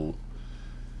code.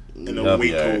 In a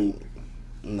weight code.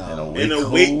 No. In a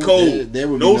weight code. There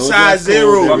would be no size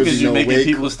zeros. Fuck is you making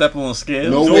people step on scales?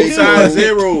 No size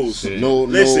zeros. No.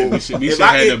 Listen, we should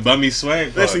have the bummy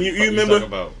swag. Listen, you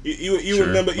remember? You Sure.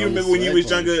 remember when you was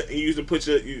Swag younger and you used to put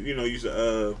your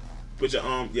put your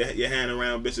your hand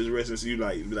around bitch's wrist and so you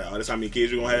like oh, that's how many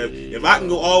kids you gonna have. Yeah. If I can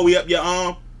go all the way up your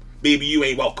arm, baby, you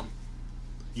ain't welcome.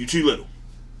 You too little.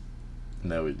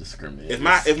 Now we discriminate. If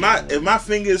my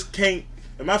fingers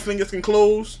can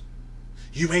close,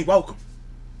 you ain't welcome.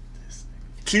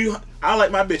 I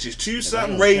like my bitches. Choose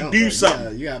something, Ray, do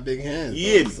something. You got big hands. You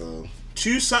hear me? So.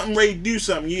 Choose something, Ray, do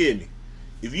something. You hear me?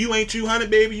 If you ain't 200,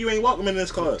 baby, you ain't welcome in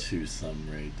this club. Choose something,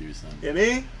 Ray, do something. You know what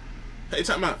I mean? Hey,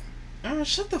 talking about.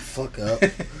 Shut the fuck up.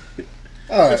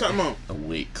 All right. Talking about. A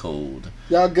weight code.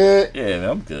 Y'all good? Yeah, man,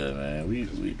 I'm good, man. We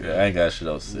good. I ain't got shit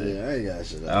else to say. Yeah, I ain't got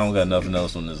shit else. I don't got nothing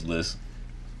else on this list.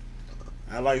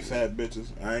 I like fat bitches.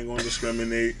 I ain't gonna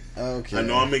discriminate. Okay. I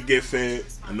know I'm gonna get fed.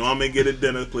 I know I'm gonna get a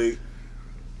dinner plate.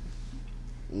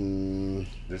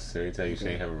 This Siri tell you she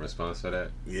ain't have a response for that?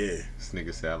 Yeah. This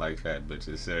nigga said I like fat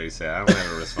bitches. Siri said I don't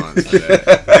have a response for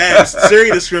that. That's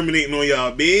Siri discriminating on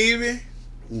y'all, baby.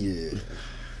 Yeah.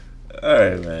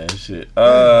 Alright, man. Shit.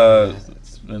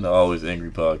 It's been the Always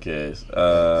Angry podcast.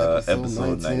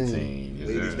 Episode 19.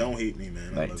 Ladies, don't hate me,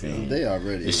 man. 19. They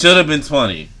already. It should have been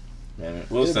 20. Man,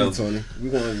 we'll It'll be celebrate. 20. We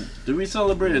going. Do we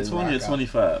celebrate at 20 or rock out.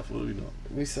 25? What are we doing?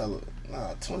 We celebrate.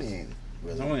 20 ain't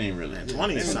really. 20 ain't really.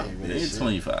 20 is something. It's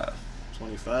 25.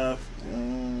 25.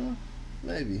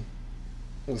 Maybe.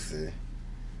 We'll see.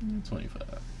 25.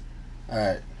 All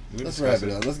right. Let's wrap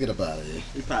it up. Let's get up out of here.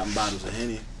 We popping bottles of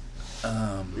Henny.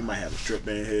 We might have a strip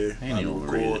in here. Henny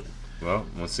overrated. Well,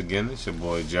 once again, it's your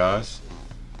boy Josh.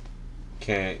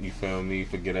 Can't, you feel me,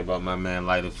 forget about my man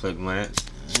Lighter Flick Lance.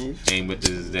 Ain't with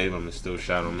this day, but I'm gonna still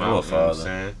shout him out. You know what I'm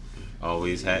saying?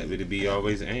 Always happy to be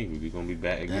always angry. We gonna be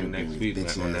back again next week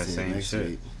on that same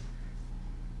shit.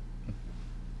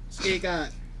 See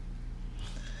God.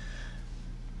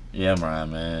 Yeah,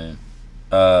 Ryan, man.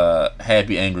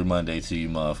 Happy Angry Monday to you,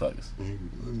 motherfuckers.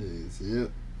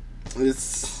 Yep.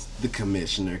 It's the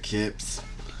Commissioner Kips,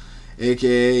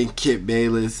 aka Kip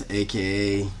Bayless,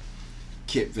 aka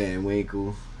Kip Van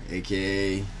Winkle,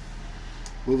 aka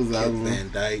what was that? Kip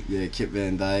Van Dyke. Yeah, Kip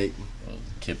Van Dyke.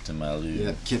 Kip to my Lou.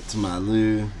 Yep, Kip to my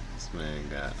Lou. This man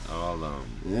got all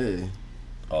Yeah.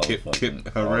 All Kip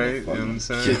Hooray, you know what I'm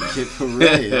saying? Kip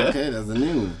Hooray. Okay, that's a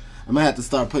new one. I'm gonna have to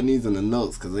start putting these in the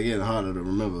notes because they're getting harder to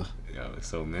remember. Yo, there's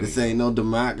so many. This ain't no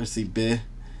democracy, bitch.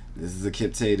 This is a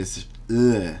Kip Tater. This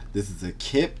is a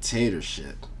Kip Tater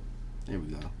shit. There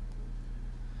we go.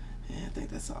 Yeah, I think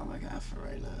that's all I got for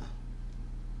right now.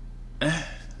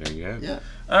 There you have it. Yeah.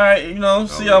 Alright,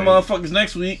 see y'all motherfuckers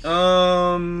next week.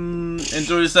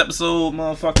 Enjoy this episode,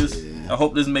 motherfuckers. Yeah. I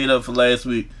hope this made up for last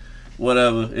week.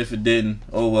 Whatever. If it didn't,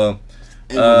 oh well.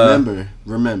 And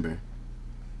remember,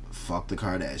 fuck the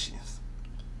Kardashians.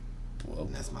 Whoa.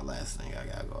 And that's my last thing I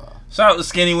gotta go off. Shout out to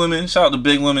skinny women. Shout out to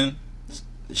big women.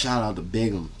 Shout out to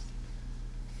Big'em.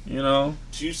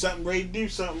 Choose something, Ray, do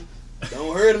something.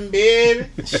 Don't hurt him, baby.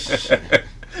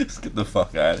 Let's get the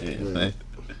fuck out of here, man.